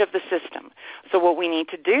advantage of the system. So what we need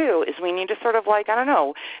to do is we need to sort of like, I don't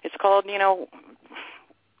know, it's called, you know,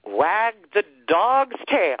 wag the dog's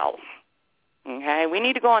tail. Okay? We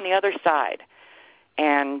need to go on the other side.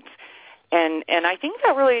 And I think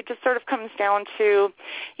that really just sort of comes down to,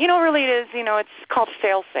 you know, really it is, you know, it's called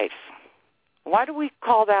fail-safe. Why do we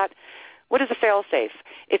call that? What is a fail-safe?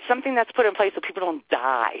 It's something that's put in place so people don't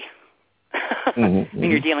die when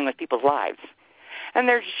you're dealing with people's lives. And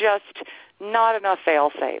there's just not enough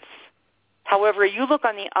fail-safes. However, you look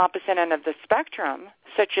on the opposite end of the spectrum,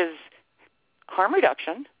 such as harm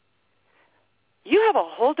reduction, you have a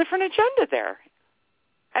whole different agenda there.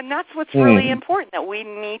 And that's what's really important, that we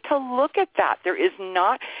need to look at that. There is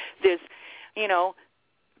not this, you know,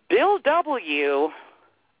 Bill W.,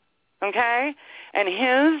 okay, and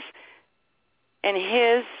his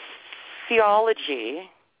theology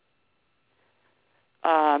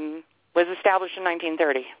was established in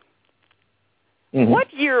 1930.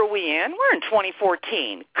 What year are we in? We're in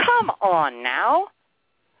 2014. Come on now.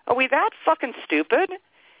 Are we that fucking stupid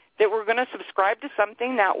that we're going to subscribe to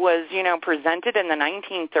something that was, you know, presented in the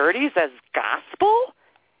 1930s as gospel?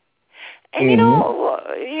 And, you know,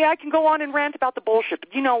 yeah, I can go on and rant about the bullshit,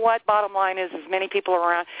 but you know what? Bottom line is many people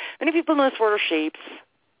around, many people in this world are sheeps.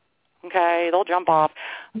 Okay? They'll jump off.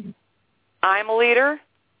 I'm a leader,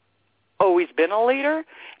 always been a leader,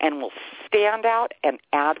 and will stand out and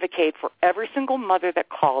advocate for every single mother that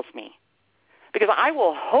calls me, because I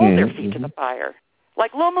will hold their feet to the fire.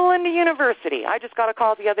 Like Loma Linda University. I just got a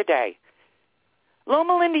call the other day.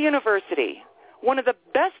 Loma Linda University, one of the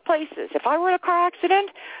best places. If I were in a car accident,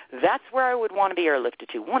 that's where I would want to be airlifted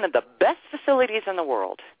to. One of the best facilities in the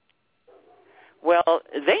world. Well,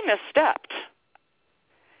 they misstepped.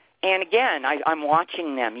 And again, I'm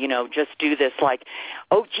watching them, you know, just do this like,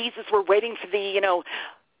 oh, Jesus, we're waiting for the, you know,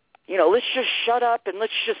 let's just shut up and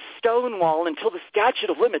let's just stonewall until the statute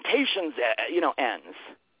of limitations, you know, ends.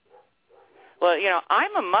 Well, you know,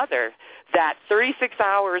 I'm a mother that 36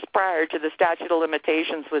 hours prior to the statute of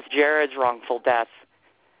limitations was Jarrod's wrongful death.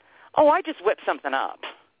 Oh, I just whipped something up.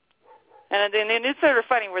 And it's sort of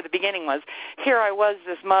funny where the beginning was. Here I was,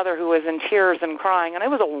 this mother who was in tears and crying, and it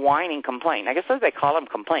was a whining complaint. I guess as they call them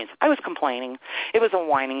complaints. I was complaining. It was a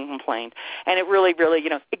whining complaint. And it really, really, you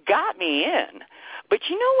know, it got me in. But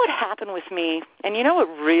you know what happened with me, and you know what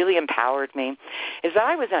really empowered me, is that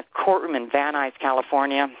I was in a courtroom in Van Nuys,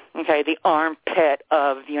 California, okay, the armpit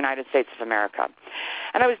of the United States of America.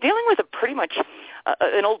 And I was dealing with pretty much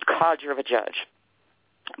an old codger of a judge.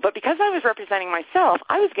 But because I was representing myself,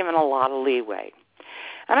 I was given a lot of leeway.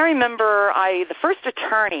 And I remember the first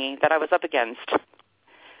attorney that I was up against,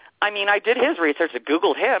 I did his research. I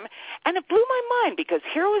Googled him, and it blew my mind because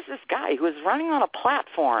here was this guy who was running on a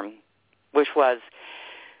platform, which was,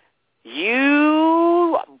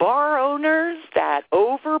 you bar owners that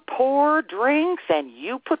overpour drinks and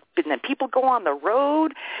then people go on the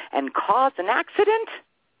road and cause an accident,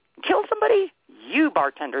 kill somebody, you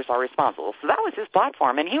bartenders are responsible. So that was his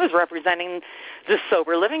platform, and he was representing the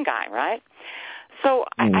sober living guy, right? So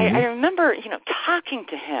I remember, talking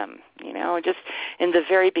to him, just in the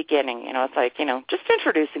very beginning, it's like, just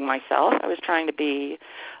introducing myself. I was trying to be,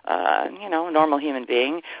 a normal human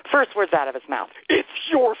being. First words out of his mouth, "It's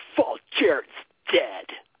your fault Jarrod's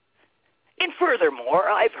dead. And furthermore,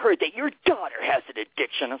 I've heard that your daughter has an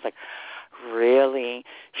addiction." I was like, really?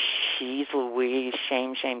 She's Louise,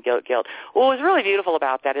 shame, guilt. What was really beautiful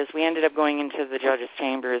about that is we ended up going into the judge's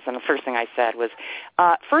chambers, and the first thing I said was,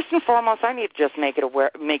 first and foremost, I need to just make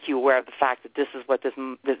you aware of the fact that this is what this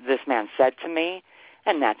man said to me,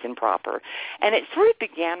 and that's improper. And it sort of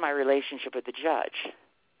began my relationship with the judge.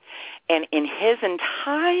 And in his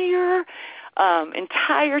entire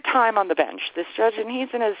time on the bench, this judge, and he's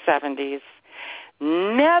in his 70s,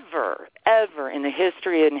 never, ever in the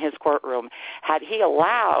history in his courtroom had he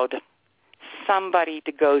allowed somebody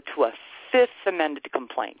to go to a fifth amended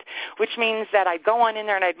complaint, which means that I'd go on in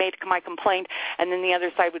there and I'd make my complaint, and then the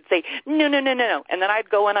other side would say, no. And then I'd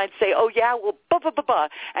go and I'd say, oh, yeah, well, blah.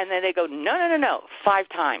 And then they go, no. 5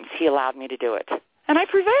 times he allowed me to do it. And I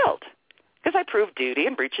prevailed because I proved duty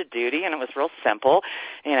and breach of duty, and it was real simple.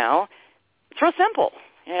 It's real simple.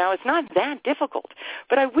 It's not that difficult.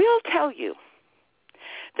 But I will tell you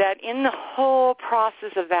that in the whole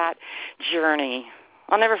process of that journey,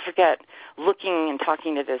 I'll never forget looking and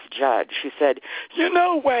talking to this judge who said,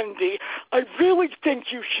 Wendy, I really think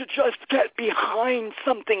you should just get behind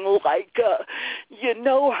something like,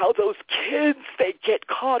 how those kids, they get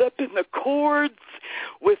caught up in the cords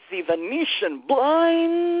with the Venetian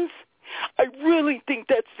blinds. I really think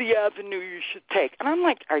that's the avenue you should take. And I'm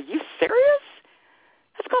like, are you serious?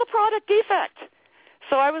 That's called a product defect.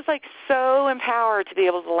 So I was so empowered to be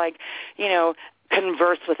able to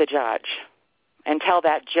converse with a judge and tell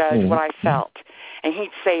that judge what I felt. And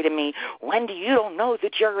he'd say to me, Wendy, you don't know the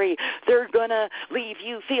jury. They're going to leave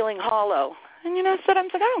you feeling hollow. And I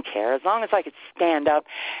don't care as long as I could stand up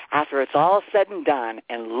after it's all said and done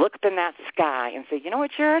and look up in that sky and say, you know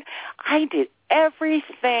what, Jarrod? I did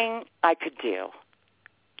everything I could do.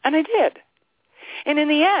 And I did. And in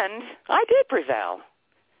the end, I did prevail.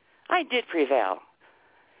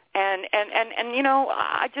 And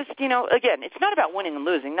I just, again, it's not about winning and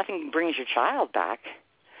losing. Nothing brings your child back.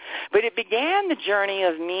 But it began the journey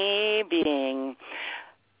of me being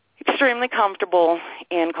extremely comfortable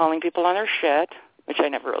in calling people on their shit, which I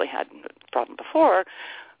never really had a problem before.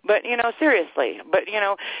 But, seriously. But,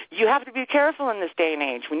 you have to be careful in this day and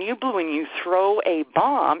age. When you throw a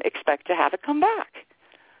bomb, expect to have it come back.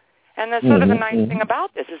 And that's sort of the nice thing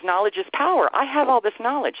about this is knowledge is power. I have all this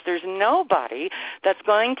knowledge. There's nobody that's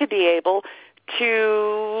going to be able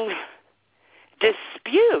to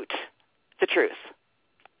dispute the truth.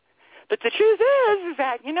 But the truth is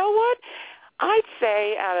that, what? I'd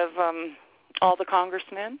say out of all the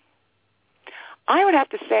congressmen, I would have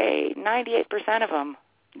to say 98% of them,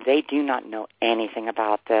 they do not know anything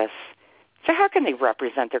about this. So how can they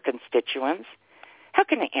represent their constituents? How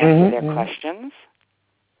can they answer their questions?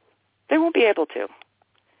 They won't be able to,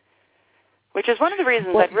 which is one of the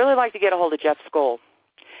reasons I'd really like to get a hold of Jeff Skoll.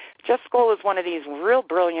 Jeff Skoll is one of these real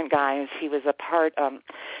brilliant guys. He was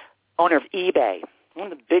owner of eBay,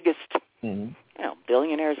 one of the biggest,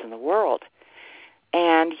 billionaires in the world.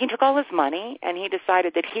 And he took all his money, and he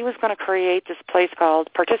decided that he was going to create this place called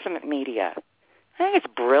Participant Media. I think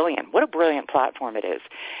it's brilliant. What a brilliant platform it is.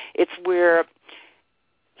 It's where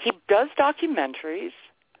he does documentaries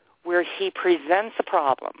where he presents a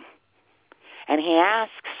problem. And he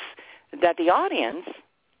asks that the audience,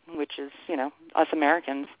 which is, us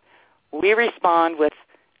Americans, we respond with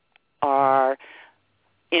our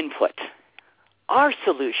input, our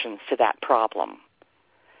solutions to that problem.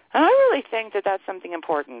 And I really think that that's something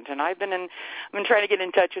important. And I've been trying to get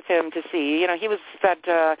in touch with him to see, he was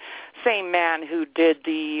that same man who did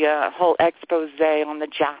the whole expose on the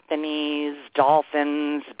Japanese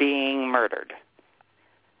dolphins being murdered.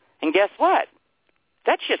 And guess what?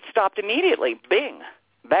 That shit stopped immediately. Bing,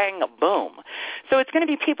 bang, boom. So it's going to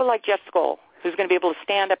be people like Jeff Skoll who's going to be able to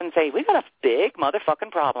stand up and say, we got a big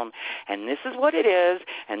motherfucking problem, and this is what it is,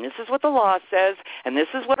 and this is what the law says, and this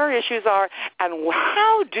is what our issues are, and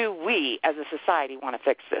how do we as a society want to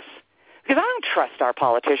fix this? Because I don't trust our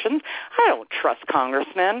politicians. I don't trust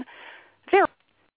congressmen. They're